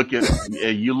 You look at the Oh, I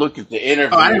didn't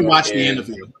interview, watch the and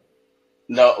interview.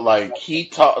 no, like he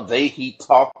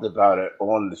talked about it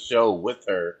on the show with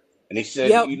her, and he said,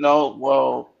 Yep. you know,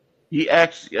 well, he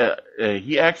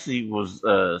actually was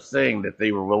saying that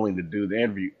they were willing to do the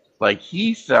interview. Like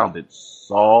he sounded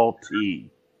salty.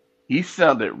 He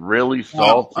sounded really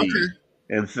Oh, okay. salty,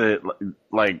 and said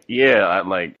like yeah, I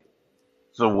like.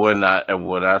 So when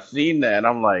I seen that,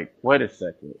 I'm like, wait a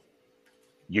second,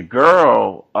 your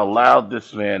girl allowed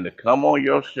this man to come on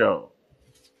your show,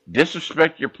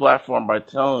 disrespect your platform by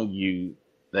telling you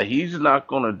that he's not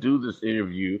going to do this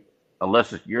interview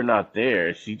unless if you're not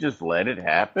there. She just let it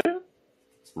happen?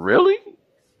 Really?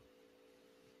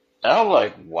 And I'm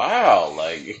like, wow,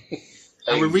 like,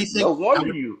 I would like rethink. no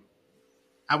wonder you.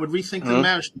 I would rethink the Hmm?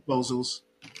 marriage proposals.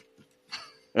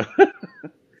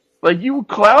 Like you were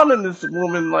clowning this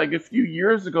woman like a few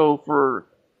years ago for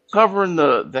covering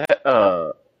that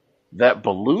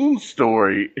balloon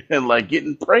story and like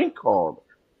getting prank called,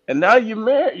 and now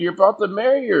you're about to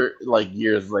marry her like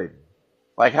years later.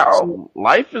 Like So, how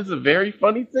life is a very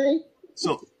funny thing.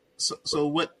 so, so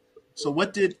what? So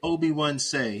what did Obi-Wan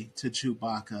say to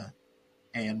Chewbacca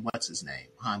and what's his name,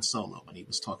 Han Solo, when he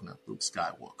was talking to Luke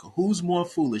Skywalker? Who's more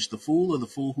foolish, the fool or the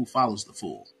fool who follows the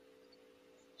fool?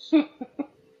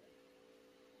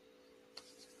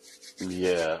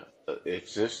 Yeah,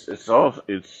 it's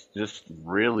just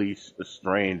really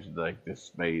strange, like this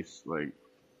space. Like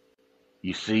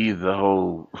you see the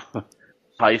whole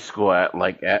high school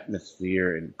like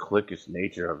atmosphere and cliquish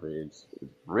nature of it. It's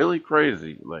really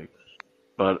crazy. Like,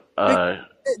 but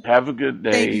have a good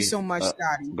Thank you day. so much,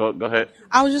 Scotty. Go ahead.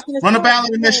 I was just gonna Run a say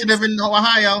ballot because initiative in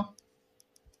Ohio.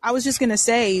 I was just gonna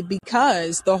say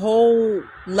because the whole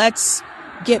let's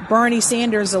get Bernie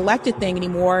Sanders elected thing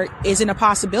anymore isn't a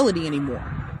possibility anymore.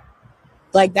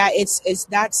 Like that, it's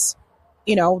that's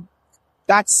you know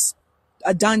that's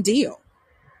a done deal.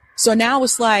 So now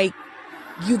it's like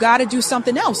you got to do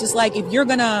something else. It's like if you're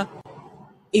gonna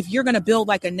build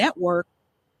like a network,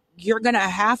 you're gonna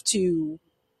have to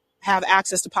have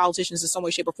access to politicians in some way,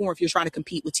 shape, or form if you're trying to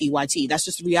compete with TYT. That's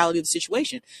just the reality of the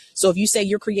situation. So if you say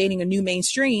you're creating a new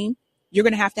mainstream, you're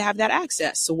going to have that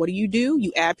access. So what do?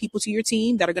 You add people to your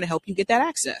team that are going to help you get that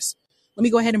access. Let me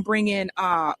go ahead and bring in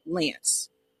Lance.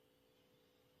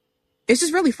 It's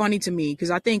just really funny to me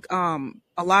because I think a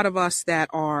lot of us that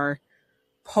are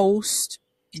post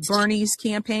Bernie's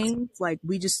campaign, like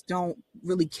we just don't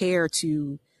really care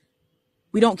to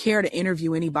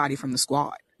interview anybody from the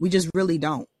squad. We just really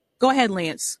don't. Go ahead,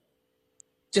 Lance.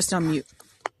 Just unmute.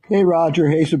 Hey, Roger.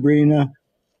 Hey, Sabrina.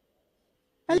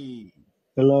 Hey.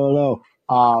 Hello.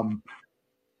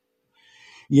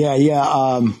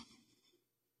 Yeah.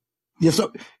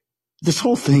 So this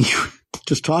whole thing you're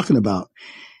just talking about.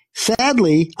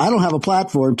 Sadly, I don't have a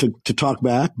platform to talk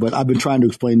back, but I've been trying to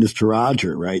explain this to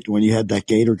Roger, right? When you had that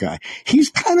Gator guy, he's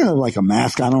kind of like a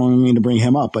mascot. I don't mean to bring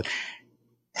him up, but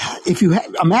if you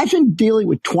imagine dealing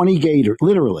with 20 Gators,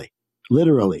 literally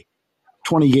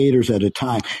 20 Gators at a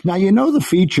time. Now, you know the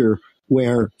feature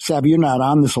where, Sav, you're not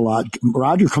on this a lot.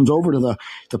 Roger comes over to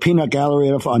the peanut gallery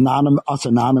of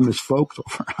anonymous folks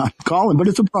over on Colin, but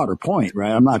it's a broader point,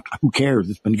 right? Who cares?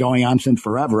 It's been going on since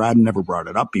forever. I've never brought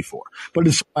it up before, but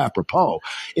it's apropos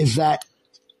is that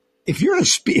if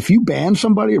you ban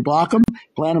somebody or block them,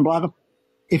 plan and block them,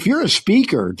 if you're a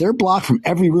speaker, they're blocked from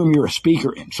every room you're a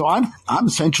speaker in. So I'm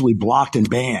essentially blocked and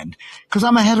banned because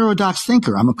I'm a heterodox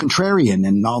thinker. I'm a contrarian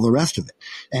and all the rest of it.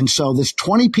 And so there's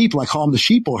 20 people, I call them the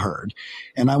sheeple herd.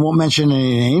 And I won't mention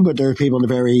any name, but there are people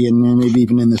and maybe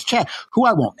even in this chat who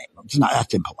I won't name.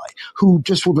 That's impolite. Who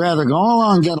just would rather go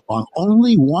along and get along.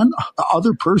 Only one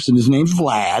other person, his name's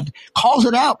Vlad, calls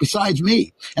it out besides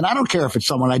me. And I don't care if it's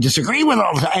someone I disagree with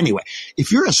all the time. Anyway,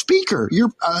 if you're a speaker,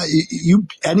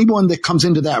 anyone that comes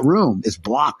into that room is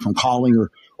blocked from calling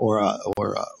or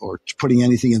putting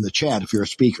anything in the chat if you're a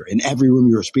speaker in every room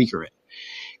you're a speaker in.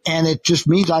 And it just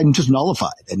means I'm just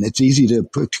nullified. And it's easy to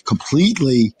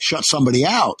completely shut somebody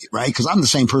out, right? Because I'm the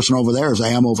same person over there as I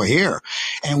am over here.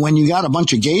 And when you got a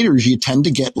bunch of Gators, you tend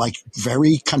to get like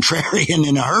very contrarian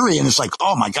in a hurry. And it's like,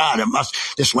 oh my God,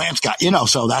 this Lance guy,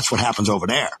 so that's what happens over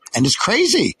there. And it's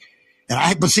crazy.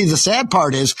 But see, the sad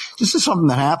part is, this is something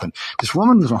that happened. This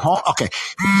woman was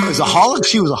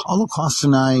she was a Holocaust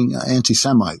denying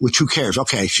anti-Semite, which who cares?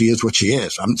 Okay, she is what she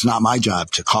is. It's not my job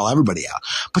to call everybody out.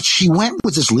 But she went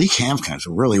with this Lee Camp, kind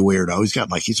of really weirdo.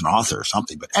 He's an author or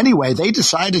something. But anyway, they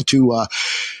decided to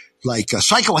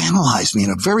psychoanalyzed me in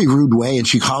a very rude way. And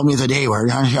she called me the day where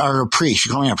or a priest. She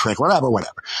called me a prick, whatever.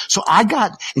 So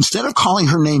instead of calling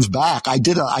her names back, I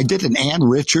did an Ann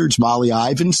Richards, Molly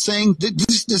Ivins thing.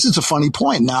 This is a funny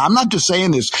point. Now, I'm not just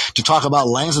saying this to talk about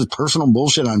Lance's personal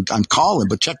bullshit on Colin,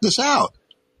 but check this out.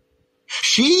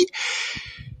 She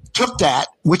took that,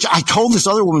 which I told this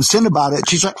other woman, Sin, about it.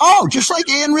 She's like, oh, just like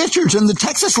Ann Richards and the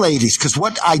Texas ladies. Cause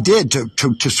what I did to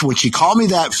when she called me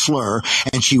that slur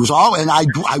and she was and I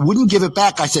wouldn't give it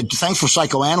back. I said, thanks for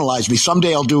psychoanalyzing me.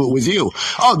 Someday I'll do it with you.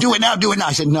 Oh, do it now.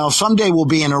 I said, no, someday we'll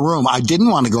be in a room. I didn't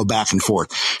want to go back and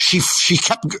forth. She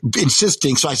kept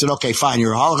insisting. So I said, okay, fine.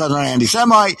 You're a Holocaust and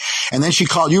anti-Semite. And then she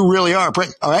called, you really are a prick.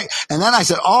 All right. And then I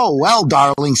said, oh, well,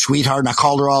 darling, sweetheart. And I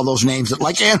called her all those names that,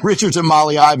 like Ann Richards and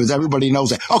Molly Ivins. Everybody knows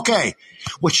that. Okay.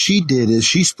 What she did is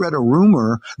she spread a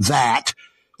rumor that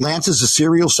Lance is a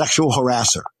serial sexual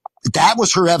harasser. That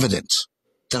was her evidence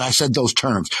that I said those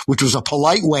terms, which was a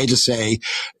polite way to say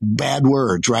bad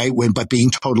words, right? But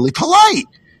being totally polite,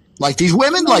 like these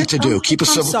women like to do. Keep a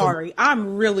civil. I'm sorry.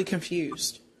 I'm really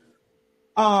confused.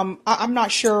 I'm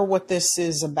not sure what this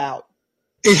is about.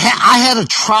 I had a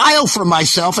trial for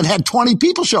myself and had 20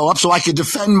 people show up so I could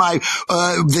defend my,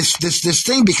 this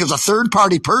thing, because a third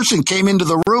party person came into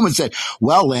the room and said,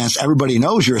 well, Lance, everybody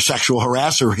knows you're a sexual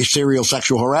harasser, a serial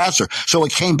sexual harasser. So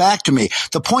it came back to me.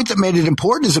 The point that made it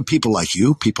important is that people like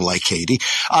you, people like Katie,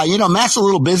 Matt's a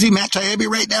little busy, Matt Taibbi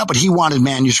right now, but he wanted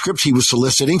manuscripts. He was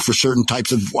soliciting for certain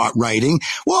types of writing.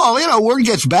 Well, word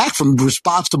gets back from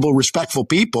responsible, respectful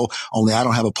people, only I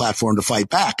don't have a platform to fight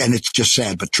back. And it's just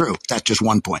sad, but true. That's just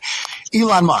one point.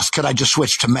 Elon Musk, could I just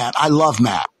switch to Matt? I love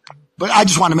Matt, but I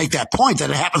just want to make that point that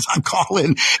it happens on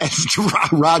call-in, and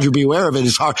Roger, beware of it.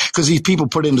 It's hard because these people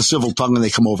put into civil tongue and they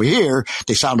come over here,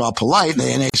 they sound all polite and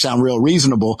they sound real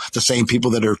reasonable. The same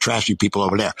people that are trashy people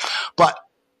over there. But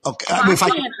okay,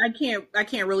 I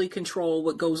can't really control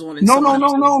what goes on. No.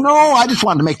 I just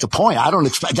wanted to make the point. I don't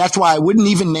expect. That's why I wouldn't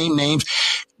even name names.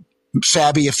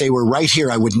 Sabby, if they were right here,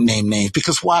 I wouldn't name names,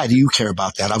 because why do you care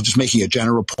about that? I was just making a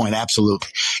general point. Absolutely.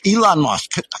 Elon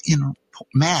Musk,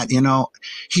 Matt,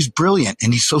 he's brilliant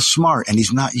and he's so smart and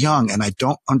he's not young. And I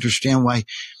don't understand why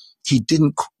he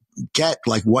didn't get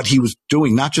like what he was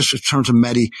doing, not just in terms of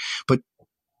Medi, but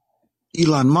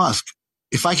Elon Musk.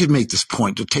 If I could make this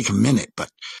point, it'll take a minute, but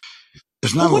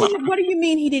there's not a lot. What do you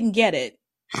mean he didn't get it?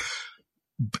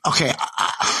 Okay.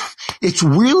 It's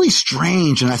really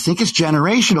strange, and I think it's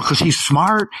generational because he's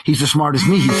smart. He's as smart as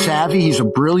me. He's savvy. He's a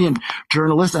brilliant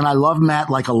journalist, and I love Matt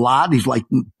like a lot. He's like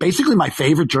basically my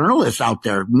favorite journalist out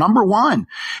there, number one.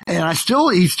 And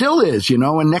he still is,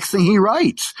 and next thing he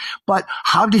writes. But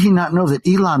how did he not know that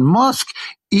Elon Musk,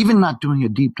 even not doing a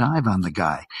deep dive on the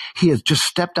guy, he has just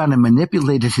stepped on and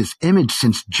manipulated his image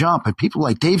since jump. And people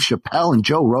like Dave Chappelle and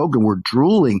Joe Rogan were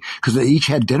drooling because they each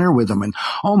had dinner with him. And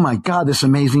oh my God, this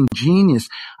amazing genius.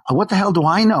 What the hell do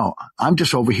I know? I'm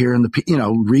just over here in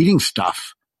the, reading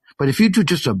stuff. But if you do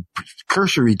just a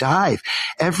cursory dive,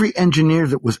 every engineer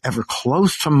that was ever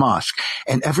close to Musk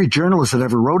and every journalist that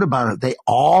ever wrote about it, they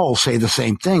all say the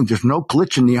same thing. There's no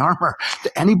glitch in the armor.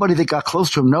 Anybody that got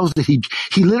close to him knows that he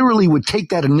literally would take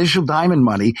that initial diamond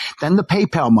money, then the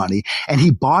PayPal money, and he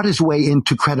bought his way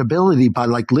into credibility by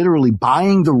like literally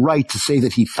buying the right to say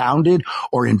that he founded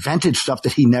or invented stuff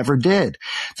that he never did.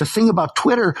 The thing about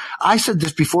Twitter, I said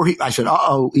this before I said,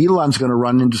 Elon's going to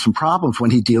run into some problems when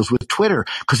he deals with Twitter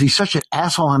because he's such an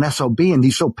asshole and SOB and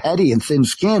he's so petty and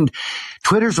thin-skinned.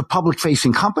 Twitter's a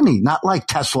public-facing company, not like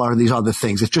Tesla or these other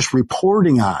things. It's just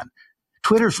reporting on.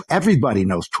 Everybody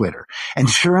knows Twitter. And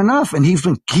sure enough, and he's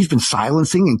been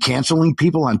silencing and canceling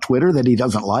people on Twitter that he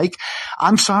doesn't like.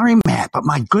 I'm sorry, Matt, but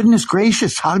my goodness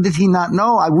gracious, how did he not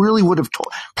know? I really would have told.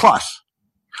 Plus,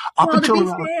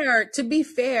 to be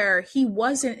fair, he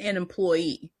wasn't an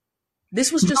employee.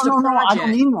 This was just a project. No, I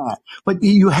don't mean that. But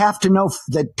you have to know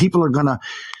that people are going to,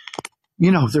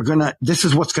 this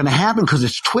is what's going to happen because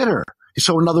it's Twitter.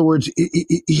 So in other words,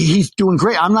 he's doing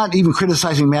great. I'm not even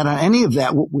criticizing Matt on any of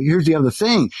that. Here's the other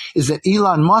thing is that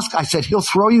Elon Musk, I said, he'll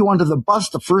throw you under the bus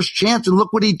the first chance. And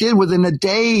look what he did within a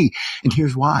day. And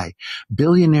here's why.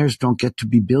 Billionaires don't get to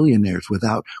be billionaires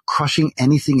without crushing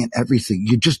anything and everything.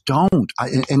 You just don't.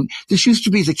 And this used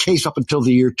to be the case up until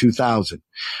the year 2000.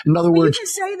 In other words, you can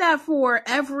say that for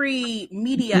every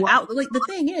media outlet. Like the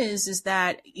thing is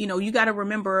that, you got to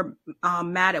remember,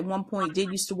 Matt at one point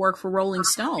used to work for Rolling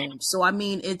Stone. So, I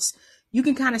mean, you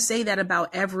can kind of say that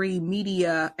about every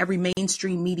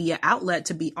mainstream media outlet,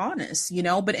 to be honest,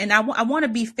 but I want to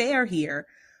be fair here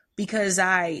because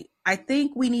I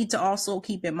think we need to also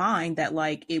keep in mind that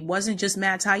like, it wasn't just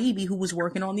Matt Taibbi who was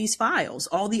working on these files.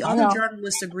 All the other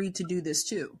journalists agreed to do this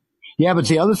too. Yeah, but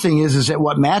the other thing is that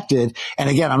what Matt did, and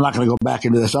again, I'm not going to go back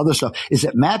into this other stuff, is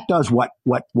that Matt does what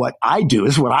I do.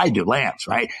 This is what I do, Lance,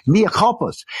 right? Mea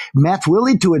culpas. Matt's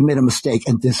willing to admit a mistake,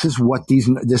 and this is what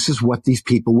these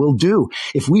people will do.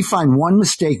 If we find one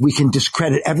mistake, we can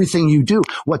discredit everything you do.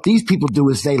 What these people do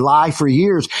is they lie for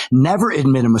years, never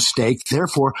admit a mistake,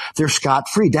 therefore they're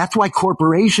scot-free. That's why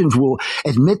corporations will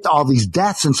admit all these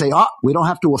deaths and say, we don't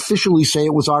have to officially say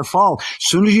it was our fault. As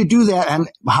soon as you do that, and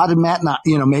how did Matt not,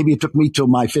 maybe it took me till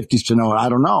my 50s to know it. I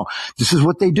don't know. This is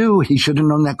what they do. He should have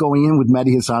known that going in with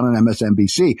Mehdi Hassan and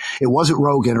MSNBC. It wasn't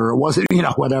Rogan or it wasn't,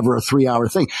 whatever, a 3-hour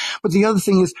thing. But the other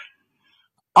thing is,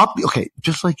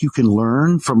 just like you can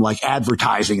learn from like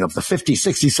advertising of the 50s,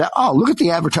 60s, look at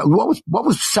the advertising. What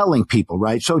was selling people,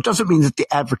 right? So it doesn't mean that the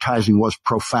advertising was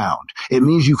profound. It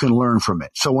means you can learn from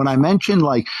it. So when I mentioned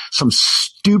like some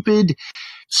stupid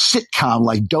sitcom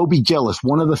like Dobie Gillis,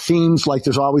 one of the themes, like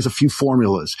there's always a few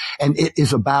formulas, and it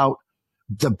is about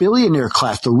the billionaire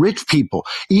class, the rich people.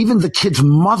 Even the kid's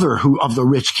mother of the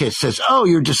rich kid says,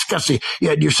 you're disgusting.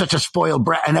 You're such a spoiled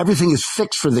brat, and everything is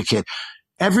fixed for the kid.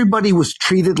 Everybody was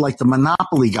treated like the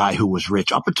Monopoly guy who was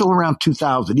rich up until around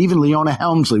 2000. Even Leona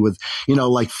Helmsley with,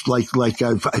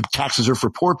 taxes are for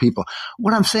poor people.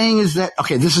 What I'm saying is that,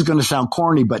 this is going to sound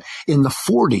corny, but in the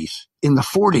 40s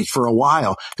for a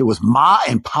while, there was Ma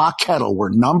and Pa Kettle were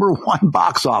number one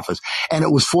box office, and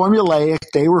it was formulaic.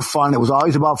 They were fun. It was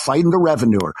always about fighting the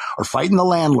revenuer or fighting the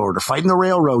landlord or fighting the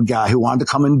railroad guy who wanted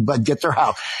to come and get their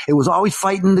house. It was always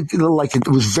fighting it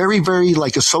was very, very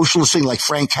like a socialist thing, like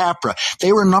Frank Capra.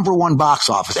 They were number one box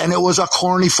office, and it was a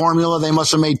corny formula. They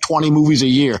must have made 20 movies a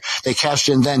year. They cashed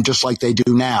in then just like they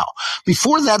do now.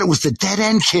 Before that, it was the Dead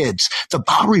End Kids, the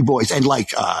Bowery Boys, and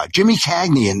Jimmy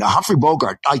Cagney and Humphrey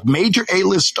Bogart, like major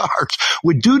A-list stars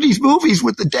would do these movies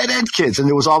with the Dead End Kids. And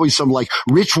there was always some like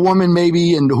rich woman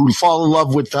maybe and who'd fall in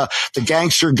love with the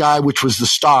gangster guy, which was the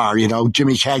star,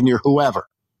 Jimmy Cagney or whoever.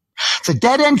 The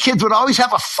Dead End Kids would always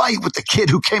have a fight with the kid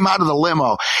who came out of the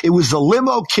limo. It was the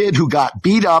limo kid who got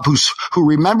beat up, who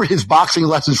remembered his boxing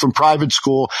lessons from private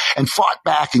school and fought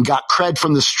back and got cred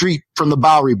from the street, from the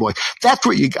Bowery Boys. That's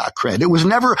where you got cred. It was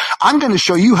never, I'm going to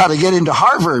show you how to get into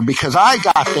Harvard because I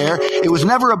got there. It was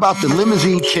never about the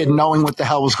limousine kid knowing what the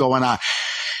hell was going on.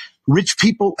 Rich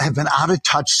people have been out of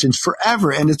touch since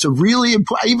forever. And it's a really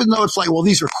important, even though it's like, well,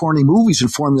 these are corny movies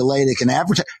and formulaic and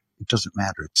advertising. It doesn't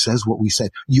matter. It says what we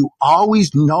said. You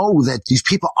always know that these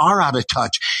people are out of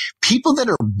touch. People that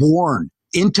are born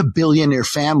into billionaire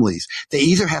families, they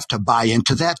either have to buy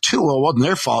into that too. Well, it wasn't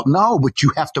their fault. No, but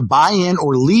you have to buy in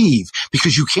or leave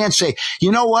because you can't say,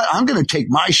 you know what? I'm going to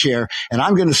take my share and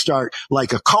I'm going to start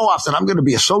like a co-op and I'm going to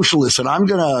be a socialist and I'm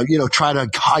going to, try to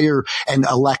hire and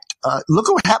elect. Look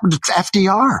at what happened to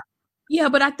FDR. Yeah,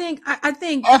 but I think FDR I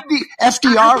think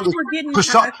we're getting.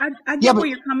 I get where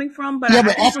you're coming from, but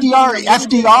but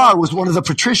FDR was one of the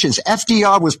patricians.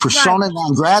 FDR was persona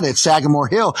non grata at Sagamore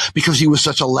Hill because he was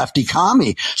such a lefty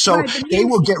commie. So they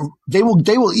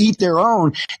will eat their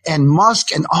own. And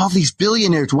Musk and all these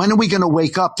billionaires, when are we going to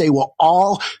wake up? They will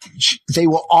all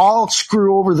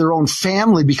screw over their own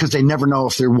family because they never know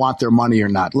if they want their money or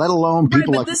not. Let alone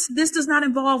people like this. This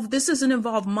doesn't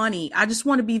involve money. I just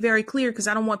want to be very clear because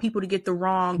I don't want people to get the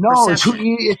wrong perception.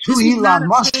 It's who Elon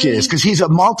Musk is because he's a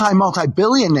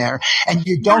multi-billionaire and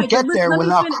you don't get there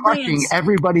without crushing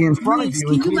everybody in front of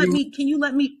you. Can you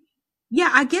let me?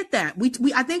 Yeah, I get that.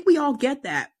 I think we all get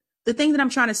that. The thing that I'm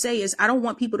trying to say is I don't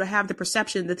want people to have the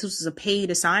perception that this was a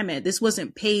paid assignment. This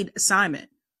wasn't paid assignment.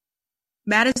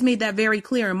 Matt has made that very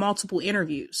clear in multiple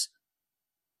interviews,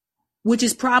 which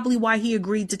is probably why he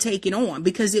agreed to take it on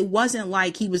because it wasn't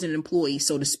like he was an employee,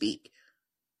 so to speak.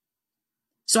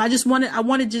 So I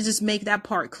wanted to just make that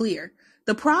part clear.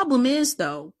 The problem is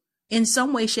though, in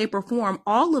some way, shape or form,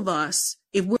 all of us,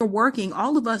 if we're working,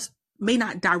 all of us may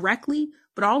not directly,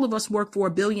 but all of us work for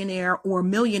a billionaire or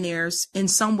millionaires in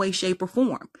some way, shape or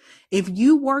form. If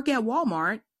you work at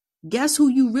Walmart, guess who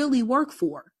you really work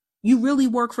for? You really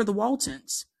work for the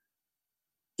Waltons.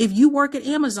 If you work at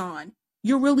Amazon,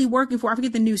 you're really working for, I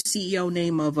forget the new CEO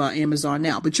name of Amazon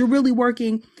now, but you're really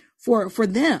working for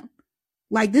them.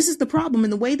 Like, this is the problem.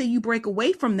 And the way that you break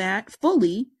away from that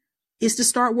fully is to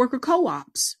start worker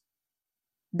co-ops.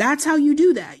 That's how you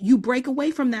do that. You break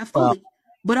away from that fully.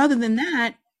 But other than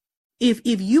that, if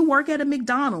you work at a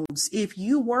McDonald's, if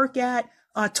you work at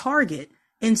a Target,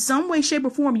 in some way, shape or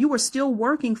form, you are still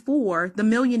working for the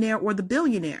millionaire or the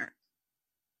billionaire.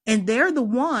 And they're the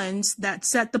ones that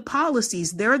set the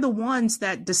policies. They're the ones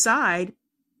that decide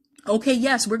Okay,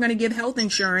 yes, we're going to give health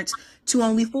insurance to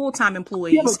only full-time Yeah,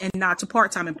 employees but and not to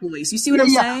part-time employees. You see what yeah, I'm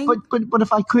yeah. saying? But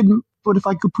if I couldn't, but if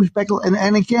I could push back,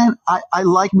 and again, I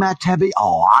like Matt Taibbi a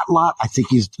lot. I think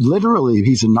he's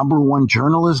a number one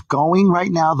journalist going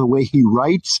right now. The way he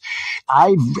writes,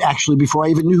 I've actually, before I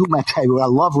even knew who Matt Taibbi was, I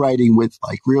love writing with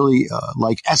like really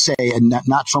like essay and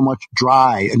not so much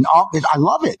dry, and I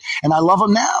love it, and I love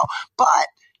him now, but.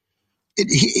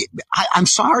 I'm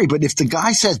sorry, but if the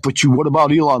guy says, but what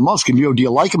about Elon Musk? And, do you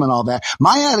like him and all that?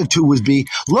 My attitude would be,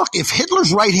 look, if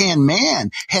Hitler's right-hand man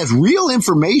has real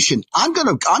information, I'm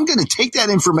going to take that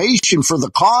information for the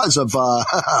cause of,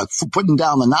 for putting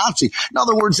down the Nazi. In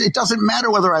other words, it doesn't matter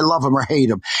whether I love him or hate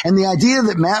him. And the idea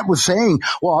that Matt was saying,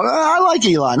 well, I like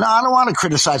Elon. No, I don't want to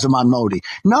criticize him on Modi.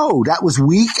 No, that was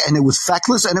weak and it was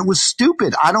feckless and it was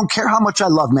stupid. I don't care how much I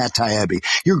love Matt Taibbi.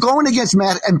 You're going against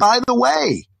Matt. And by the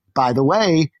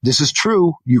way, this is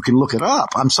true. You can look it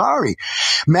up. I'm sorry.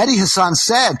 Mehdi Hassan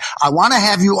said, I want to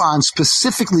have you on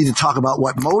specifically to talk about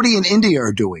what Modi and India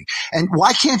are doing. And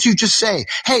why can't you just say,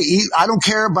 hey, I don't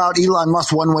care about Elon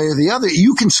Musk one way or the other.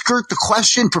 You can skirt the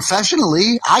question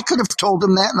professionally. I could have told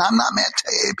him that, and I'm not Matt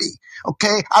Taibbi.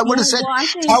 Okay? I would have said, Well,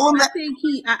 tell him I that. think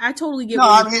I totally get No,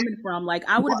 where I you're mean, coming from. Like,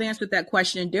 I would have answered that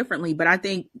question differently, but I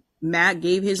think Matt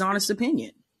gave his honest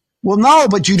opinion. well, no,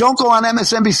 but you don't go on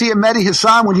MSNBC and Mehdi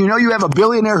Hassan when you know you have a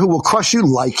billionaire who will crush you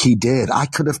like he did. I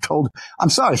could have told, I'm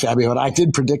sorry, Fabi, but I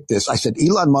did predict this. I said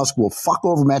Elon Musk will fuck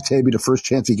over Matt Taibbi the first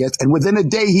chance he gets. And within a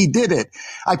day, he did it.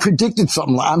 I predicted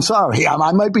something. I'm sorry.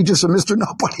 I might be just a Mr.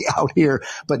 Nobody out here,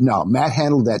 but no, Matt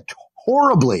handled that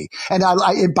horribly. And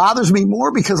it bothers me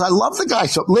more because I love the guy.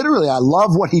 So literally, I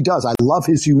love what he does. I love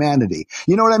his humanity.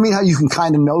 You know what I mean? How you can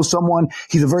kind of know someone.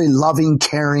 He's a very loving,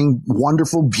 caring,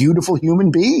 wonderful, beautiful human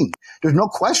being. There's no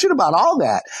question about all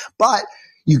that. But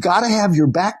you got to have your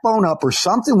backbone up or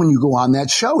something when you go on that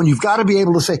show. And you've got to be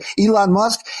able to say, Elon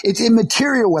Musk, it's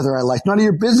immaterial whether I like, none of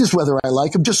your business whether I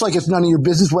like him, just like it's none of your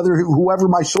business whether whoever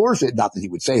my source is. Not that he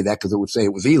would say that because it would say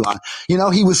it was Elon. You know,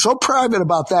 he was so private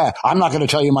about that. I'm not going to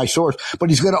tell you my source,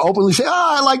 but he's going to openly say,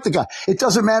 I like the guy. It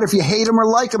doesn't matter if you hate him or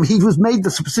like him. He was made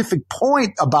the specific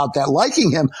point about that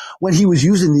liking him when he was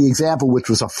using the example, which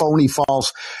was a phony,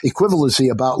 false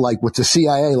equivalency about like with the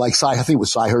CIA, like I think it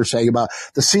was Cy Hurst saying about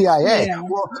the CIA. Yeah.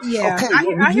 Well, Yeah. okay.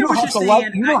 I hear what you're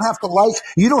saying. You don't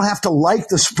have to like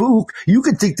the spook. You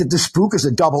could think that the spook is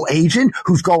a double agent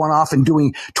who's going off and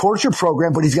doing torture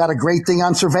program, but he's got a great thing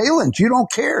on surveillance. You don't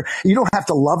care. You don't have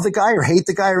to love the guy or hate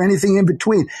the guy or anything in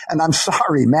between. And I'm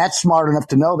sorry, Matt's smart enough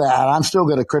to know that. I'm still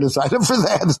going to criticize him for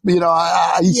that. You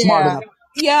know, he's smart enough.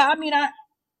 Yeah. I mean,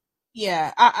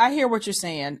 I hear what you're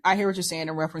saying. I hear what you're saying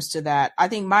in reference to that. I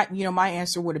think my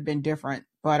answer would have been different,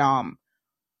 but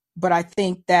I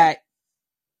think that,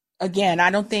 again, I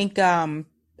don't think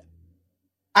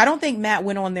Matt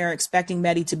went on there expecting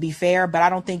Mehdi to be fair, but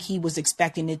I don't think he was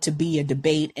expecting it to be a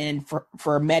debate and for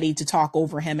Mehdi to talk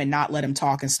over him and not let him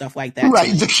talk and stuff like that.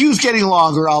 Right. The queue's getting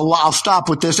longer. I'll stop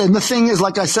with this. And the thing is,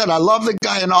 like I said, I love the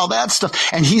guy and all that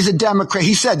stuff. And he's a Democrat.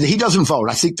 He said that he doesn't vote.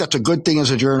 I think that's a good thing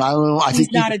as a journalist.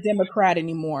 He's not a Democrat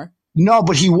anymore. No,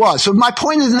 but he was. So my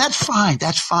point is, and that's fine.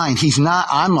 That's fine. He's not.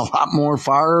 I'm a lot more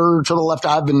far to the left.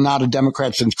 I've been not a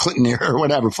Democrat since Clinton era or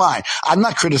whatever. Fine. I'm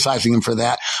not criticizing him for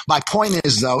that. My point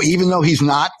is, though, even though he's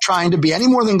not trying to be any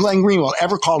more than Glenn Greenwald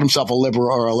ever called himself a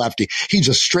liberal or a lefty, he's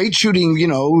a straight shooting,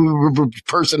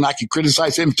 person. I could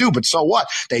criticize him too, but so what?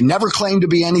 They never claim to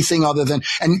be anything other than,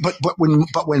 but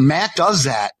when Matt does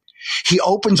that, he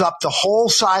opens up the whole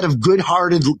side of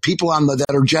good-hearted people that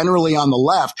are generally on the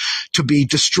left to be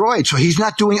destroyed. So he's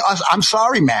not doing us. I'm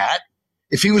sorry, Matt.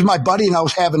 If he was my buddy and I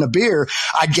was having a beer,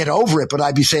 I'd get over it, but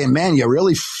I'd be saying, man, you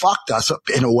really fucked us up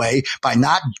in a way by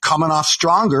not coming off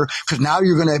stronger, because now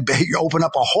you're going to open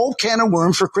up a whole can of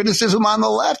worms for criticism on the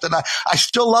left. And I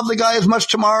still love the guy as much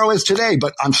tomorrow as today,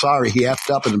 but I'm sorry, he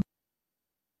effed up.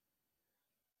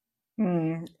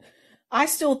 I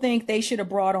still think they should have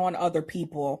brought on other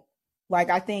people. Like,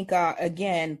 I think,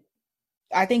 again,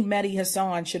 I think Mehdi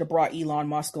Hassan should have brought Elon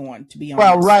Musk on, to be honest.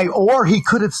 Well, right. Or he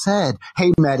could have said,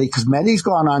 hey, Mehdi, because Mehdi's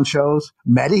gone on shows.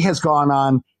 Mehdi has gone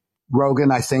on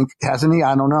Rogan, I think. Hasn't he?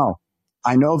 I don't know.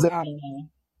 I know that. I don't know.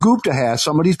 Gupta has.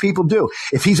 Some of these people do.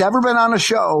 If he's ever been on a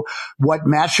show, what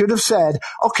Matt should have said,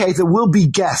 okay, there will be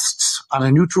guests on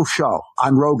a neutral show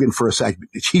on Rogan for a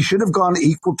segment. He should have gone to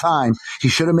equal time. He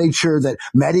should have made sure that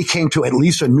Mehdi came to at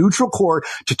least a neutral court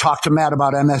to talk to Matt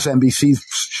about MSNBC's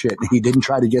shit. He didn't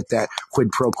try to get that quid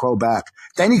pro quo back.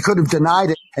 Then he could have denied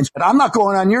it and said, I'm not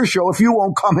going on your show if you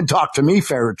won't come and talk to me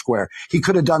fair and square. He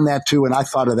could have done that too, and I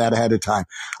thought of that ahead of time.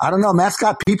 I don't know. Matt's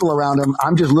got people around him.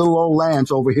 I'm just little old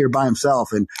Lance over here by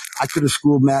himself, and I could have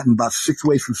schooled Matt in about 6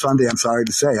 ways from Sunday. I'm sorry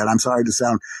to say, and I'm sorry to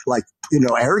sound like,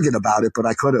 arrogant about it, but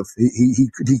I could have. He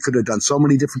could have done so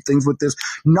many different things with this.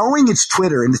 Knowing it's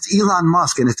Twitter and it's Elon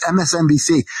Musk and it's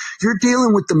MSNBC, you're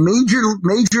dealing with the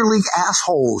major league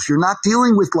assholes. You're not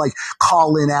dealing with like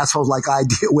call-in assholes like I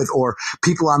deal with, or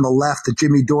people on the left that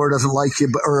Jimmy Dore doesn't like you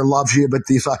or loves you, but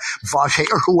these Vosh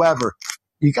or whoever.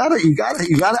 You gotta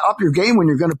up your game when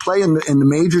you're going to play in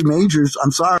the majors.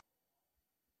 I'm sorry.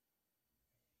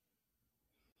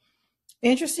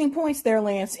 Interesting points there,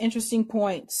 Lance. Interesting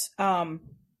points.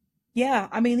 Yeah,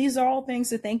 I mean, these are all things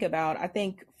to think about. I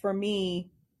think for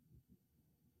me,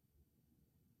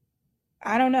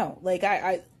 I don't know. Like,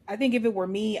 I think if it were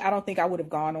me, I don't think I would have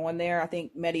gone on there. I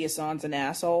think Mehdi Hassan's an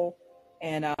asshole,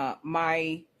 and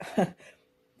my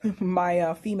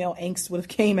my female angst would have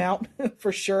came out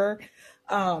for sure.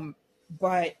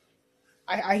 But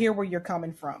I hear where you're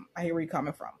coming from. I hear where you're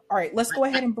coming from. All right, let's go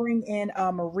ahead and bring in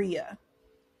Maria.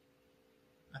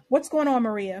 What's going on,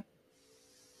 Maria?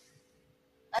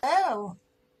 Oh,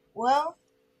 well,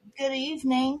 good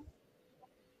evening.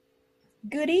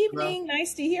 Good evening.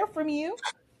 Nice to hear from you.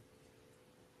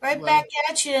 Right back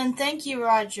at you, and thank you,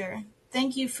 Roger.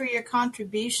 Thank you for your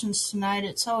contributions tonight.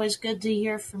 It's always good to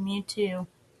hear from you, too.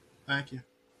 Thank you.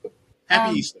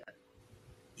 Happy Easter.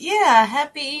 Yeah,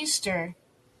 happy Easter.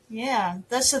 Yeah,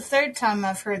 that's the third time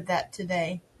I've heard that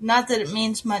today. Not that it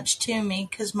means much to me,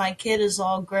 because my kid is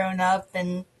all grown up,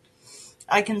 and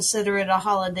I consider it a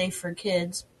holiday for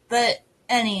kids. But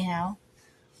anyhow,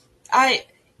 I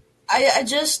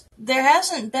just, there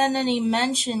hasn't been any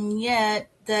mention yet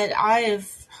that I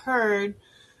have heard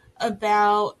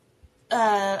about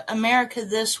America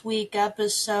This Week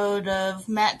episode of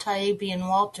Matt Taibbi and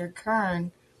Walter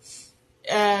Kern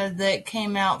that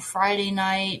came out Friday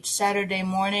night, Saturday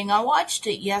morning. I watched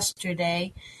it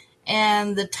yesterday,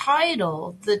 and the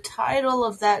title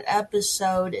of that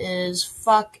episode is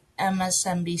Fuck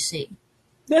MSNBC.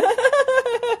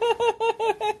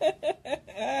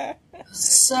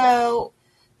 So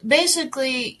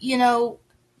basically,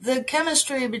 the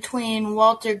chemistry between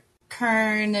Walter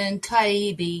Kern and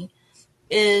Taibbi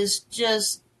is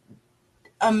just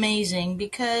amazing,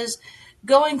 because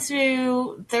going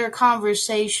through their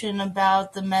conversation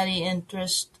about the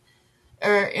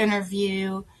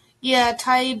interview, yeah,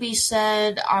 Taibbi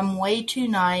said, I'm way too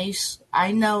nice.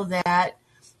 I know that.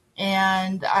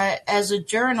 And as a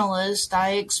journalist,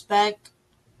 I expect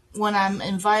when I'm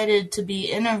invited to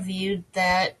be interviewed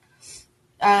that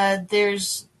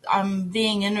I'm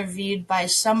being interviewed by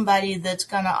somebody that's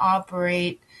going to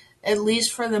operate, at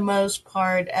least for the most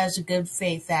part, as a good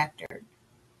faith actor.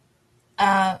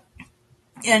 And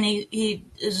he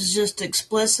is just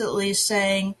explicitly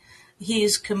saying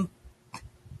he's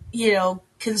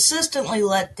consistently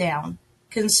let down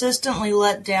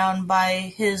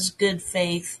by his good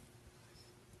faith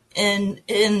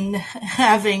in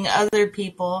having other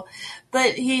people.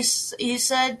 But he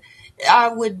said, I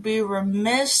would be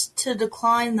remiss to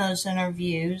decline those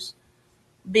interviews,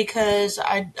 because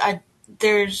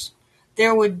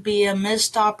there would be a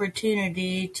missed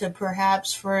opportunity to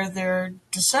perhaps further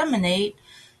disseminate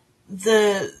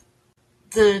the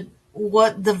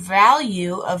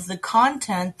value of the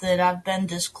content that I've been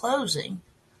disclosing.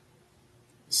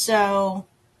 So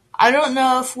I don't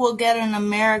know if we'll get an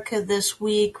America This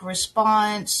Week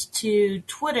response to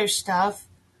Twitter stuff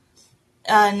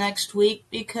next week,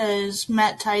 because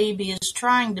Matt Taibbi is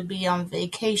trying to be on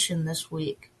vacation this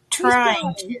week.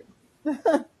 Trying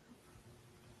to.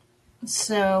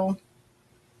 So,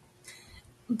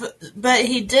 but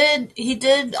he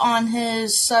did on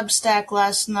his Substack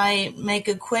last night make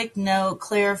a quick note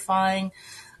clarifying,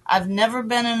 I've never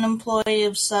been an employee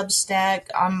of Substack.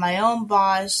 I'm my own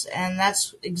boss, and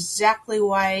that's exactly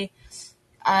why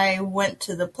I went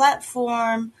to the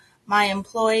platform. My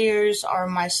employers are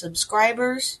my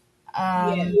subscribers.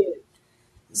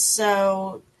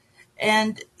 So,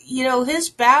 and, his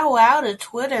bow out of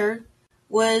Twitter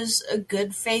was a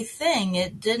good faith thing.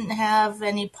 It didn't have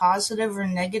any positive or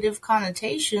negative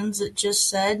connotations. It just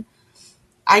said,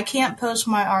 I can't post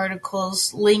my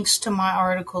articles, links to my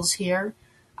articles here.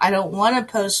 I don't want to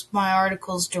post my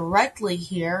articles directly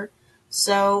here.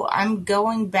 So I'm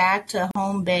going back to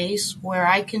home base where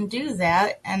I can do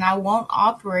that, and I won't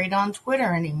operate on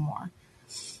Twitter anymore.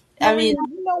 Maria,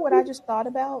 you know what I just thought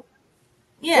about?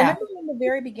 Yeah. Remember in the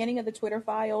very beginning of the Twitter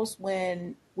files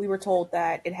when we were told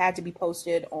that it had to be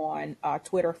posted on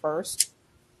Twitter first?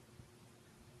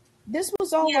 This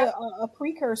was all a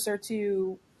precursor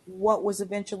to what was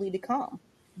eventually to come.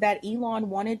 That Elon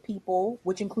wanted people,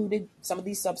 which included some of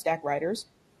these Substack writers,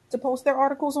 to post their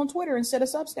articles on Twitter instead of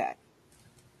Substack.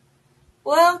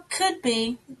 Well, could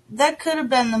be. That could have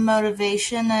been the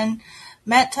motivation. And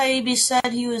Matt Taibbi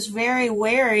said he was very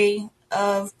wary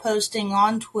of posting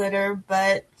on Twitter,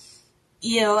 but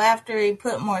after he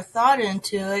put more thought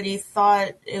into it, he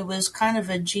thought it was kind of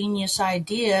a genius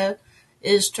idea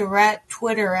is to rat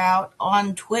Twitter out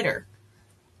on Twitter.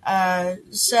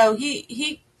 So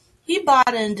he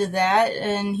bought into that,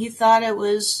 and he thought it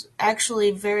was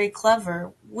actually very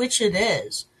clever, which it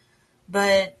is.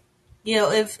 But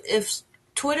if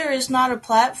Twitter is not a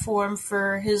platform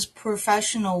for his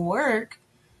professional work,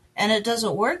 and it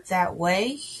doesn't work that way,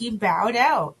 he bowed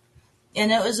out.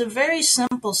 And it was a very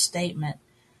simple statement.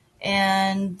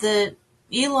 And the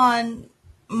Elon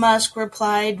Musk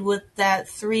replied with that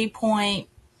 3 point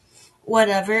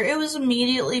whatever. It was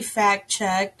immediately fact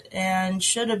checked and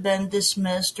should have been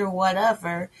dismissed or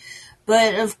whatever.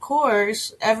 But of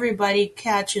course, everybody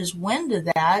catches wind of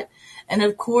that, and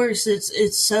of course,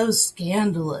 it's so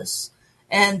scandalous,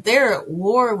 and they're at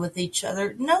war with each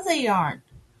other. No, they aren't.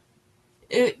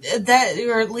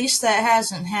 Or at least that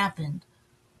hasn't happened.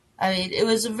 I mean, it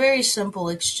was a very simple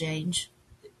exchange.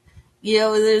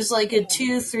 There's like a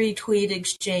 2-3 tweet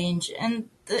exchange, and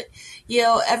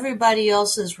everybody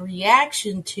else's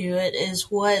reaction to it is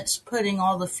what's putting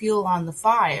all the fuel on the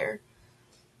fire.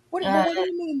 What do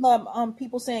you mean,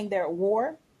 people saying they're at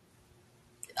war?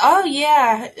 Oh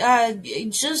yeah,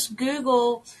 just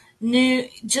Google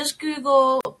Taibbi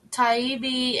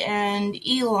and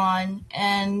Elon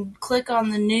and click on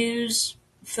the news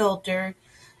filter,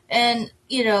 and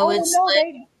it's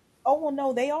like,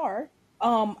 No, they are.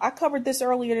 I covered this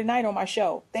earlier tonight on my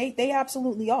show. They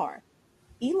absolutely are.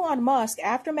 Elon Musk,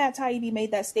 after Matt Taibbi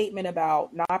made that statement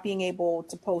about not being able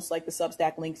to post like the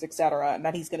Substack links, etc., and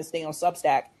that he's going to stay on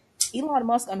Substack, Elon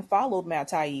Musk unfollowed Matt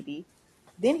Taibbi.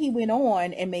 Then he went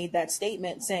on and made that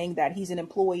statement saying that he's an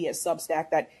employee at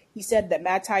Substack, that he said that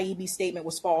Matt Taibbi's statement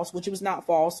was false, which it was not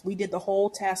false. We did the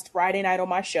whole test Friday night on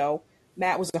my show.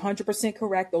 Matt was 100%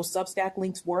 correct. Those Substack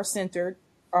links were censored.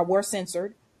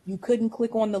 You couldn't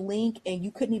click on the link, and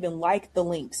you couldn't even like the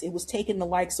links. It was taking the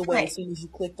likes away right. as soon as you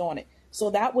clicked on it. So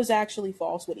that was actually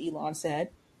false, what Elon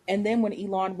said. And then when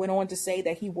Elon went on to say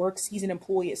that he's an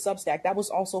employee at Substack, that was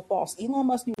also false. Elon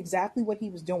Musk knew exactly what he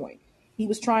was doing. He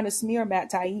was trying to smear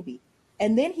Matt Taibbi.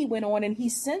 And then he went on and he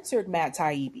censored Matt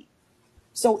Taibbi.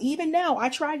 So even now, I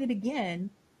tried it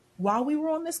again while we were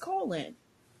on this call in.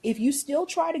 If you still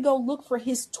try to go look for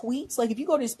his tweets, like if you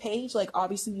go to his page, like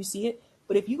obviously you see it,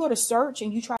 but if you go to search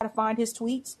and you try to find his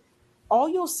tweets, all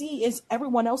you'll see is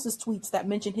everyone else's tweets that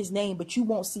mention his name, but you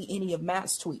won't see any of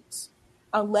Matt's tweets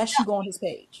unless you go on his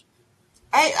page.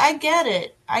 I get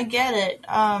it.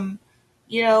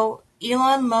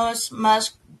 Elon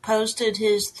Musk posted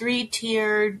his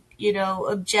 3-tiered,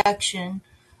 objection.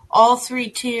 All 3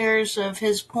 tiers of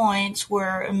his points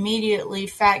were immediately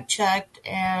fact checked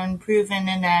and proven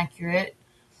inaccurate,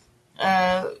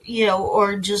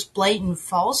 or just blatant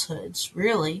falsehoods,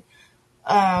 really.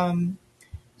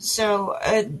 So,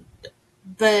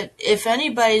 but if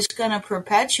anybody's going to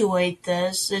perpetuate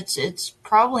this, it's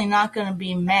probably not going to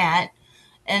be Matt.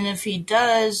 And if he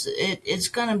does, it's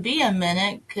going to be a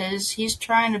minute because he's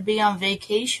trying to be on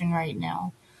vacation right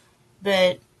now.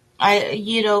 But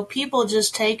people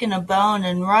just taking a bone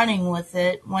and running with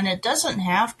it when it doesn't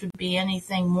have to be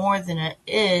anything more than it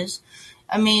is.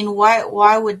 I mean,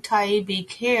 why would Taibbi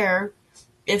care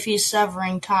if he's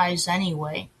severing ties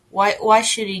anyway? Why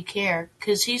should he care?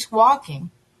 Because he's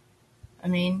walking. I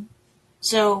mean,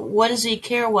 so what does he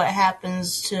care what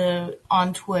happens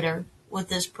on Twitter with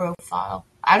his profile?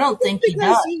 I don't think he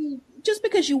does. Just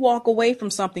because you walk away from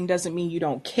something doesn't mean you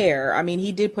don't care. I mean,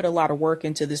 he did put a lot of work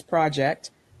into this project,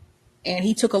 and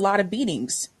he took a lot of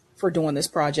beatings for doing this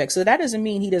project. So that doesn't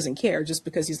mean he doesn't care just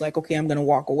because he's like, okay, I'm going to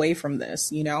walk away from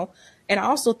this, And I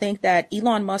also think that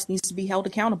Elon Musk needs to be held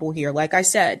accountable here. Like I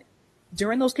said,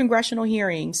 during those congressional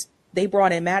hearings, they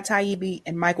brought in Matt Taibbi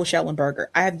and Michael Schellenberger.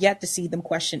 I have yet to see them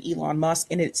question Elon Musk,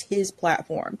 and it's his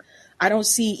platform. I don't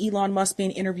see Elon Musk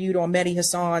being interviewed on Mehdi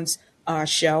Hassan's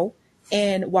show.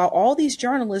 And while all these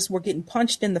journalists were getting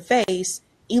punched in the face,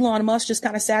 Elon Musk just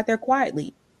kind of sat there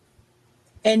quietly.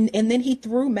 And then he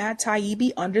threw Matt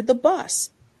Taibbi under the bus.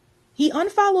 He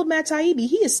unfollowed Matt Taibbi.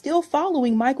 He is still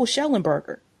following Michael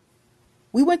Schellenberger.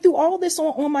 We went through all this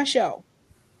on my show.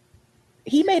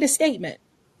 He made a statement.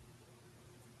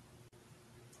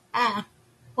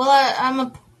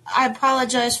 Well, I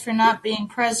apologize for not being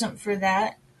present for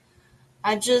that.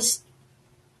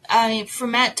 For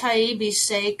Matt Taibbi's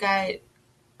sake, I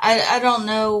don't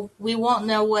know. We won't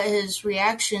know what his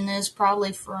reaction is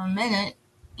probably for a minute.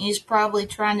 He's probably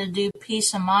trying to do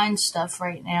peace of mind stuff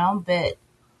right now, but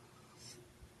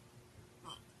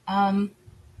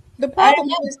The I problem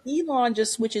is Elon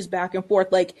just switches back and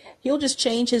forth. Like, he'll just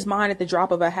change his mind at the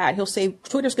drop of a hat. He'll say,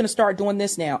 Twitter's going to start doing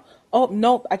this now. Oh,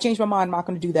 nope, I changed my mind. I'm not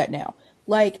going to do that now.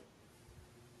 Like,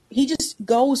 he just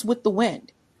goes with the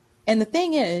wind. And the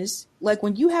thing is, like,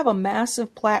 when you have a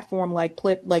massive platform like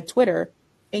Twitter,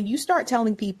 and you start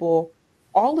telling people,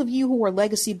 all of you who are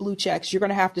legacy blue checks, you're going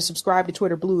to have to subscribe to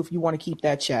Twitter Blue if you want to keep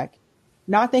that check.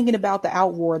 Not thinking about the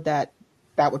outroar that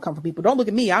would come from people. Don't look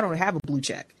at me. I don't have a blue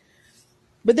check.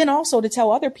 But then also to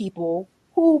tell other people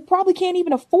who probably can't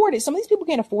even afford it. Some of these people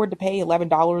can't afford to pay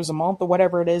 $11 a month or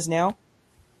whatever it is now.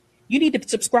 You need to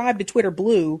subscribe to Twitter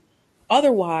Blue.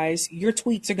 Otherwise, your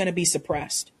tweets are going to be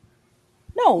suppressed.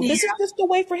 No, yeah, this is just a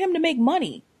way for him to make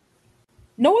money.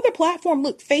 No other platform.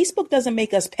 Look, Facebook doesn't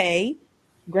make us pay.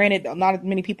 Granted, not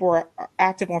many people are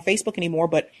active on Facebook anymore,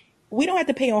 but we don't have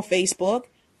to pay on Facebook.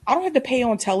 I don't have to pay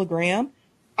on Telegram.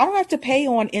 I don't have to pay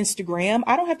on Instagram.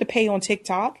 I don't have to pay on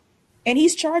TikTok. And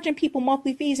he's charging people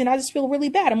monthly fees, and I just feel really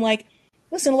bad. I'm like,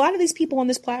 listen, a lot of these people on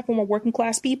this platform are working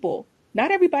class people.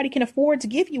 Not everybody can afford to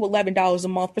give you $11 a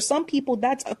month. For some people,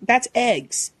 that's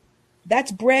eggs.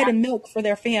 That's bread and milk for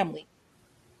their family.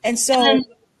 And so he and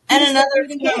just another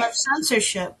doesn't even form care. of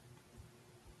censorship.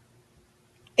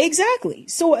 Exactly.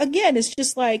 So again, it's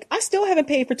just like, I still haven't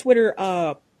paid for Twitter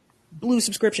Blue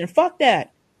subscription. Fuck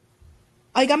that.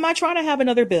 Like, I'm not trying to have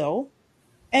another bill.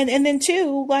 And then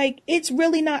two, like, it's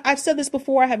really not, I've said this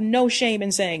before, I have no shame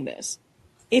in saying this.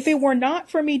 If it were not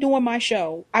for me doing my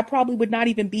show, I probably would not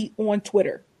even be on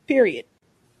Twitter, period.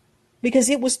 Because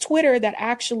it was Twitter that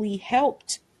actually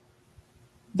helped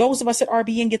those of us at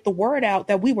RBN get the word out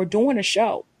that we were doing a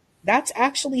show. That's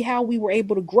actually how we were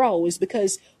able to grow, is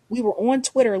because we were on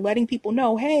Twitter letting people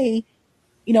know, hey,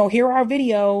 here are our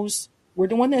videos. We're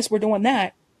doing this, we're doing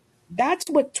that. That's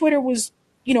what Twitter was,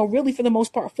 really for the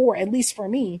most part for, at least for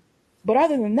me. But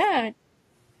other than that,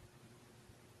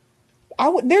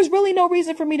 there's really no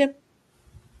reason for me to,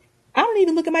 I don't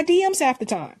even look at my DMs half the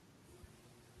time.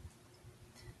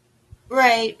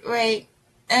 Right.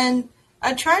 And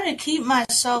I try to keep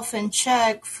myself in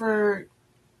check for,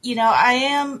 I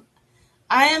am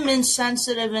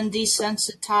insensitive and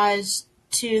desensitized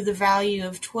to the value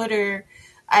of Twitter.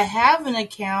 I have an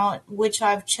account which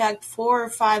I've checked 4 or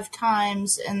 5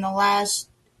 times in the last,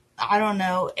 I don't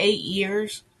know, 8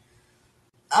 years.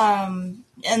 And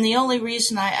the only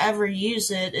reason I ever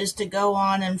use it is to go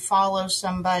on and follow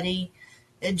somebody,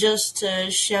 just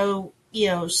to show,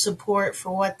 support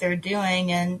for what they're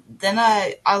doing. And then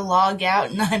I log out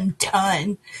and I'm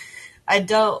done. I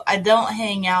don't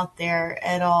hang out there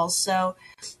at all. So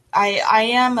I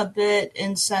am a bit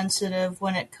insensitive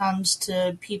when it comes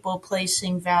to people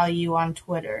placing value on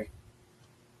Twitter.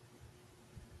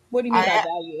 What do you mean by I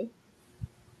value?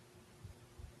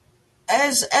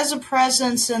 as a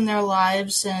presence in their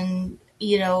lives, and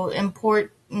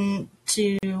important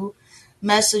to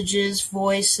messages,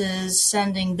 voices,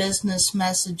 sending business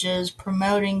messages,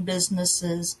 promoting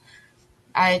businesses.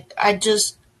 I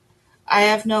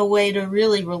have no way to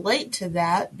really relate to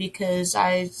that, because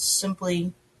I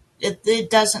simply, it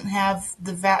doesn't have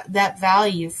that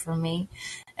value for me.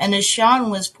 And as Sean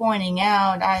was pointing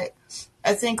out, I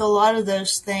think a lot of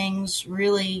those things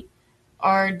really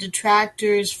are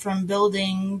detractors from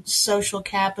building social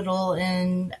capital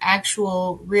in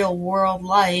actual real world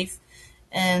life,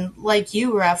 and, like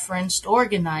you referenced,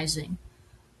 organizing.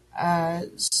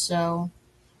 So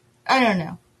I don't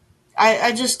know.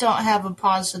 I just don't have a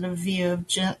positive view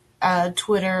of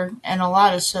Twitter and a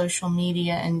lot of social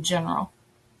media in general.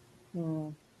 Hmm.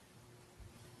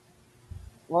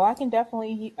 Well, I can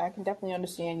definitely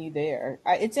understand you there.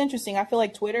 It's interesting. I feel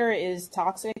like Twitter is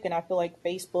toxic, and I feel like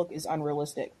Facebook is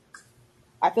unrealistic.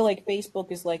 I feel like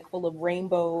Facebook is like full of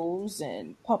rainbows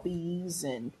and puppies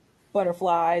and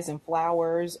butterflies and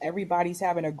flowers. Everybody's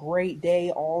having a great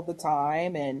day all the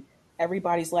time, and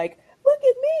everybody's like, "Look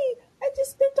at me! I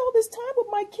just spent all this time with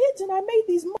my kids, and I made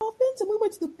these muffins, and we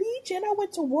went to the beach, and I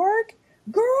went to work.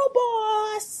 Girl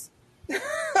boss!"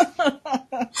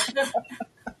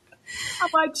 I'm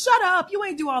like, "Shut up! You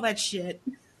ain't do all that shit.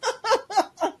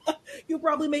 You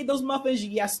probably made those muffins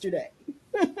yesterday."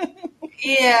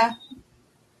 Yeah,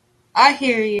 I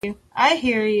hear you. I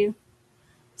hear you.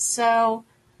 So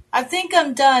I think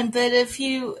I'm done, but if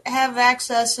you have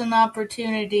access and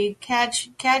opportunity, catch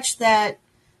that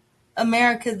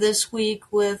America This Week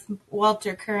with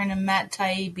Walter Kern and Matt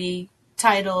Taibbi,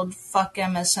 titled "Fuck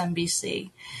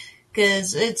MSNBC,"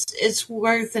 because it's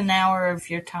worth an hour of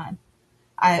your time.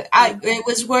 It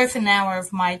was worth an hour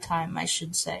of my time, I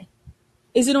should say.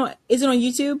 Is it on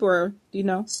YouTube, or do you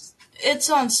know? It's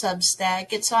on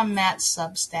Substack. It's on Matt's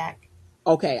Substack.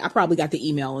 Okay, I probably got the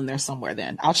email in there somewhere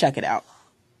then. I'll check it out.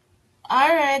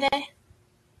 Alrighty.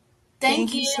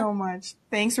 Thank you. So much.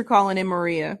 Thanks for calling in,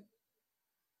 Maria.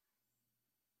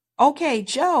 Okay,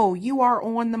 Joe, you are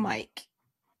on the mic.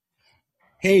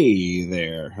 Hey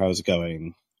there, how's it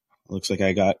going? Looks like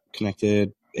I got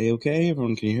connected A-okay.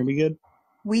 Everyone, can you hear me good?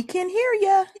 We can hear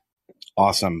ya.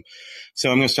 Awesome. So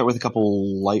I'm going to start with a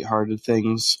couple lighthearted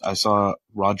things. I saw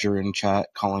Roger in chat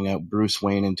calling out Bruce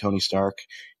Wayne and Tony Stark.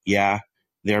 Yeah,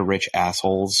 they're rich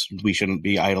assholes. We shouldn't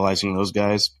be idolizing those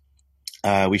guys.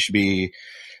 We should be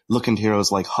looking to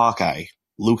heroes like Hawkeye,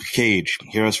 Luke Cage,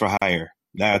 heroes for hire.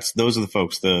 Those are the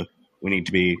folks we need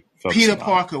to be focusing Peter on.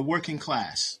 Parker, working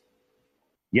class.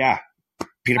 Yeah,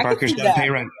 Peter Parker's got to pay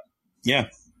rent. Yeah.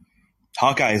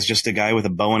 Hawkeye is just a guy with a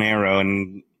bow and arrow,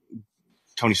 and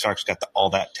Tony Stark's got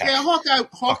all that tech. Yeah,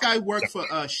 Hawkeye worked for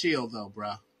S.H.I.E.L.D. though,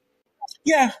 bro.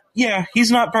 Yeah,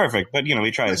 he's not perfect, but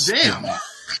he tries. Damn.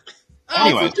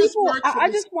 Anyway,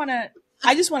 I just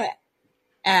want to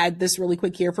add this really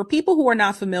quick here. For people who are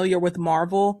not familiar with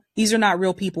Marvel, these are not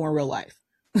real people in real life.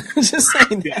 Just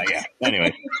saying that. Yeah.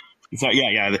 Anyway, so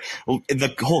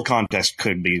the whole context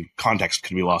could be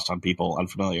lost on people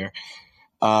unfamiliar.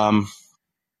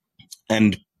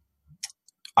 And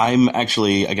I'm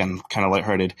actually, again, kind of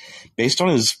lighthearted. Based on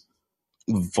his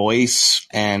voice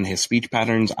and his speech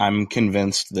patterns, I'm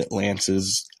convinced that Lance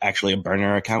is actually a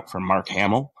burner account for Mark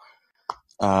Hamill.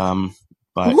 But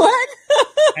what?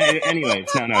 Anyways,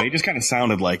 no, he just kind of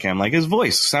sounded like him. Like his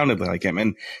voice sounded like him,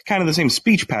 and kind of the same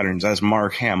speech patterns as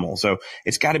Mark Hamill. So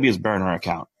it's got to be his burner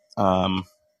account.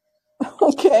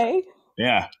 Okay.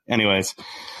 Yeah. Anyways,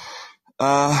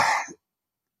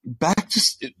 back to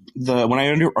when I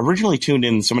originally tuned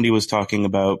in, somebody was talking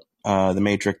about the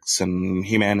Matrix and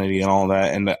humanity and all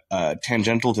that, and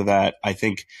tangential to that, I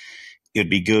think it'd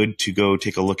be good to go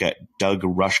take a look at Doug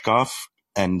Rushkoff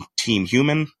and Team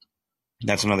Human.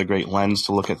 That's another great lens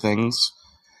to look at things.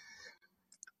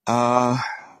 And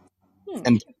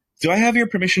do I have your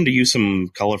permission to use some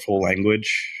colorful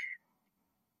language?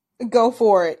 Go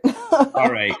for it.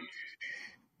 All right.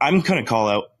 I'm going to call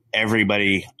out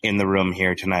everybody in the room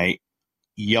here tonight.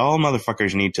 Y'all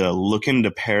motherfuckers need to look into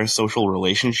parasocial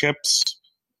relationships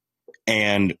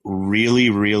and really,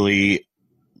 really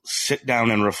sit down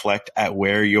and reflect at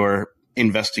where you're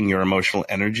investing your emotional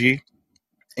energy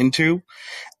into.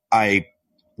 I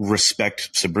respect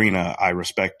Sabrina. I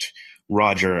respect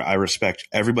Roger. I respect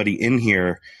everybody in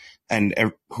here and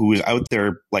who is out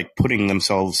there, like, putting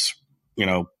themselves,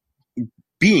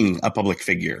 being a public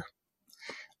figure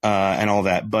and all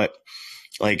that. But,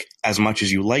 like, as much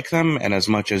as you like them and as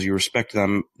much as you respect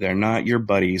them, they're not your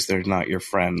buddies. They're not your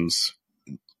friends.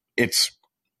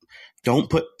 Don't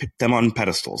put them on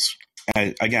pedestals.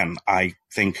 Again, I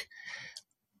think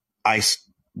I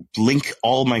link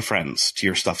all my friends to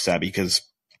your stuff, Sabby, because,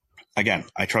 again,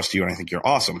 I trust you and I think you're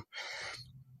awesome.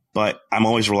 But I'm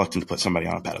always reluctant to put somebody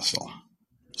on a pedestal.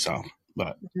 So,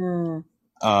 but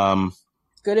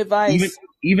good advice.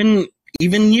 Even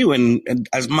you, and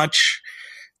as much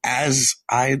as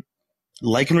I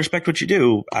like and respect what you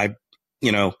do,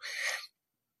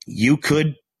 you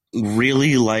could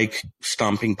really like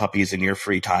stomping puppies in your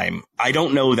free time. I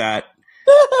don't know that.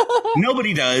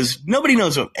 Nobody does. Nobody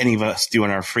knows what any of us do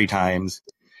in our free times.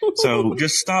 So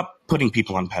just stop putting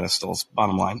people on pedestals,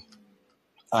 bottom line.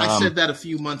 I said that a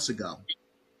few months ago.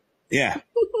 Yeah.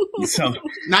 So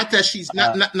not that she's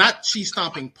not she's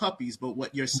stomping puppies, but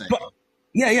what you're saying.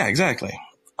 Yeah, exactly.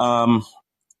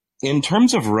 In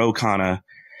terms of Ro Khanna,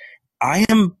 I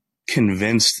am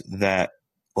convinced that,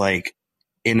 like,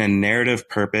 in a narrative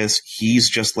purpose, he's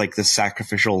just like the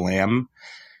sacrificial lamb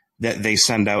that they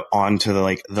send out onto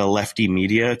the lefty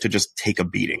media to just take a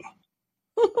beating.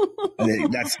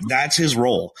 That's his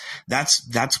role. That's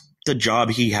the job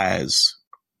he has.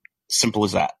 Simple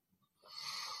as that.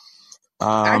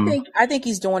 I think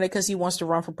he's doing it because he wants to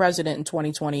run for president in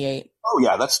 2028. Oh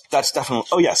yeah, that's definitely.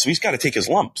 Oh yeah, so he's got to take his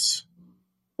lumps.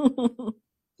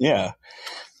 Yeah.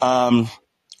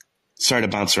 Sorry to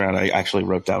bounce around. I actually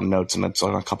wrote down notes, and it's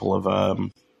on a couple of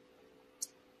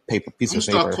pieces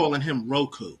of paper. Start calling him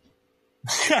Roku.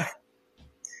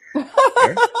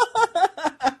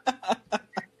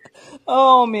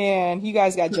 Oh man, you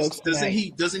guys got jokes. Doesn't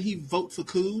he vote for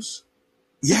coups?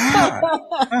 Yeah.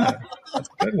 That's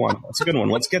a good one.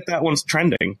 Let's get that one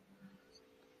trending.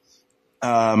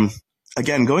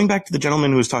 Again, going back to the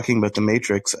gentleman who was talking about the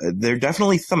Matrix, they're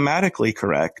definitely thematically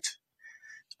correct.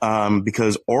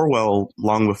 Because Orwell,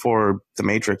 long before the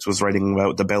Matrix, was writing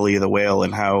about the belly of the whale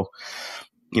and how,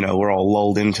 we're all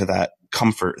lulled into that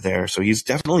comfort there. So he's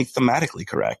definitely thematically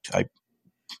correct.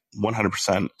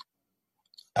 100%.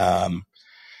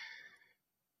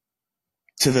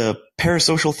 to the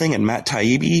parasocial thing and Matt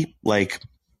Taibbi, like,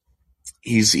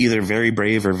 he's either very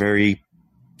brave or very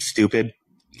stupid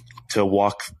to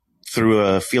walk through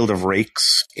a field of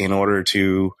rakes in order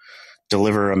to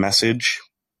deliver a message.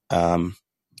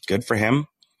 Good for him.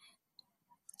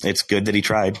 It's good that he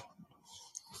tried.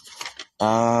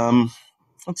 Let's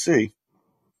see.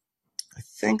 I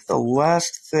think the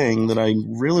last thing that I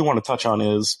really want to touch on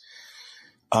is,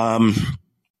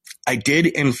 I did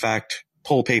in fact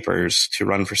pull papers to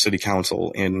run for city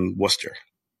council in Worcester.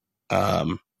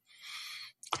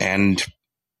 And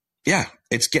yeah,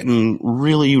 it's getting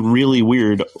really, really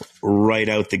weird right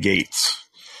out the gates.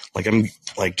 Like, I'm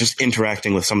like just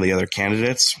interacting with some of the other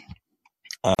candidates.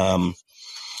 And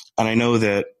I know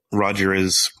that Roger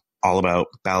is all about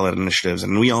ballot initiatives,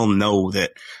 and we all know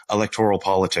that electoral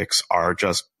politics are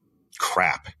just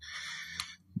crap.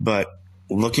 But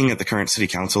looking at the current city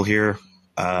council here,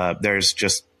 there's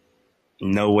just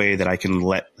no way that I can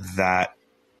let that.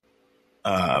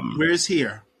 Where is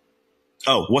here?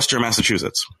 Oh, Worcester,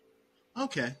 Massachusetts.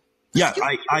 Okay. Yeah,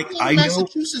 I know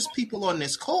Massachusetts people on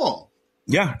this call.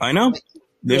 Yeah, I know.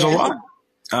 There's a lot.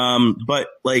 But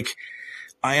like,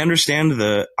 I understand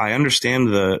and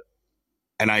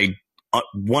I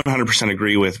 100%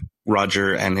 agree with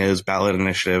Roger and his ballot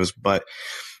initiatives. But,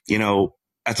 you know,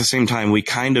 at the same time, we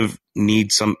kind of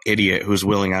need some idiot who's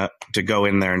willing to go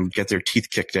in there and get their teeth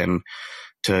kicked in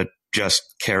to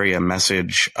just carry a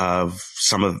message of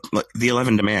some of the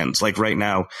 11 demands. Like right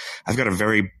now, I've got a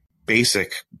very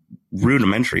basic,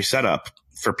 rudimentary setup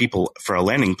for people for a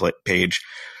landing page,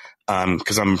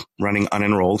 because I'm running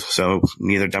unenrolled, so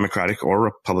neither Democratic or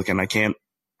Republican. I can't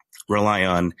rely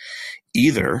on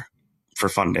either for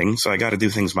funding, so I got to do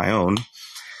things my own.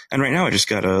 And right now, I just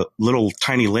got a little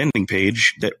tiny landing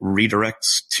page that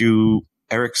redirects to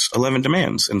Eric's 11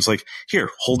 demands, and it's like, here,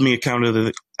 hold me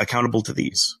accountable to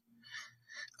these.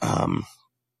 I'll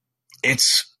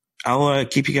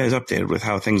keep you guys updated with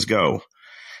how things go.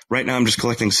 Right now, I'm just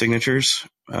collecting signatures.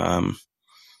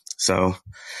 So,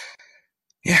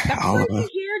 yeah. That's great to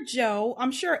hear, Joe.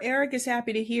 I'm sure Eric is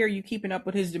happy to hear you keeping up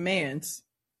with his demands.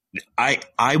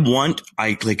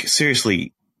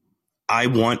 Seriously, I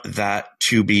want that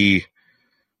to be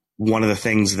one of the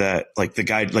things that, like, the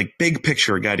guide, like, big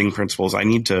picture guiding principles.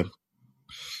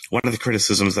 One of the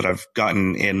criticisms that I've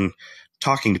gotten in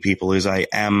talking to people is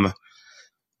I'm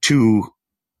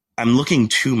looking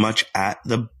too much at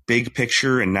the big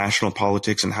picture and national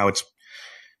politics and how it's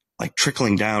like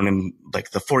trickling down and like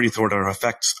the 40th order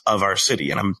effects of our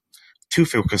city. And I'm too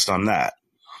focused on that.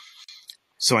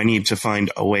 So I need to find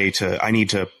a way I need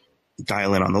to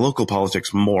dial in on the local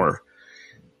politics more.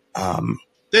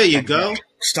 There you go.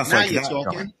 Stuff now like you're that.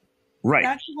 Talking. Right.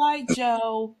 That's right,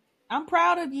 Joe. I'm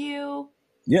proud of you.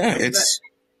 Yeah,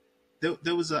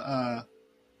 there was a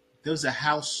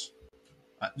house,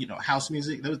 house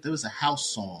music. There was a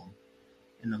house song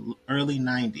in the early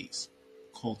 '90s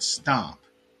called "Stomp."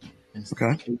 And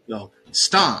okay. Go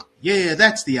stomp. Yeah,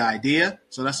 that's the idea.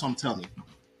 So that's what I'm telling you.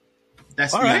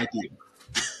 That's all the right. idea.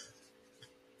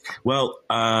 Well,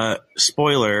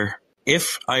 spoiler: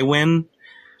 if I win,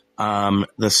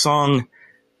 the song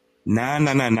 "Na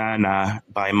Na Na Na Na"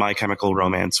 by My Chemical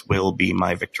Romance will be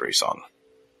my victory song.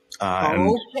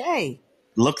 Okay.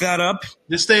 Look that up.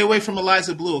 Just stay away from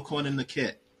Eliza Blue, according to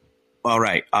Kit. All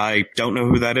right. I don't know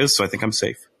who that is, so I think I'm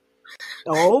safe.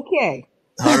 Okay.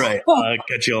 All right.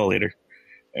 Catch you all later.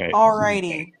 All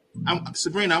righty.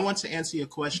 Sabrina, I want to answer your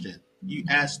question. You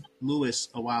asked Lewis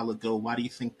a while ago, why do you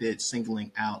think they're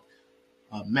singling out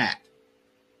Matt?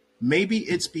 Maybe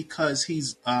it's because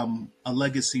he's a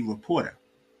legacy reporter.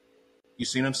 You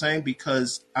see what I'm saying?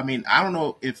 Because, I mean, I don't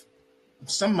know if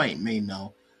some may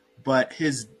know, but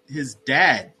his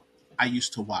dad I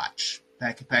used to watch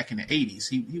back in the 80s.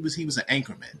 He was an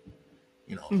anchorman,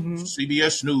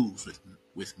 CBS News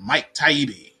with Mike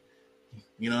Taibbi.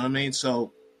 You know what I mean?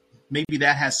 So maybe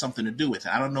that has something to do with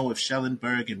it. I don't know if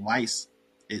Schellenberg and Weiss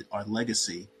are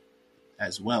legacy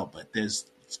as well, but it's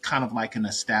kind of like an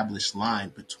established line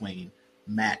between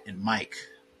Matt and Mike.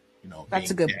 That's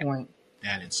a good point.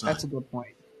 Dad and son. That's a good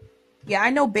point. Yeah, I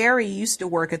know Barry used to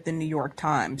work at the New York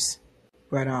Times,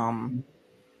 but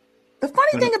the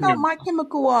funny thing about My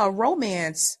Chemical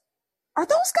Romance, are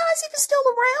those guys even still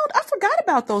around? I forgot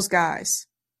about those guys.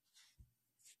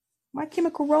 My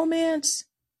Chemical Romance,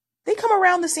 they come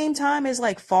around the same time as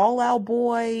like Fall Out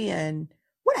Boy, and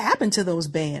what happened to those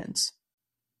bands?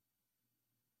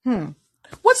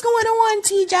 What's going on,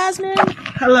 T. Jasmine?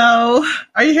 Hello.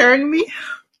 Are you hearing me?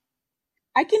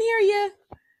 I can hear you.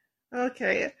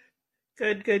 Okay.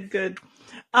 Good.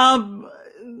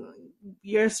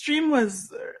 Your stream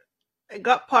was I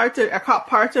caught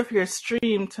part of your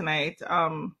stream tonight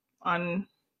on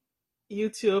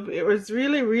YouTube. It was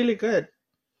really, really good.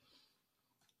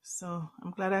 So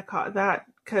I'm glad I caught that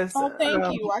because Oh,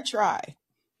 thank you. I try.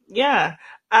 yeah,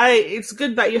 it's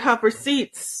good that you have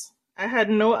receipts. I had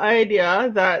no idea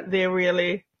that they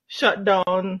really shut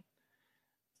down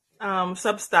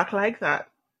Substack like that.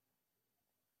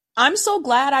 I'm so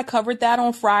glad I covered that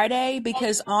on Friday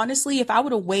because honestly, if I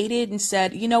would have waited and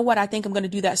said, you know what, I think I'm going to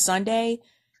do that Sunday,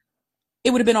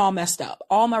 it would have been all messed up.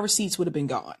 All my receipts would have been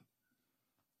gone.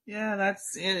 Yeah,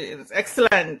 it's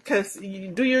excellent. Because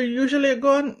do you usually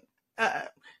go on?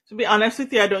 To be honest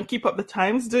with you, I don't keep up the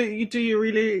times. Do you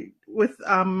really with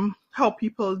how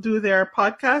people do their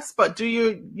podcasts? But do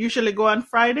you usually go on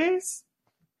Fridays?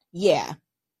 Yeah.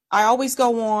 I always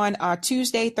go on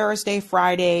Tuesday, Thursday,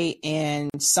 Friday, and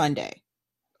Sunday.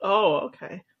 Oh,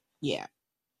 okay. Yeah.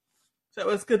 So it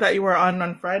was good that you were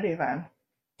on Friday then.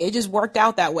 It just worked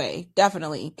out that way,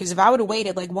 definitely. Because if I would have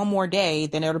waited like one more day,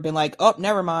 then it would have been like, oh,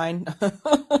 never mind.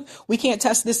 We can't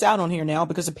test this out on here now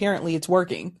because apparently it's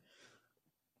working.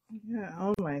 Yeah.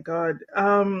 Oh my God.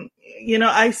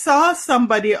 I saw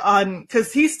somebody on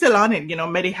because he's still on it.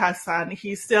 Mehdi Hassan.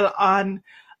 He's still on.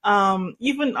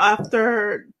 Even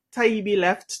after Taibbi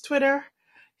left Twitter,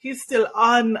 he's still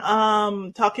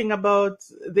on. Talking about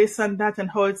this and that and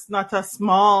how it's not a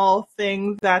small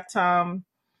thing that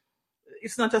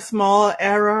it's not a small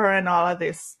error and all of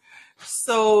this.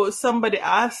 So somebody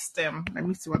asked him. Let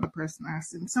me see what the person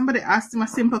asked him. Somebody asked him a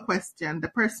simple question. The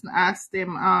person asked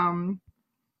him,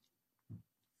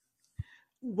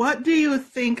 what do you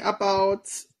think about...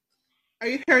 Are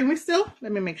you hearing me still?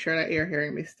 Let me make sure that you're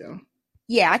hearing me still.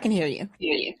 Yeah, I can hear you.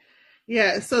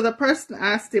 Yeah, so the person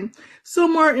asked him, so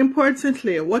more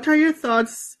importantly, what are your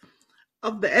thoughts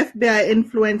of the FBI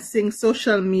influencing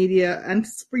social media and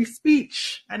free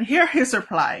speech? And here his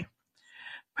reply.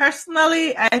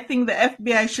 Personally, I think the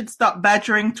FBI should stop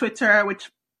badgering Twitter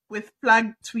with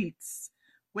flagged tweets.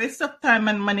 Waste of time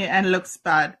and money and looks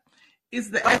bad.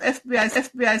 Is the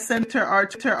FBI center or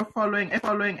Twitter following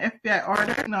FBI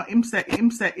order? No,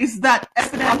 IMSA. Is that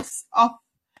evidence of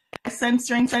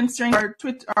censoring or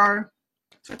Twitter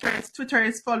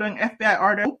is following FBI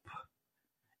order?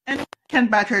 And can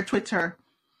badger Twitter.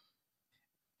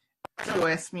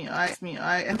 SMEARS,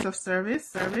 end of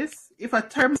service. If a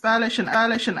term violation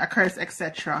occurs,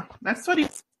 etc. That's what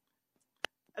it's.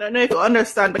 I don't know if you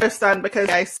understand because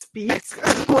I speak.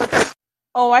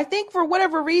 Oh, I think for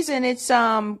whatever reason, it's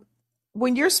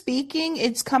when you're speaking,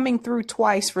 it's coming through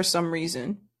twice for some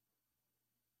reason.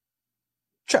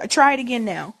 Try it again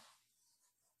now.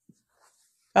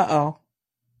 Uh-oh.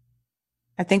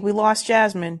 I think we lost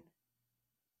Jasmine.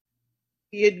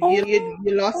 You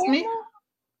lost me?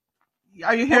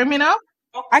 Are you hearing me now?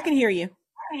 I can hear you.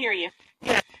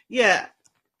 Yeah.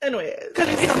 Anyway,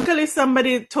 luckily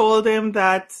somebody told him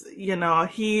that,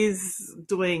 he's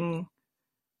doing,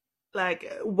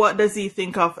 like, what does he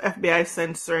think of FBI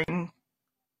censoring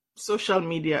social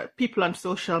media, people on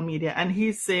social media? And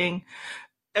he's saying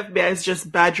FBI is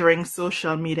just badgering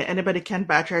social media. Anybody can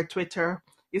badger Twitter.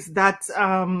 Is that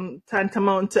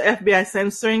tantamount to FBI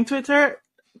censoring Twitter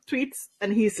tweets?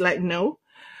 And he's like, no.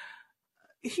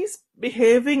 He's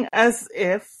behaving as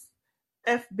if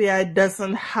FBI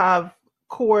doesn't have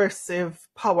coercive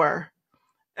power,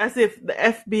 as if the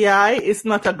FBI is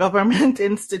not a government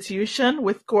institution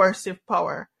with coercive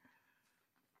power.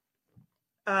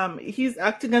 He's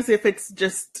acting as if it's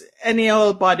just any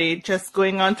old body just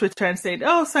going on Twitter and saying,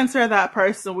 oh, censor that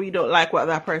person. We don't like what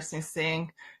that person is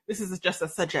saying. This is just a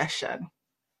suggestion.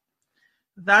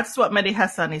 That's what Mehdi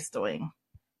Hassan is doing.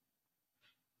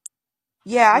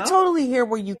 Yeah, I totally hear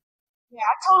where you.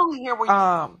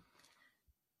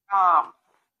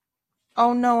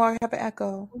 Oh no, I have an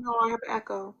echo.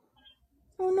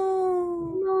 Oh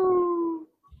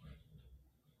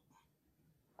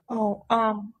no.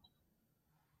 Oh,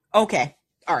 okay.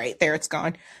 All right, there it's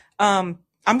gone. I'm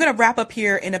gonna wrap up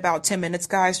here in about 10 minutes,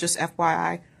 guys, just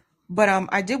FYI. But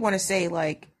I did want to say,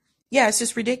 like, yeah, it's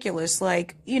just ridiculous.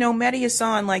 Like, Mehdi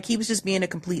Hassan, like, he was just being a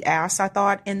complete ass, I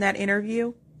thought, in that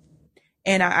interview.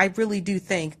 And I really do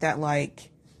think that,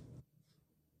 like,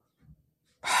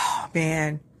 oh,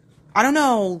 man, I don't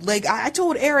know. Like, I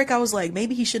told Eric, I was like,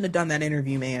 maybe he shouldn't have done that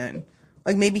interview, man.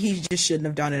 Like, maybe he just shouldn't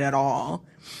have done it at all.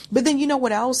 But then, you know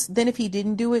what else? Then if he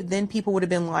didn't do it, then people would have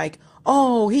been like,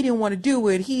 oh, he didn't want to do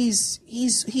it. He's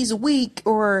weak,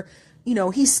 or,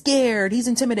 he's scared. He's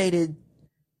intimidated.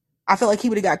 I feel like he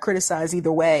would have got criticized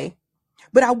either way.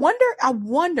 But I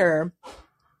wonder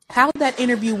how that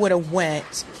interview would have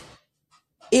went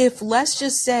if, let's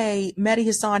just say, Mehdi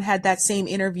Hassan had that same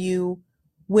interview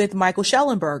with Michael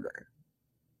Schellenberger.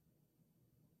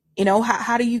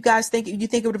 How do you guys think? You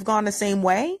think it would have gone the same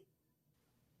way?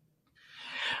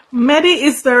 Mehdi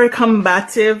is very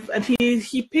combative, and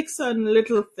he picks on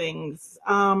little things.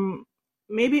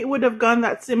 Maybe it would have gone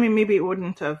that same way, maybe it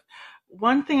wouldn't have.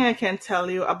 One thing I can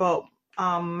tell you about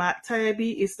Matt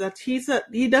Taibbi is that he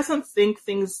doesn't think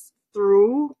things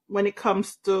through when it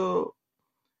comes to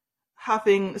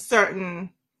having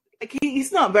certain. Like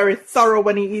he's not very thorough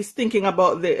when he's thinking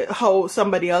about how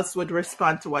somebody else would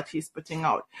respond to what he's putting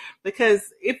out.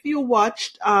 Because if you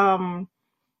watched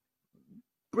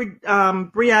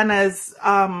Brianna's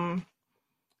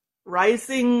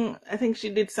Rising, I think she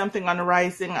did something on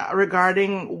Rising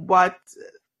regarding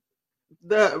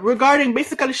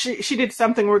basically she did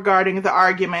something regarding the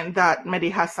argument that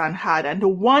Mehdi Hassan had. And the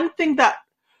one thing that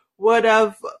would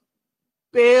have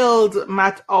bailed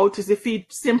Matt out is if he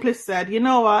simply said, you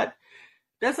know what,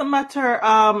 doesn't matter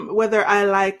whether I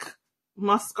like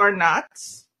Musk or not.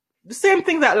 The same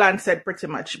thing that Lance said pretty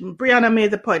much. Brianna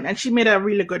made the point, and she made a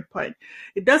really good point.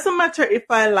 It doesn't matter if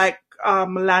I like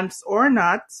Lance or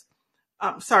not.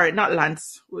 Sorry, not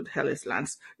Lance. Who the hell is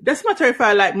Lance? It doesn't matter if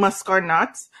I like Musk or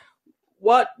not.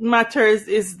 What matters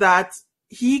is that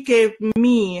he gave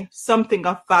me something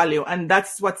of value, and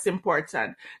that's what's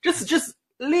important. Just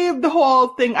leave the whole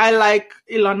thing I like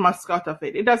Elon Musk out of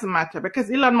it. It doesn't matter because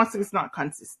Elon Musk is not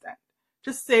consistent.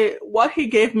 Just say what he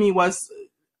gave me was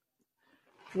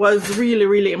really,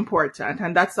 really important,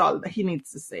 and that's all that he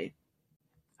needs to say.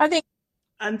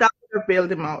 And that would have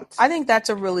bailed him out. I think that's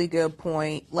a really good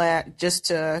point. Just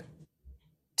to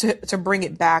bring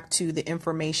it back to the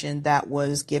information that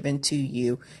was given to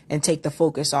you and take the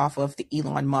focus off of the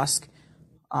Elon Musk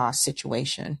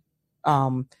situation.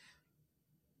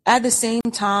 At the same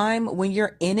time, when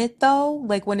you're in it though,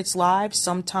 like when it's live,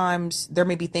 sometimes there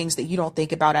may be things that you don't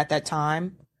think about at that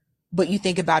time, but you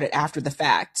think about it after the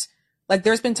fact. Like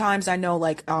there's been times I know,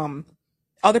 like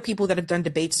other people that have done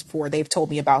debates before, they've told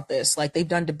me about this. Like they've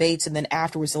done debates and then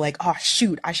afterwards they're like, oh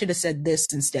shoot, I should have said this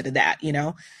instead of that,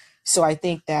 So I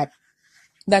think that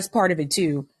that's part of it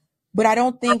too. But I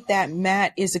don't think that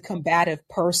Matt is a combative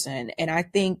person. And I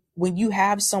think when you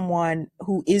have someone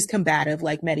who is combative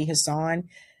like Mehdi Hassan,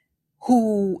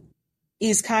 who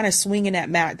is kind of swinging at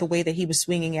Matt the way that he was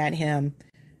swinging at him,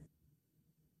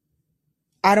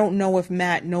 I don't know if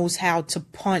Matt knows how to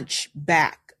punch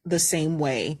back the same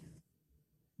way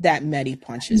that Mehdi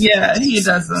punches. Yeah, he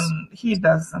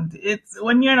doesn't. It's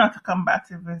when you're not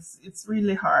combative, it's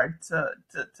really hard to.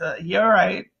 You're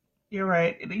right.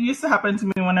 It used to happen to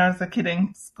me when I was a kid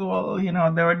in school.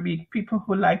 There would be people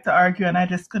who liked to argue, and I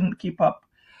just couldn't keep up.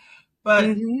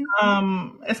 But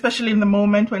especially in the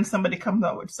moment when somebody comes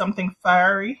out with something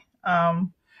fiery.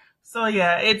 So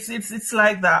yeah, it's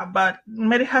like that. But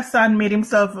Mehdi Hassan made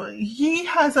himself. He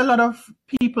has a lot of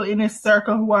people in his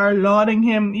circle who are lauding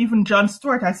him. Even Jon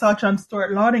Stewart. I saw Jon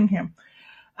Stewart lauding him,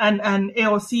 and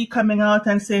AOC coming out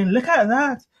and saying, "Look at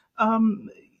that."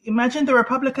 Imagine the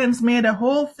Republicans made a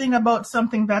whole thing about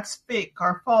something that's fake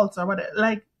or false or whatever.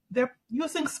 Like they're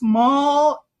using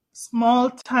small,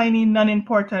 tiny,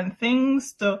 non-important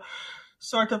things to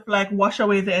sort of like wash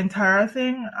away the entire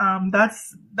thing.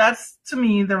 That's to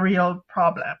me the real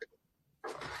problem.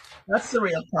 That's the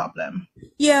real problem.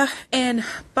 Yeah, and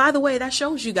by the way, that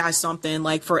shows you guys something.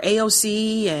 Like for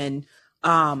AOC and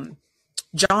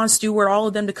Jon Stewart, all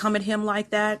of them to come at him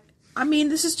like that. I mean,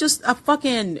 this is just a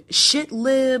fucking shit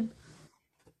lib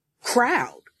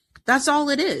crowd. That's all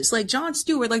it is. Like Jon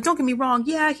Stewart, like don't get me wrong,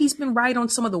 yeah, he's been right on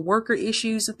some of the worker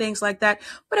issues and things like that.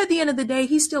 But at the end of the day,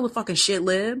 he's still a fucking shit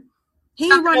lib. He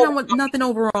ain't running with nothing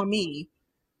over on me.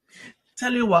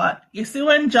 Tell you what, you see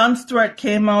when Jon Stewart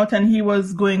came out and he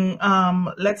was going,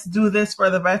 let's do this for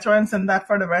the veterans and that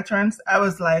for the veterans, I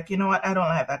was like, you know what, I don't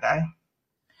like that guy.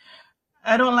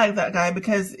 I don't like that guy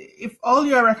because if all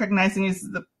you're recognizing is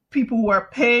the people who are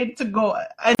paid to go,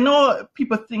 I know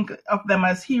people think of them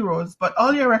as heroes, but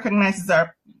all you recognize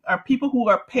are people who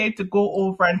are paid to go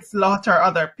over and slaughter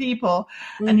other people,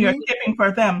 and you're tipping for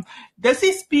them. Does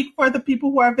he speak for the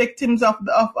people who are victims of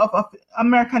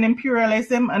American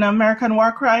imperialism and American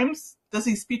war crimes? Does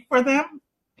he speak for them?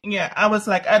 Yeah, I was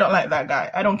like, I don't like that guy.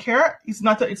 I don't care. It's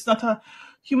not a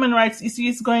human rights issue.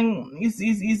 He's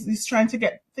trying to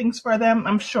get things for them,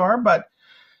 I'm sure, but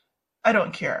I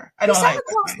don't care. I don't like that. He sat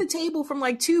across the table from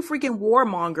like two freaking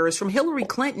warmongers, from Hillary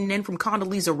Clinton and from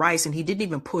Condoleezza Rice, and he didn't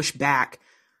even push back.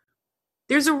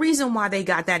 There's a reason why they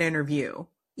got that interview.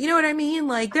 You know what I mean?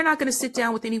 Like, they're not going to sit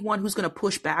down with anyone who's going to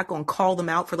push back on, call them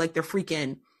out for like their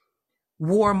freaking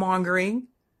warmongering.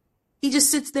 He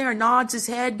just sits there and nods his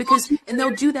head and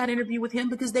they'll do that interview with him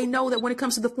because they know that when it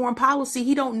comes to the foreign policy,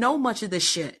 he don't know much of this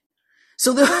shit.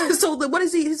 So what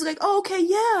is he? He's like, oh, okay,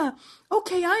 yeah,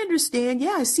 okay, I understand.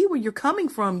 Yeah, I see where you're coming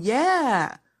from.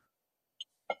 Yeah.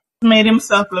 Made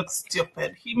himself look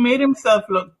stupid. He made himself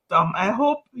look dumb. I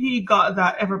hope he got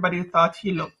that. Everybody thought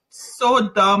he looked so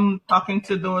dumb talking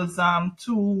to those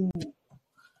two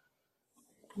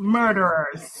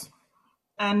murderers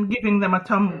and giving them a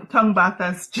tongue bath,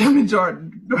 as Jimmy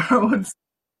Jordan would say.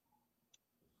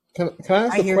 Can I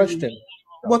ask I a hear you. question?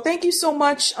 Well, thank you so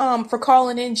much for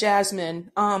calling in,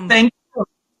 Jasmine. Thank you.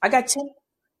 I got 10.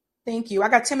 Thank you. I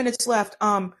got 10 minutes left.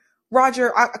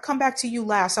 Roger, I come back to you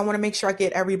last. I want to make sure I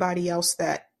get everybody else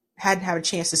that hadn't had a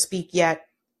chance to speak yet.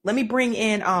 Let me bring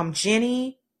in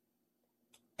Jenny,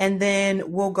 and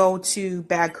then we'll go to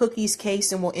Bad Cookies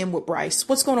case, and we'll end with Bryce.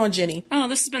 What's going on, Jenny? Oh,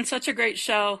 this has been such a great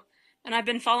show, and I've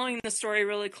been following the story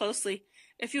really closely.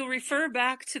 If you'll refer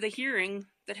back to the hearing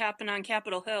that happened on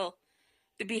Capitol Hill,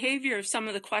 the behavior of some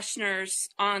of the questioners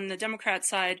on the Democrat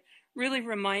side really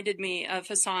reminded me of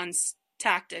Hassan's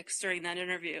tactics during that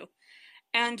interview.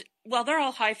 And while they're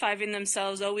all high-fiving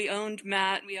themselves, oh, we owned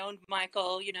Matt, we owned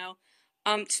Michael,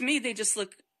 to me they just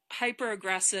look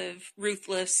hyper-aggressive,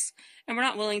 ruthless, and we're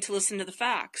not willing to listen to the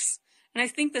facts. And I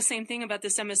think the same thing about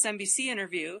this MSNBC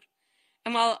interview.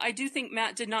 And while I do think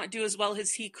Matt did not do as well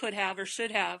as he could have or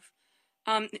should have,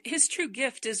 his true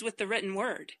gift is with the written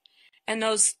word. And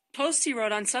those posts he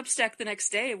wrote on Substack the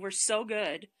next day were so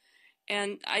good.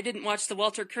 And I didn't watch the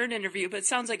Walter Kern interview, but it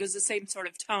sounds like it was the same sort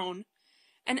of tone.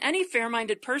 And any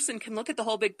fair-minded person can look at the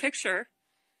whole big picture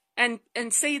and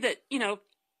say that,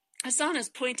 Hassan is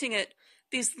pointing at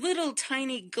these little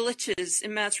tiny glitches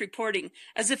in Matt's reporting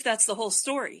as if that's the whole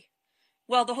story.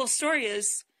 Well, the whole story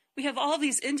is we have all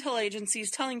these intel agencies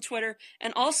telling Twitter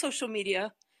and all social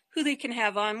media who they can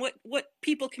have on, what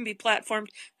people can be platformed,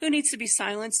 who needs to be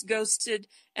silenced, ghosted,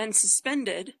 and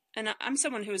suspended. And I'm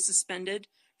someone who was suspended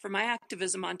for my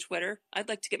activism on Twitter. I'd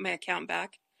like to get my account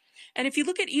back. And if you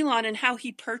look at Elon and how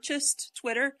he purchased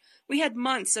Twitter, we had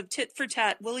months of tit for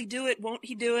tat. Will he do it? Won't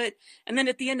he do it? And then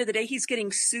at the end of the day, he's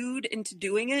getting sued into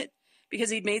doing it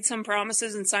because he'd made some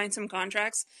promises and signed some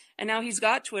contracts. And now he's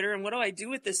got Twitter. And what do I do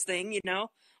with this thing?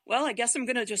 Well, I guess I'm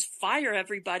going to just fire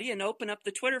everybody and open up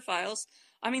the Twitter files.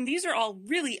 I mean, these are all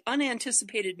really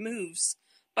unanticipated moves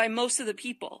by most of the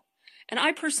people. And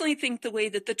I personally think the way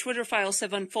that the Twitter files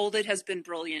have unfolded has been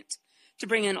brilliant, to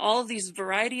bring in all of these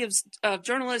variety of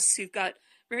journalists who've got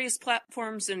various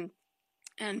platforms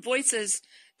and voices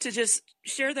to just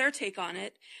share their take on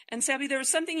it. And Sabby, there was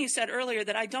something you said earlier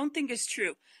that I don't think is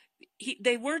true.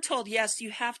 They were told, yes,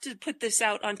 you have to put this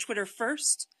out on Twitter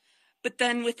first, but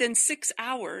then within 6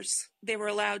 hours, they were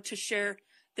allowed to share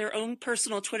their own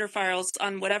personal Twitter files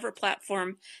on whatever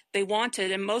platform they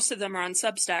wanted, and most of them are on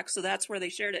Substack, so that's where they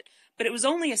shared it. But it was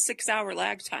only a 6-hour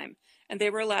lag time, and they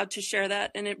were allowed to share that,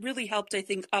 and it really helped, I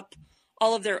think, up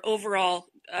all of their overall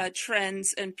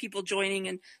trends and people joining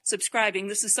and subscribing.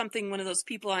 This is something one of those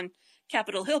people on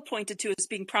Capitol Hill pointed to as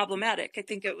being problematic. I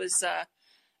think it was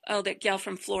that gal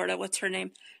from Florida, what's her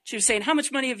name? She was saying, how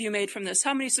much money have you made from this?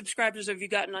 How many subscribers have you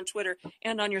gotten on Twitter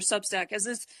and on your Substack? As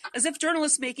if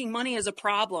journalists making money is a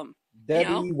problem.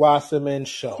 Debbie Wasserman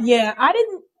Show. Yeah, I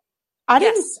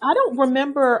don't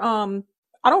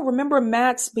remember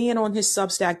Matt's being on his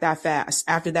Substack that fast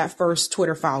after that first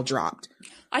Twitter file dropped.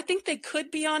 I think they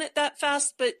could be on it that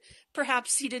fast, but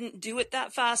perhaps he didn't do it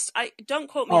that fast. Don't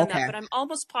quote me on that, but I'm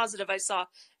almost positive I saw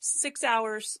 6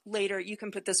 hours later, you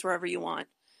can put this wherever you want.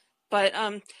 But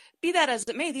be that as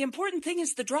it may, the important thing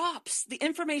is the drops, the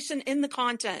information in the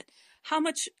content, how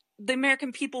much the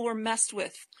American people were messed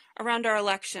with around our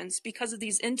elections because of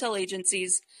these intel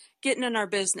agencies getting in our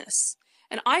business.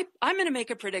 And I'm going to make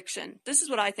a prediction. This is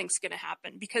what I think is going to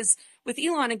happen, because with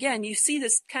Elon, again, you see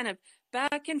this kind of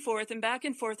back and forth, and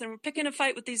we're picking a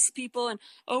fight with these people, and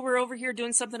we're over here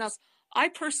doing something else. I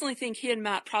personally think he and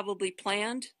Matt probably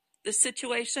planned this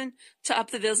situation to up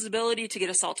the visibility, to get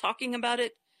us all talking about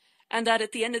it. And that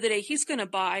at the end of the day, he's going to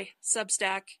buy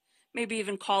Substack, maybe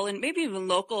even Call-In, maybe even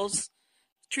Locals,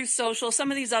 Truth Social,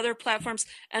 some of these other platforms,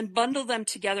 and bundle them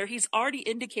together. He's already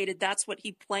indicated that's what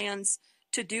he plans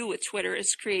to do with Twitter,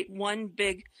 is create one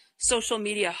big social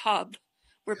media hub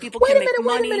where people can make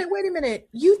money. Wait a minute.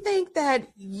 You think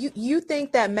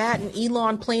that Matt and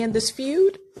Elon planned this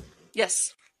feud?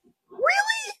 Yes.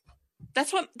 Really?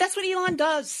 That's what Elon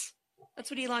does.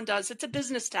 That's what Elon does. It's a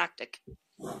business tactic.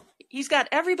 He's got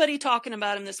everybody talking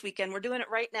about him this weekend. We're doing it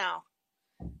right now.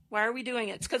 Why are we doing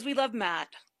it? It's because we love Matt.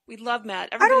 We love Matt.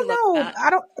 Everybody I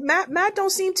don't know. Matt don't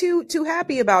seem too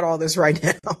happy about all this right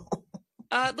now.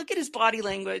 Look at his body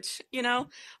language.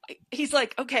 He's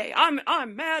like, okay,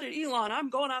 I'm mad at Elon. I'm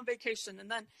going on vacation. And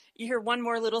then you hear one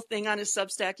more little thing on his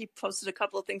Substack. He posted a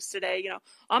couple of things today.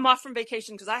 I'm off from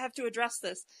vacation because I have to address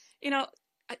this.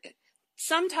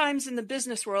 Sometimes in the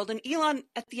business world, and Elon,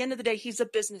 at the end of the day, he's a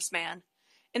businessman.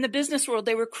 In the business world,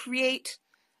 they will create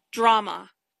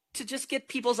drama to just get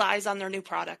people's eyes on their new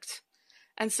product.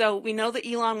 And so we know that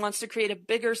Elon wants to create a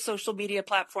bigger social media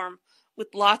platform with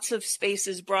lots of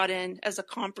spaces brought in as a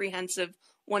comprehensive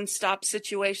one-stop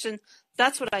situation.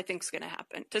 That's what I think is going to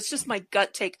happen. That's just my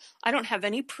gut take. I don't have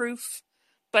any proof,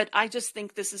 but I just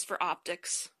think this is for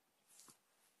optics.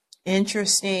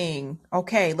 Interesting.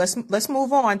 Okay, let's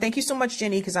move on. Thank you so much,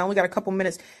 Jenny, because I only got a couple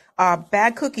minutes.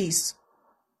 Bad cookies.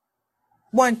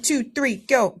 1, 2, 3,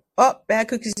 go. Oh, bad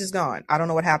cookies is gone. I don't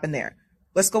know what happened there.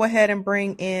 Let's go ahead and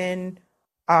bring in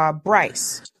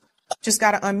Bryce. Just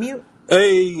got to unmute.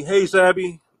 Hey,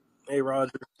 Sabby. Hey,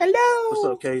 Roger. Hello. What's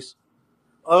up, Case?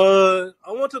 I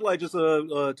want to just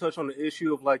touch on the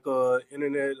issue of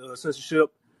internet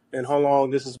censorship and how long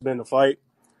this has been a fight.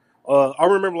 I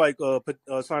remember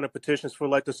signing petitions for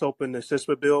the SOAP and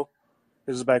assessment bill.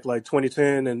 This is back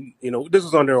 2010, and this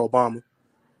was under Obama.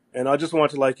 And I just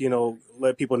want to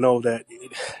let people know that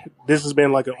this has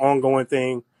been an ongoing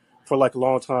thing for a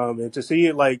long time, and to see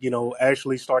it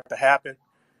actually start to happen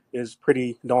is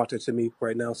pretty daunting to me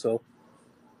right now. So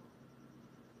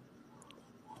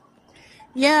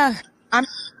yeah, a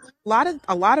lot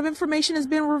of information has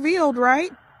been revealed,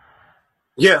 right?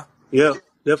 Yeah,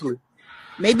 definitely.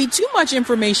 Maybe too much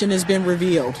information has been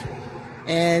revealed,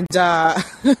 and I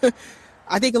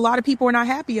think a lot of people are not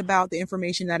happy about the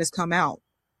information that has come out.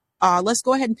 Let's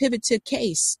go ahead and pivot to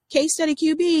Case. Case Study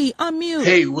QB, unmute.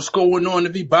 Hey, what's going on,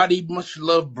 everybody? Much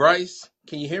love, Bryce.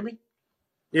 Can you hear me?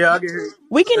 Yeah, I can hear you.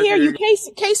 We can hear you.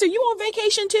 Case, are you on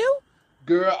vacation too?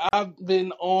 Girl, I've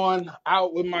been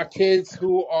out with my kids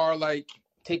who are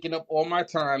taking up all my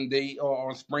time. They are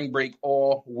on spring break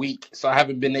all week, so I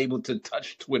haven't been able to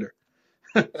touch Twitter.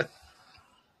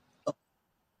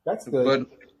 That's good.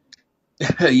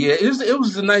 But yeah, it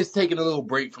was nice taking a little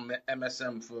break from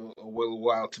MSM for a little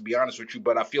while, to be honest with you.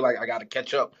 But I feel like I got to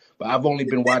catch up. But I've only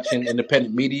been watching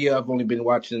independent media. I've only been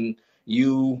watching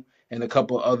you and a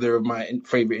couple other of my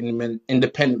favorite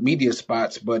independent media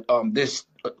spots. But this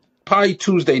probably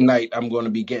Tuesday night, I'm going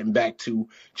to be getting back to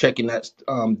checking that,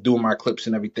 doing my clips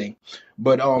and everything.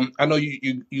 But I know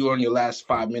you're on your last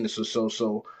 5 minutes or so.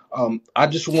 So I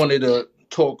just wanted to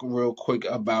talk real quick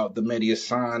about the Mehdi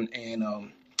Hasan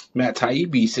and Matt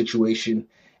Taibbi situation.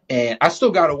 And I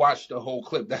still got to watch the whole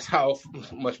clip. That's how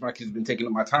much my kids have been taking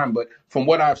up my time. But from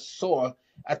what I saw,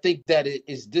 I think that it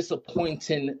is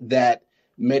disappointing that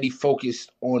Mehdi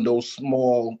focused on those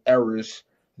small errors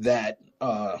that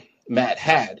Matt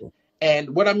had.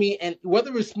 And what I mean, and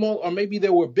whether it's small or maybe they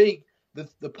were big,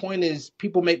 the point is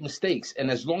people make mistakes. And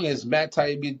as long as Matt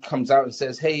Taibbi comes out and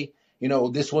says, hey,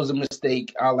 this was a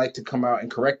mistake, I like to come out and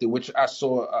correct it, which I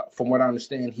saw, from what I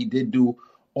understand, he did do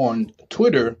on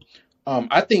Twitter.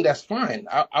 I think that's fine.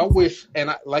 I wish,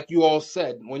 and like you all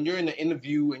said, when you're in the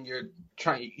interview and you're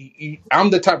trying, I'm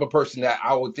the type of person that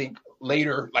I would think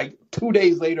later, 2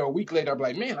 days later, a week later, I'm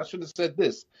like, man, I should have said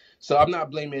this. So I'm not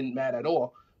blaming Matt at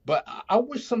all. But I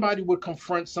wish somebody would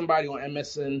confront somebody on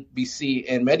MSNBC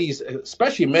and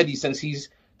especially Mehdi, since he's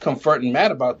confronting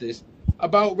Matt about this,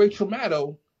 about Rachel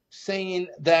Maddow saying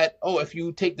that, if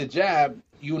you take the jab,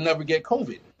 you'll never get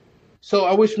COVID. So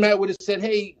I wish Matt would have said,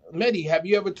 hey, Mehdi, have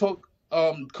you ever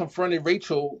confronted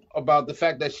Rachel about the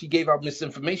fact that she gave out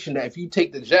misinformation that if you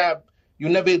take the jab,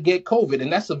 you'll never get COVID?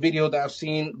 And that's a video that I've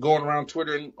seen going around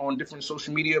Twitter and on different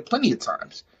social media plenty of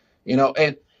times.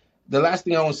 And the last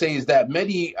thing I want to say is that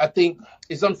Mehdi, I think,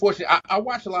 is unfortunate. I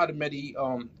watch a lot of Mehdi,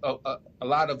 a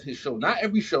lot of his show. Not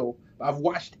every show, but I've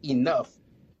watched enough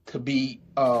to be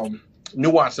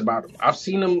nuanced about him. I've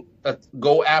seen him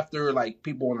go after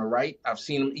people on the right. I've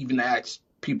seen him even ask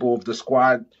people of the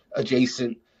squad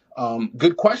adjacent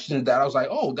good questions that I was like,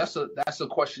 oh, that's a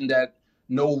question that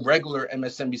no regular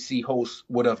MSNBC host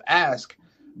would have asked.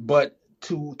 But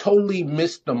to totally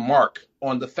miss the mark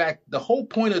on the fact, the whole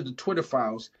point of the Twitter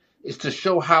files is to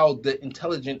show how the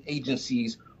intelligence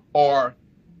agencies are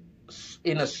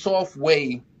in a soft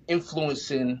way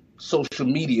influencing social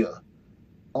media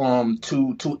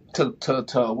to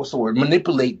what's the word,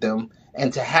 manipulate them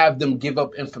and to have them give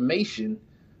up information.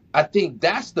 I think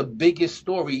that's the biggest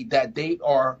story that they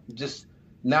are just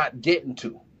not getting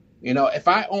to. If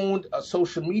I owned a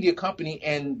social media company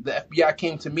and the FBI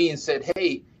came to me and said,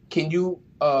 hey, can you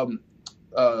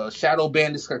shadow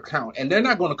ban this account? And they're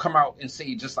not going to come out and say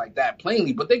it just like that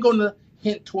plainly, but they're going to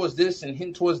hint towards this and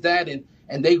hint towards that. And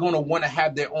and they're going to want to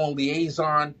have their own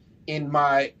liaison in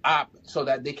my app so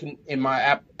that they can in my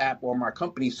app or my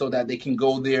company so that they can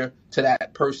go there to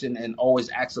that person and always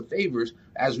ask for favors,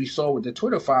 as we saw with the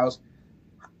Twitter files.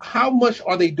 How much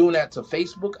are they doing that to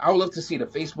Facebook? I would love to see the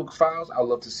Facebook files. I would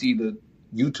love to see the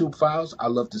YouTube files. I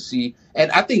love to see,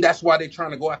 and I think that's why they're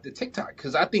trying to go after TikTok,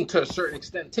 because I think to a certain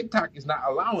extent TikTok is not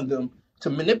allowing them to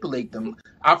manipulate them.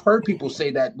 I've heard people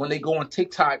say that when they go on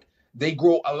TikTok, they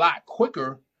grow a lot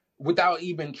quicker without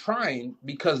even trying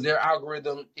because their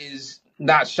algorithm is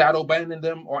not shadow banning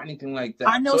them or anything like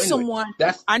I that. know So anyway, someone.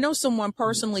 that's I know someone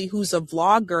personally who's a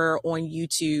vlogger on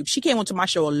YouTube. She came onto my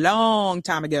show a long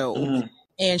time ago,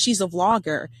 and she's a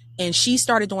vlogger. And she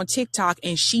started on TikTok,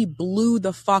 and she blew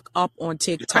the fuck up on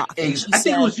TikTok. And she I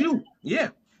think it said, was you. Yeah,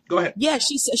 go ahead. yeah,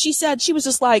 she said she was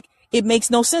just like, it makes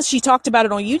no sense. She talked about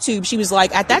it on YouTube. She was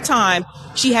like, at that time,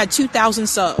 she had 2,000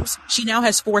 subs. She now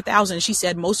has 4,000. She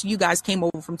said, most of you guys came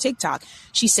over from TikTok.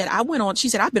 She said, I've been on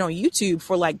YouTube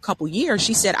for like a couple years.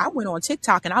 She said, I went on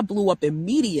TikTok and I blew up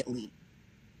immediately.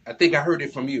 I think I heard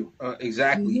it from you.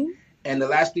 Exactly. Mm-hmm. And the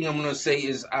last thing I'm going to say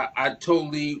is I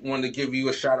totally want to give you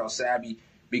a shout out, Sabby,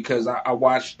 because I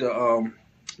watched the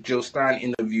Jill Stein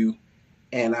interview,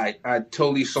 and I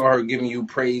totally saw her giving you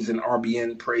praise and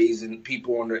RBN praise and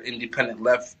people on the independent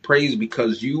left praise,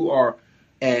 because you are,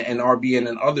 and RBN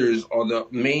and others are the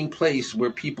main place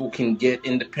where people can get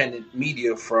independent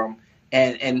media from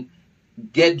and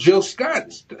get Jill Stein.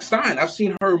 I've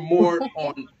seen her more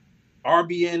on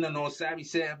RBN and on Savvy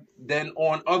Sam than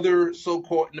on other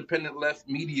so-called independent left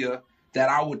media that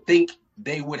I would think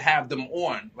they would have them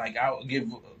on. Like, I'll give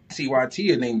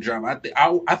TYT a name drop.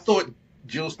 I thought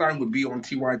Jill Stein would be on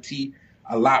TYT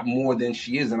a lot more than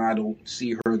she is, and I don't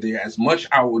see her there as much.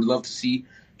 I would love to see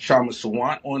Sharma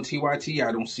Sawant on TYT.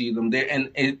 I don't see them there.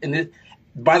 And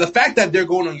by the fact that they're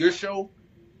going on your show,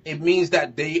 it means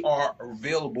that they are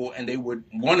available and they would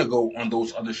want to go on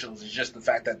those other shows. It's just the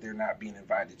fact that they're not being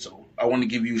invited. So I want to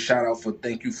give you a shout out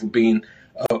thank you for being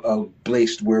a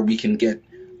place where we can get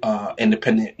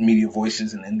independent media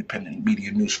voices and independent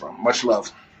media news from. Much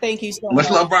love. Thank you so much.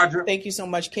 much. Love, Roger. Thank you so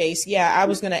much, Case. Yeah, I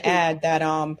was going to add that,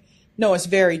 no, it's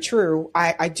very true.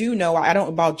 I do know, I don't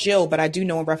know about Jill, but I do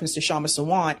know in reference to Sharma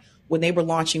Sawant, when they were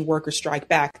launching Workers Strike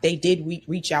Back, they did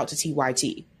reach out to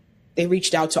TYT. They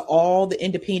reached out to all the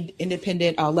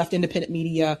left independent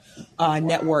media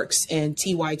networks, and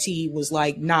TYT was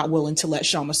like not willing to let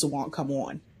Sharma Sawant come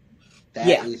on.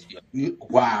 That is,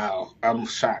 wow, I'm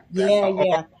shocked.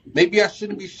 Yeah. Maybe I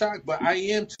shouldn't be shocked, but I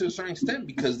am to a certain extent,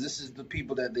 because this is the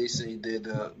people that they say they're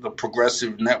the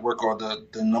progressive network or the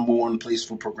number one place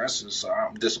for progressives. So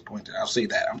I'm disappointed. I'll say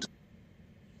that.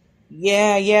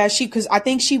 Yeah. Because I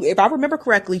think if I remember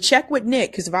correctly, check with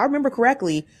Nick, because if I remember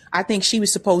correctly, I think she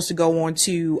was supposed to go on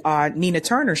to Nina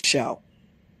Turner's show.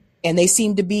 And they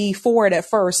seemed to be for it at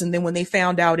first. And then when they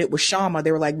found out it was Sharma,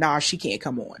 they were like, nah, she can't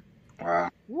come on.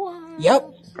 Wow. Yep.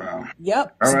 Wow.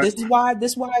 Yep. All So right.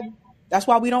 that's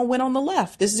why we don't win on the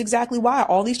left. This is exactly why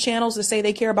all these channels that say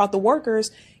they care about the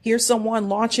workers, here's someone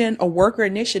launching a worker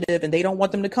initiative and they don't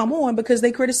want them to come on because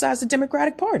they criticize the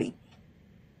Democratic Party.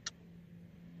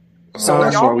 So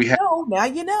that's why we have. Now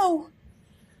you know.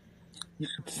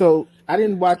 So I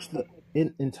didn't watch the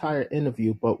entire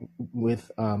interview, but with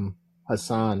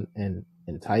Hassan and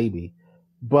Taibbi.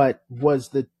 But was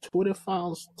the Twitter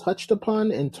files touched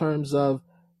upon in terms of,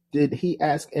 did he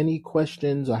ask any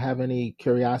questions or have any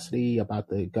curiosity about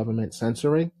the government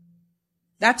censoring?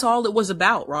 That's all it was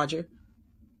about, Roger.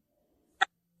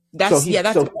 That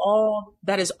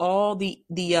is all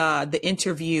the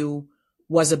interview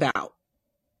was about.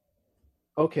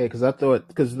 Okay, because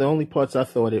the only parts I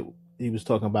thought he was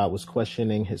talking about was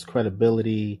questioning his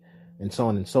credibility and so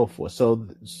on and so forth. So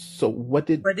what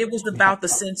did? But it was about the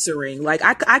censoring. Like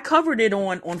I covered it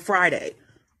on Friday,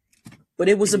 but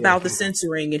it was about the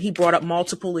censoring, and he brought up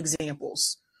multiple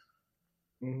examples.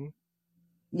 Mm-hmm.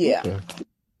 Yeah. Okay.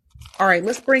 All right,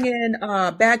 let's bring in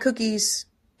Bad Cookies,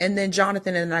 and then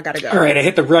Jonathan, and then I gotta go. All right, I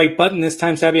hit the right button this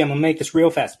time, Sabby. I'm gonna make this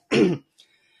real fast.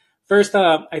 First,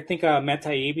 I think Matt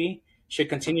Taibbi should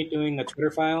continue doing the Twitter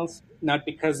files, not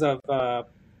because of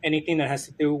anything that has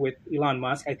to do with Elon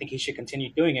Musk. I think he should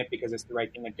continue doing it because it's the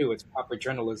right thing to do. It's proper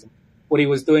journalism. What he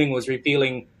was doing was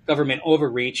revealing government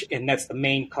overreach, and that's the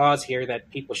main cause here that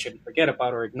people shouldn't forget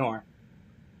about or ignore.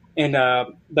 And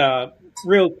the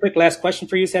real quick last question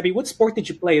for you, Sabby, what sport did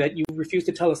you play that you refused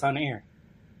to tell us on air?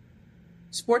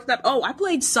 Sport that? Oh, I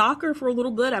played soccer for a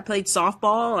little bit. I played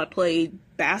softball. I played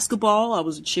basketball. I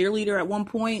was a cheerleader at one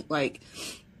point. Like,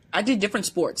 I did different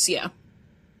sports, yeah.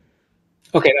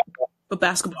 Okay. But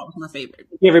basketball was my favorite.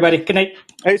 Hey, everybody. Good night.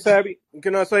 Hey, Sabby,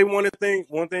 can I say one thing?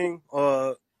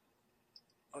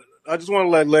 I just want to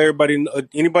let everybody,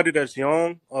 anybody that's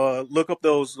young, look up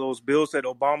those bills that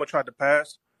Obama tried to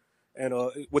pass, and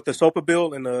with the SOPA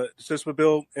bill and the CISPA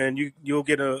bill, and you'll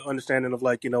get an understanding of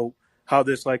how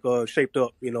this shaped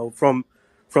up,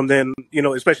 from then,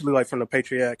 especially like from the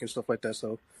Patriot Act and stuff like that.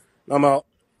 So I'm out.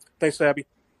 Thanks, Abby.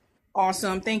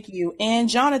 Awesome. Thank you. And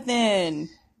Jonathan.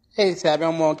 Hey, Sabby,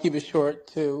 I'm going to keep it short,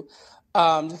 too.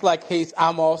 Just like Case,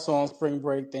 I'm also on spring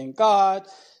break, thank God.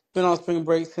 Been on spring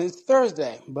break since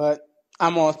Thursday, but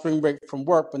I'm on spring break from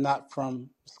work, but not from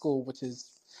school, which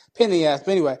is pain in the ass.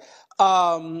 But anyway,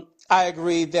 I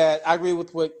agree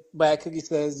with what Bad Cookie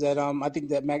says, that I think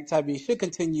that Mac Taibbi should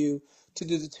continue to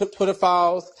do the Twitter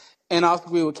files. And I also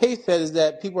agree with Case said, is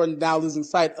that people are now losing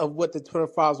sight of what the Twitter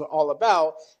files are all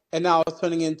about. And now it's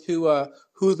turning into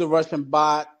who's the Russian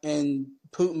bot and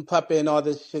Putin puppet and all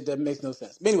this shit that makes no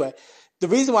sense. But anyway, the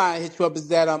reason why I hit you up is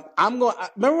that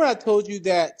remember when I told you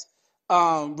that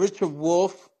Richard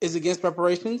Wolff is against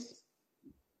reparations?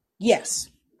 Yes.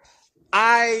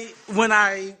 When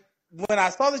I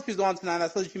saw that she was on tonight, I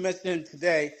saw that you mentioned it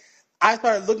today. I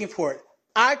started looking for it.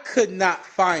 I could not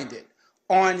find it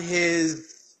on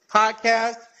his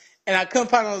podcast, and I couldn't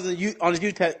find it on his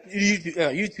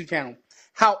YouTube channel.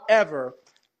 However,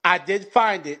 I did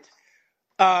find it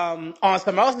on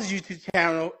someone else's YouTube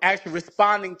channel, actually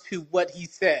responding to what he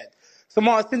said. So I'm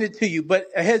going to send it to you. But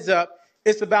a heads up,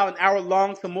 it's about an hour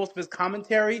long, so most of his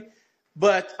commentary.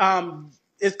 But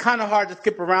it's kind of hard to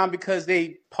skip around because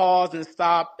they pause and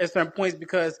stop at certain points,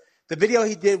 because the video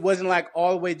he did wasn't like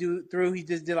all the way through. He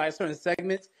just did like certain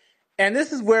segments. And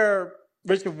this is where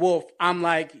Richard Wolff, I'm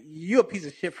like, you a piece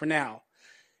of shit for now.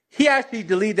 He actually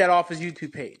deleted that off his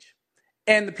YouTube page.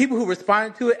 And the people who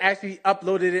responded to it actually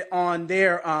uploaded it on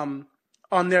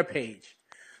their page.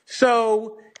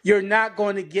 So you're not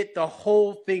going to get the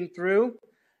whole thing through.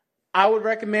 I would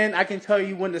recommend, I can tell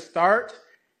you when to start.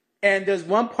 And there's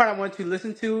one part I want you to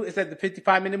listen to. It's at the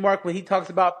 55-minute mark when he talks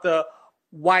about the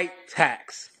white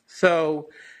tax. So,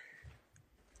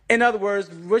 in other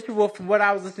words, Richard Wolff, from what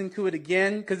I was listening to it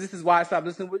again, because this is why I stopped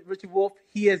listening with Richard Wolff,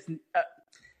 he's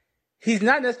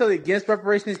not necessarily against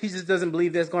reparations. He just doesn't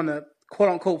believe that's going to, quote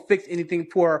unquote, fix anything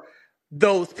for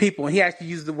those people. And he actually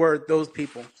used the word "those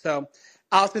people." So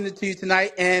I'll send it to you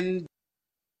tonight. And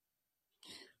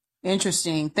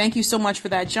Interesting. Thank you so much for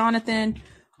that, Jonathan.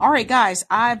 All right, guys,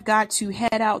 I've got to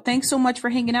head out. Thanks so much for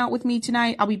hanging out with me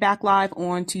tonight. I'll be back live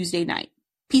on Tuesday night.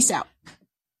 Peace out.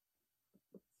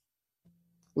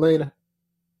 Later.